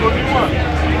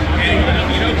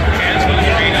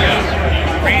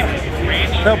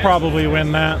 They'll probably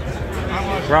win that.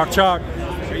 Rock Chalk.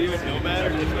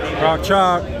 Rock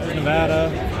Chalk, Nevada.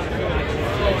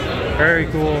 Very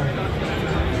cool.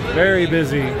 Very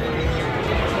busy.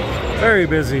 Very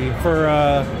busy for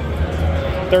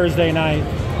Thursday night.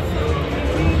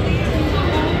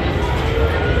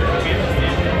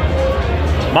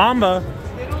 Mamba.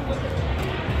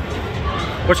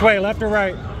 Which way, left or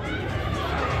right?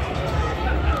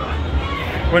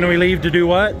 When we leave to do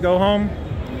what? Go home?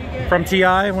 From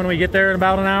TI when we get there in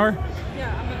about an hour?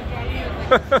 Yeah, I'm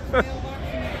gonna go to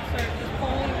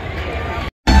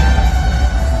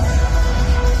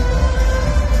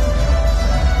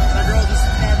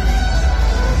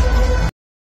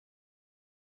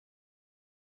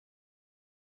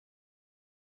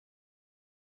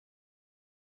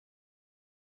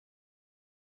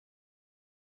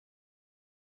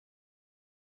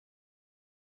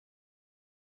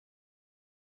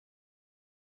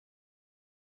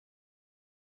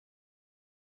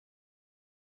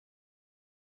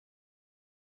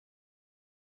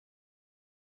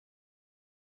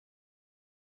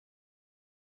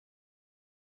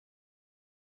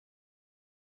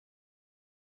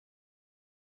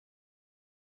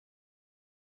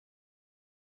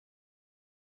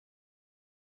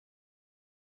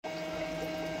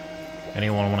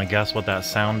Anyone want to guess what that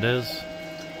sound is?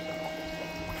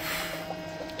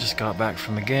 Just got back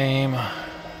from the game. I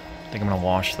think I'm gonna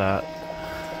wash that.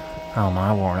 I don't know,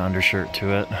 I wore an undershirt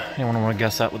to it. Anyone want to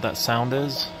guess what that sound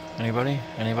is? Anybody?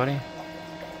 Anybody?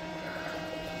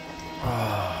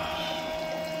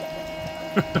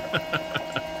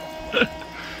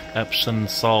 Epsom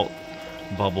salt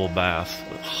bubble bath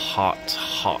with hot,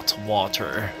 hot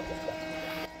water.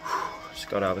 Just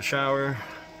got out of the shower.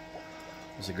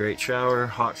 It was a great shower,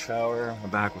 hot shower. My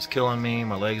back was killing me,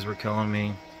 my legs were killing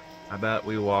me. I bet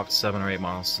we walked 7 or 8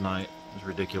 miles tonight. It was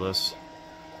ridiculous.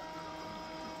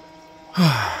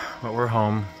 But we're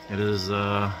home. It is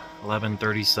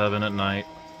 11:37 at night.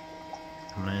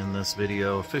 I'm gonna end this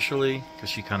video officially because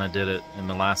she kind of did it in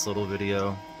the last little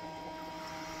video.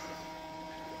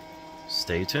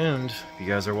 Stay tuned. If you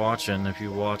guys are watching, if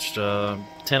you watched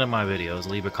 10 of my videos,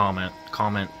 leave a comment.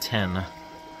 Comment 10.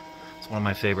 It's one of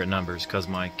my favorite numbers because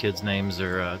my kids' names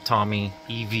are Tommy,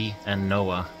 Evie, and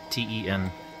Noah.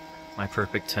 T-E-N. My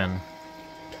perfect 10.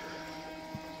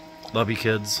 Love you,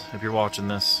 kids. If you're watching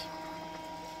this,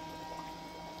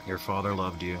 your father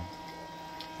loved you.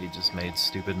 He just made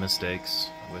stupid mistakes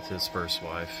with his first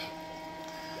wife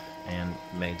and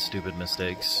made stupid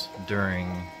mistakes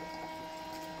during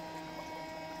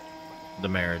the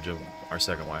marriage of our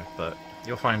second wife. But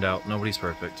you'll find out. Nobody's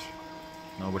perfect.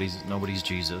 Nobody's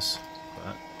Jesus.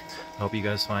 But I hope you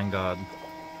guys find God.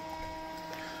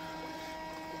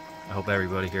 I hope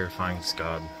everybody here finds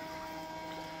God.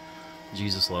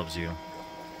 Jesus loves you.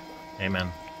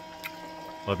 Amen.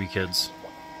 Love you, kids.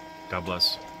 God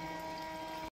bless.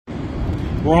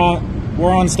 We're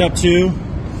on step 2.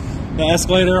 The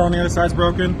escalator on the other side's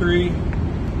broken. 3, 4,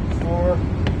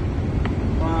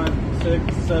 5,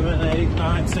 6, 7, 8,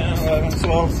 9, 10, 11,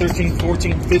 12, 13,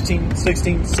 14, 15,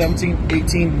 16, 17,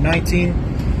 18, 19,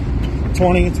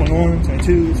 20, 21,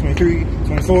 22, 23,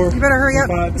 24. You better hurry up.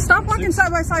 25, Stop walking 26,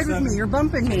 side by side 27, with me. You're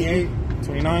bumping me. 28,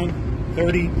 29,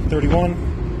 30, 31,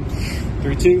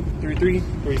 32, 33,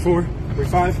 34,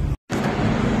 35.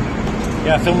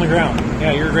 Yeah, film the ground.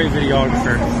 Yeah, you're a great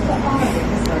videographer.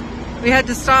 We had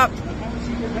to stop.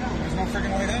 There's no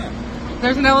freaking way down.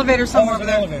 There's an elevator somewhere. There's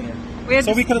an elevator.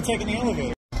 We could have taken the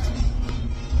elevator.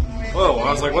 Whoa,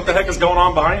 I was like, what the heck is going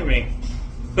on behind me?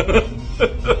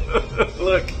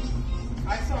 Look.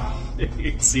 I saw.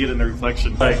 You can see it in the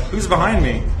reflection. Like, who's behind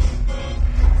me?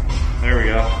 There we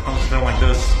go. I'll just film like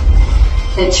this.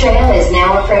 The trail is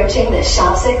now approaching the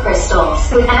shops at Crystals.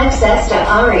 With access to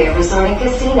Aria Resort and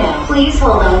Casino, please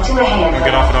hold on to a handrail.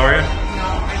 Get off at Aria?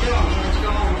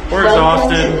 We're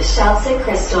Welcome exhausted. to the shops at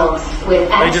Crystals. With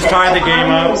They just tied the game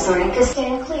up. Resort and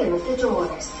Casino, clear of the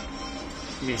doors.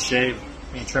 You need to shave.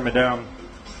 You need to trim it down.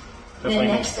 The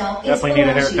next stop is Definitely need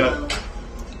a Bellagio. haircut.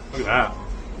 Look at that.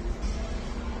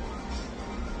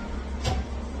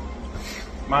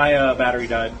 My battery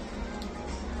died.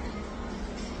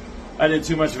 I did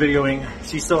too much videoing.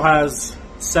 She still has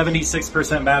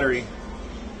 76% battery.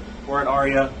 We're at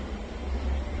Aria.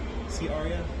 See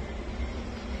Aria?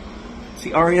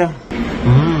 See Aria?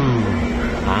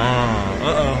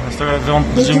 Uh-oh. I started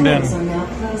zoomed in.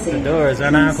 The doors are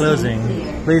now closing.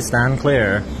 Please stand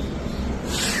clear.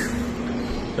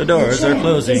 The doors are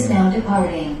closing.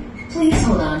 Please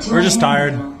hold on to We're just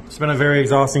tired. It's been a very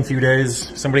exhausting few days.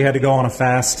 Somebody had to go on a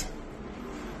fast.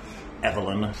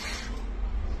 Evelyn.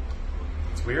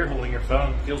 It's weird holding your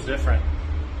phone. It feels different.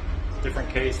 Different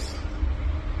case.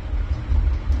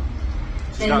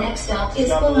 The next stop is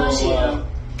Bellagio.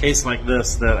 Case like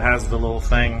this that has the little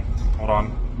thing. Hold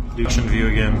on. Duction view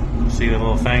again. See the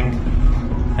little thing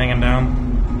hanging down?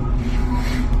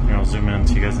 Here, I'll zoom in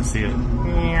so you guys can see it.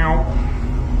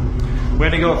 We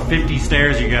had to go up 50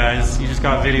 stairs, you guys. You just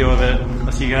got video of it.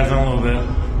 I'll see you guys in a little bit.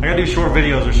 I gotta do short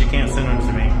videos or she can't send them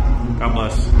to me. God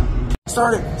bless.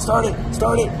 Start it.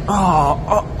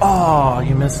 Oh,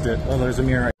 you missed it. Oh, there's a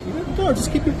mirror. No,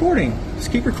 just keep recording.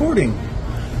 Just keep recording.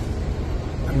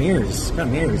 Got mirrors.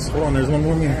 Hold on, there's one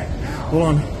more mirror. Hold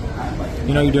on.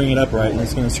 You know you're doing it upright and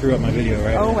it's gonna screw up my video,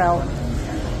 right? Oh, well.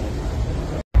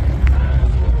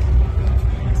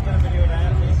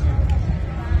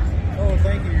 Oh,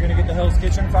 thank you. You're gonna get the Hell's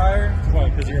Kitchen fire?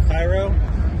 What, because you're a pyro?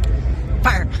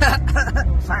 Fire.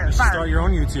 Fire. Start your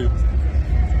own YouTube.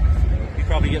 You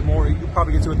probably get more. You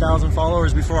probably get to 1,000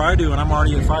 followers before I do, and I'm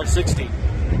already at 560.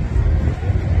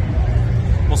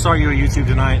 We'll start you a YouTube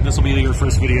tonight. This will be your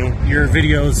first video. Your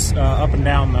video's up and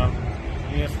down though.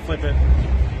 You have to flip it.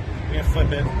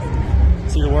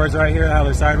 See the words right here? How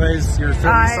they're sideways. You're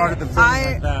started the film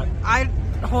like that. I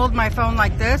hold my phone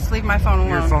like this. Leave my phone alone.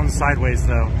 Your phone's sideways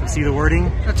though. See the wording?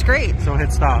 That's great. So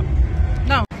hit stop.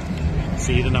 No.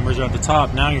 See, the numbers are at the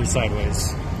top. Now you're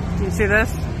sideways. Do you see this?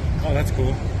 Oh, that's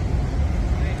cool.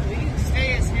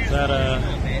 Is that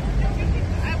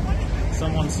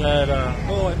someone said,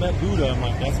 oh, I met Buddha. I'm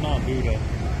like, that's not Buddha.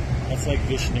 That's like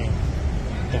Vishnu,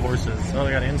 the horses. Oh,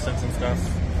 they got incense and stuff.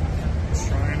 The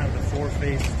shrine of the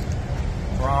four-faced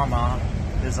Brahma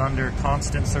is under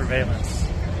constant surveillance.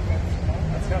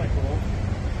 That's kind of cool.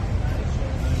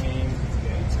 I mean,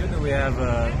 it's good that we have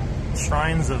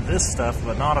shrines of this stuff,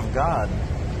 but not of God.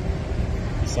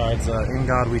 Besides, in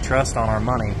God we trust on our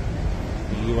money,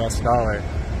 the U.S. dollar.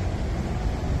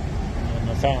 And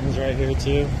the fountain's right here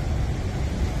too.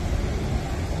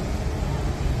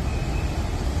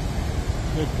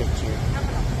 Good picture.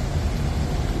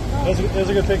 It was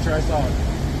a good picture, I saw it.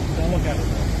 Don't look at it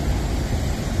though.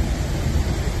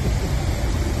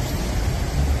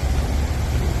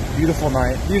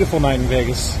 Beautiful night in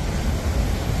Vegas.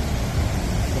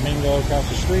 Flamingo across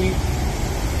the street.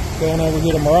 Going over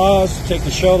here to Mirage to take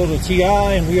the shuttle to TI,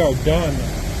 and we are done.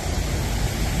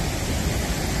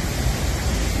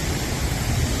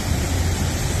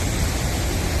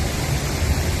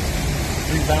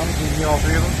 3 bounties, we can get all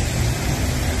 3 of them.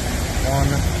 1,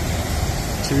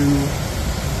 2,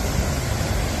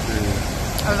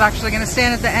 3. I was actually going to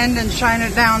stand at the end and shine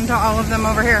it down to all of them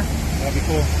over here. That'd be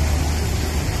cool.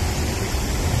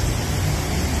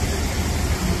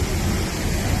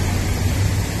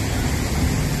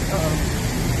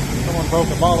 Someone broke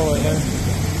a bottle right there.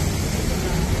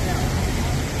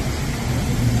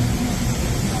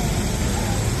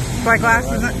 White glass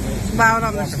isn't loud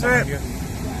on the strip.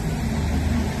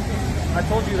 I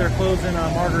told you they're closed in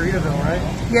Margaritaville, right?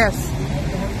 Yes.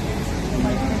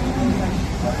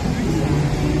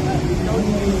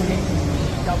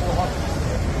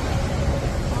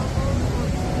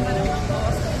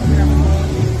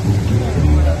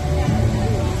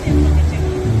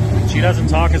 She doesn't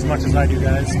talk as much as I do,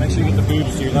 guys. Make sure you get the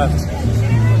boobs to your left.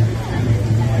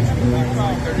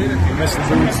 You missed the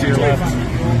boobs to your left.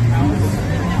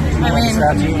 I mean,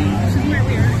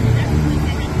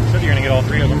 said you're gonna get all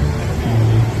 3 of them.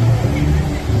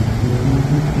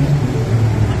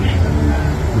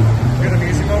 Got a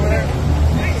music over there?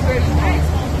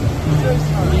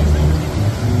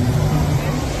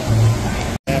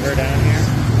 Have her down here.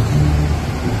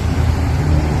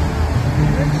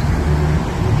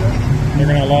 They're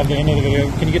gonna love the end of the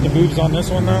video. Can you get the boobs on this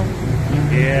one though?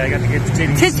 Yeah, I got to get the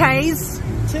titties. titties.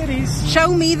 Titties. Show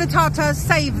me the tatas,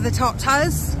 save the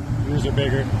tatas. Yours are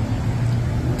bigger.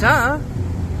 Duh.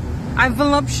 I'm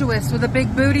voluptuous with a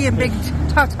big booty and big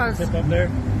tatas. Piff up there.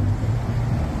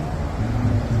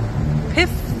 Piff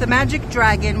the magic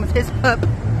dragon with his pup.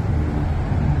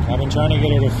 I've been trying to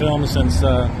get her to film since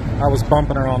I was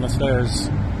bumping her on the stairs.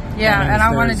 Yeah, and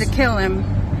I wanted to kill him.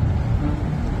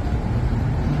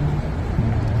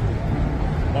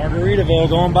 Margaritaville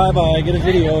going bye-bye. Get a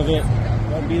video of it.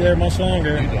 Won't be there much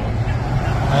longer.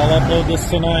 I'll upload this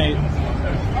tonight.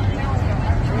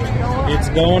 It's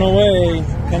going away.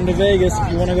 Come to Vegas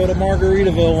if you want to go to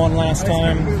Margaritaville one last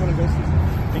time.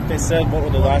 I think they said, what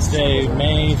was the last day?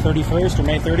 May 31st or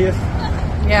May 30th?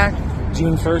 Yeah.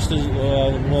 June 1st is,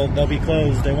 well, they'll be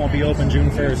closed. They won't be open June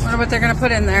 1st. I wonder what they're going to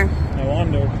put in there. I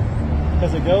wonder.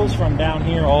 Because it goes from down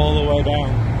here all the way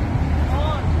down.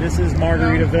 This is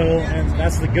Margaritaville, and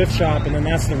that's the gift shop, and then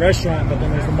that's the restaurant, but then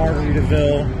there's the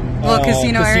Margaritaville little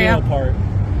casino area part.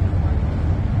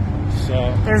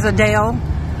 So there's a Dale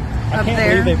up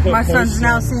there. My son's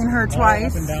now seen her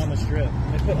twice. Up and down the strip.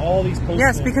 They put all these posters.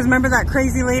 Yes, because remember that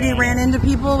crazy lady ran into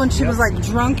people when she was like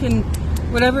drunk and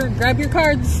whatever. Grab your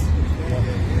cards.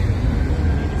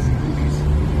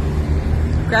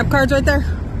 Grab cards right there.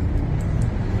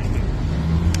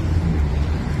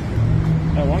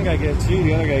 One guy gave 2,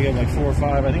 the other guy gave like 4 or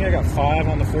 5. I think I got 5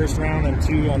 on the first round and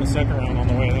 2 on the second round on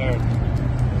the way there.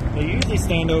 They usually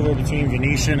stand over between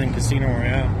Venetian and Casino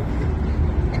Royale.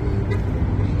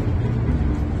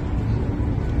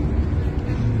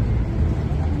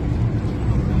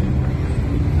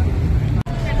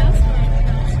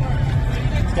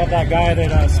 It's got that guy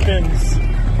that spins,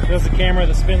 does the camera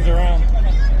that spins around.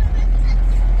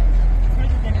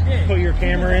 Put your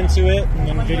camera into it and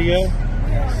then video.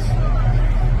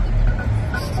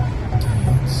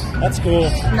 That's cool.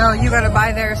 No, you gotta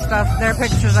buy their stuff, their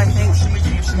pictures, I think.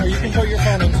 No, you can put your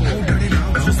phone into it.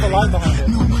 It's just the light behind it.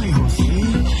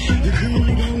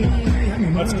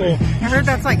 That's cool. I heard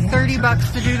that's like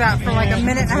 $30 to do that for like a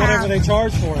minute and a half. Whatever they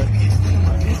charge for it.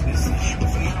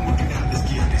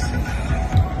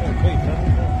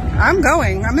 I'm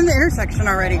going. I'm in the intersection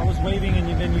already. I was waving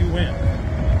and then you went.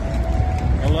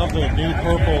 I love the new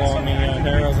purple on the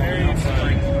arrows on the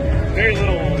outside. Very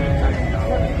little one.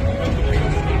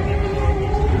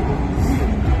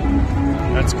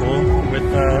 That's cool. With,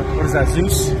 what is that,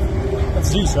 Zeus? That's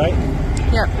Zeus, right?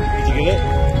 Yep. Did you get it?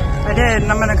 I did,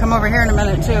 and I'm going to come over here in a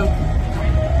minute, too.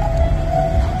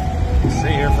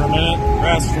 Stay here for a minute.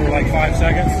 Rest for like 5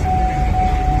 seconds.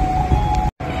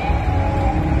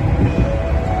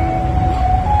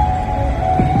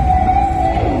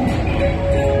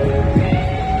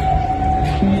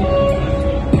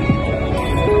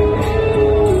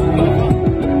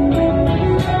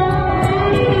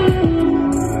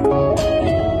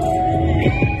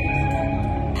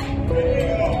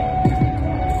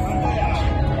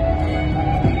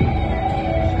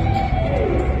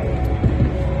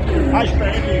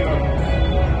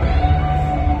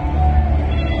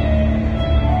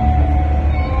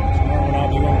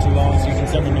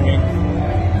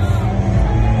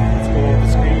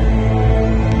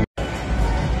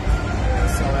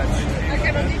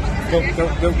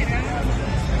 Go.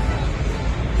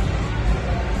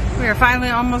 We are finally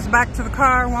almost back to the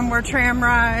car. One more tram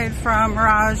ride from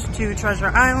Mirage to Treasure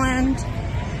Island.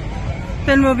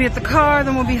 Then we'll be at the car,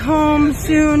 then we'll be home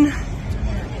soon.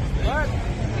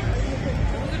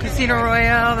 Casino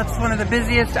Royale, that's one of the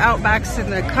busiest outbacks in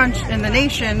the country, in the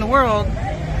nation, the world.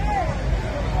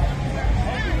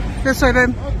 This way,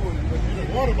 babe.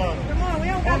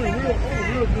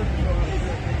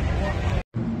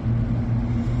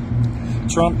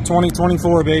 Trump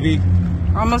 2024, baby.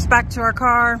 Almost back to our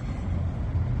car.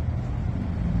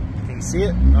 Can you see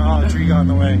it? Oh, the tree got in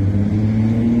the way.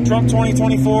 Trump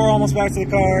 2024, almost back to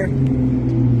the car.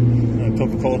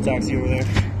 Coca-Cola taxi over there.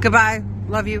 Goodbye.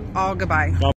 Love you all.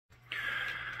 Goodbye.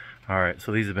 Alright,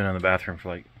 so these have been in the bathroom for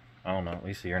like, I don't know, at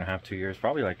least a year and a half, 2 years.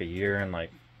 Probably like a year and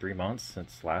like 3 months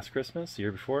since last Christmas, the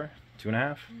year before.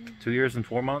 2.5? 2 years and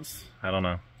 4 months? I don't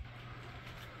know.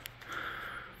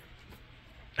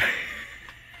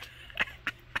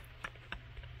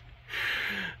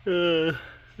 This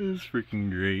is freaking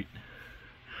great.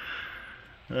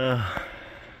 What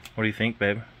do you think,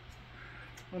 babe?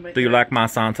 Do you like my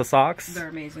Santa socks? They're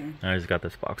amazing. I just got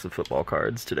this box of football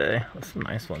cards today. There's some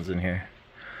nice ones in here.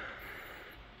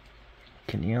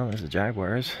 There's the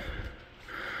Jaguars.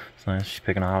 It's nice. She's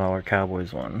picking out all our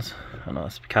Cowboys ones. I know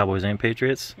it's Cowboys and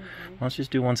Patriots. Why don't you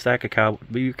just do one stack of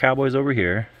Cowboys over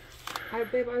here?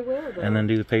 Babe, I will, though. And then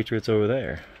do the Patriots over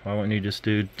there. Why wouldn't you just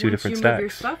do two different stacks? Once you move your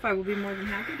stuff, I will be more than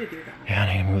happy to do that. Yeah,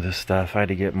 I need to move this stuff. I had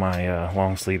to get my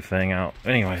long sleeve thing out.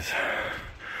 Anyways,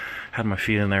 had my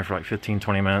feet in there for like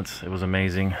 15-20 minutes. It was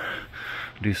amazing.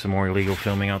 Do some more illegal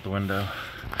filming out the window.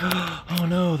 Oh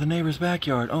no, the neighbor's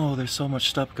backyard. Oh, there's so much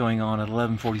stuff going on at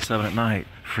 11:47 at night.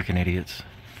 Freaking idiots.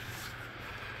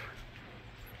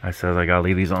 I said I gotta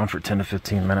leave these on for 10 to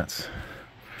 15 minutes.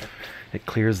 It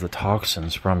clears the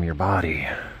toxins from your body.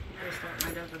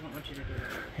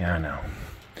 Yeah, I know.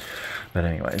 But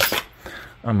anyways,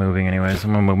 I'm moving anyways.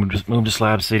 I'm gonna just move to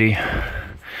Slab City.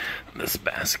 This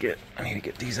basket, I need to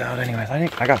get these out anyways. I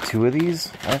think I got 2 of these.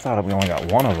 I thought we only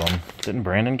got 1 of them. Didn't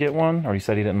Brandon get one? Or he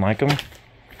said he didn't like them? No,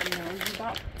 you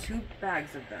bought 2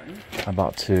 bags of them. I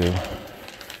bought 2.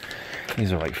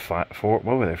 These are like 4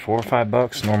 or 5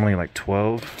 bucks? Normally like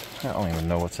 12. I don't even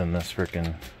know what's in this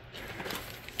freaking.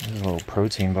 This is a little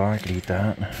protein bar. I could eat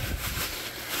that.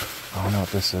 I don't know what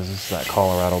this is. This is that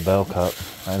Colorado Bell Cup.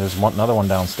 There's another one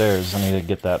downstairs. I need to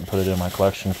get that and put it in my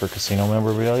collection for casino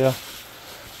memorabilia.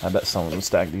 I bet someone would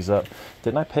stack these up.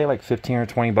 Didn't I pay like 15 or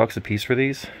 20 bucks a piece for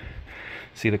these?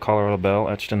 See the Colorado Bell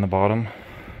etched in the bottom?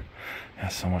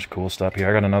 That's so much cool stuff here.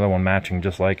 I got another one matching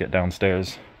just like it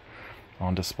downstairs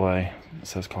on display. It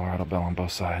says Colorado Bell on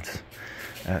both sides.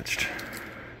 Etched.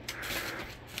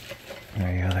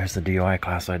 There you go. There's the DOI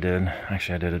class I did.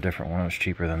 Actually, I did a different one. It was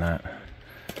cheaper than that.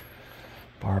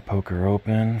 Bar Poker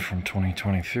Open from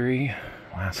 2023.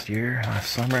 Last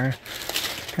summer.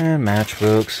 And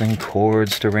matchbooks and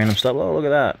cords to random stuff. Oh, look at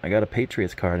that. I got a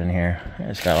Patriots card in here.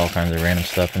 It's got all kinds of random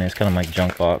stuff in it. It's kind of like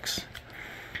junk box.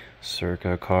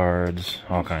 Circa cards.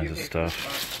 All kinds of stuff.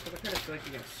 I feel like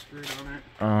you got screwed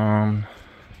on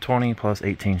it. 20 plus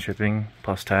 18 shipping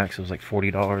plus tax. It was like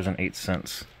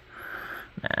 $40.08.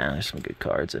 Nah, there's some good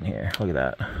cards in here. Look at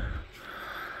that.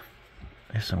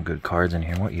 There's some good cards in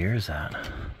here. What year is that?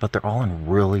 But they're all in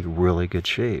really, really good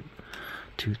shape.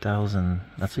 2000.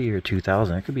 That's the year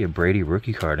 2000. It could be a Brady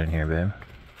rookie card in here, babe.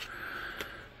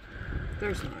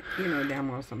 There's not. You know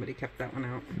damn well somebody kept that one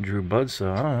out. Drew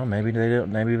Bledsoe. I don't know. Maybe they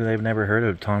don't. Maybe they've never heard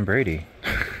of Tom Brady.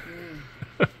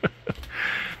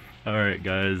 All right,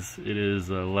 guys. It is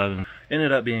 11.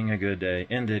 Ended up being a good day.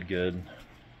 Ended good.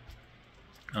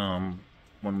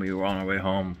 When we were on our way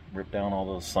home, ripped down all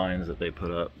those signs that they put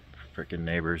up. Freaking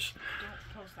neighbors.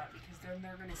 Don't post that because they're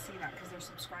going to see that because they're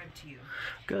subscribed to you.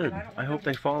 Good. I hope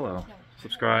they follow.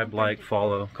 Subscribe, like,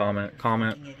 follow, comment.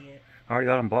 I already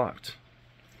got them blocked.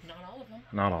 Not all of them.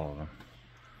 Not all of them.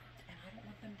 And I don't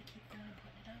want them to keep going and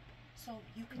putting it up. So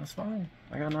you can. That's fine.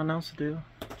 I got nothing else to do.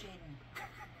 Jaden.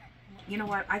 You know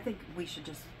what? I think we should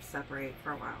just separate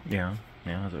for a while. Yeah,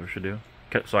 that's what we should do.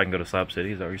 So I can go to Slab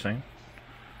City, is that what you're saying?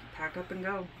 Pack up and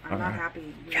go. I'm not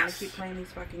happy. You want to keep playing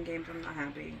these fucking games, I'm not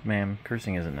happy. Ma'am,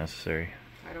 cursing isn't necessary.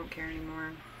 I don't care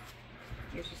anymore.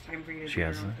 It's just time for you to do She your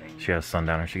has own thing. She has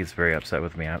sundowner. She gets very upset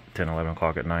with me at 10, 11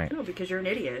 o'clock at night. No, because you're an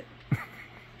idiot.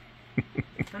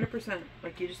 100%.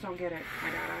 Like, you just don't get it. My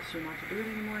dad asks you not to do it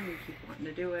anymore, and you keep wanting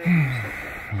to do it.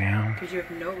 Yeah. Because you have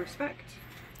no respect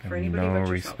for anybody but yourself.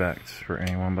 No respect for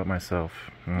anyone but myself.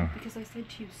 Because I said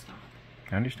to you, stop.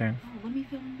 I understand. Oh, let me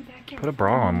film in the backyard. Put a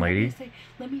bra on, lady.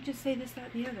 Let me just say this,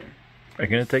 that, and the other. Are you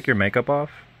going to take your makeup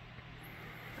off?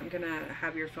 I'm going to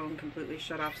have your phone completely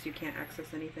shut off so you can't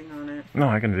access anything on it. No,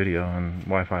 I can video and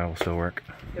Wi-Fi will still work.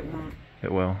 It won't.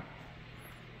 It will.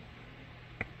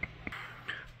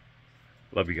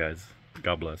 Love you guys.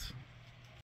 God bless.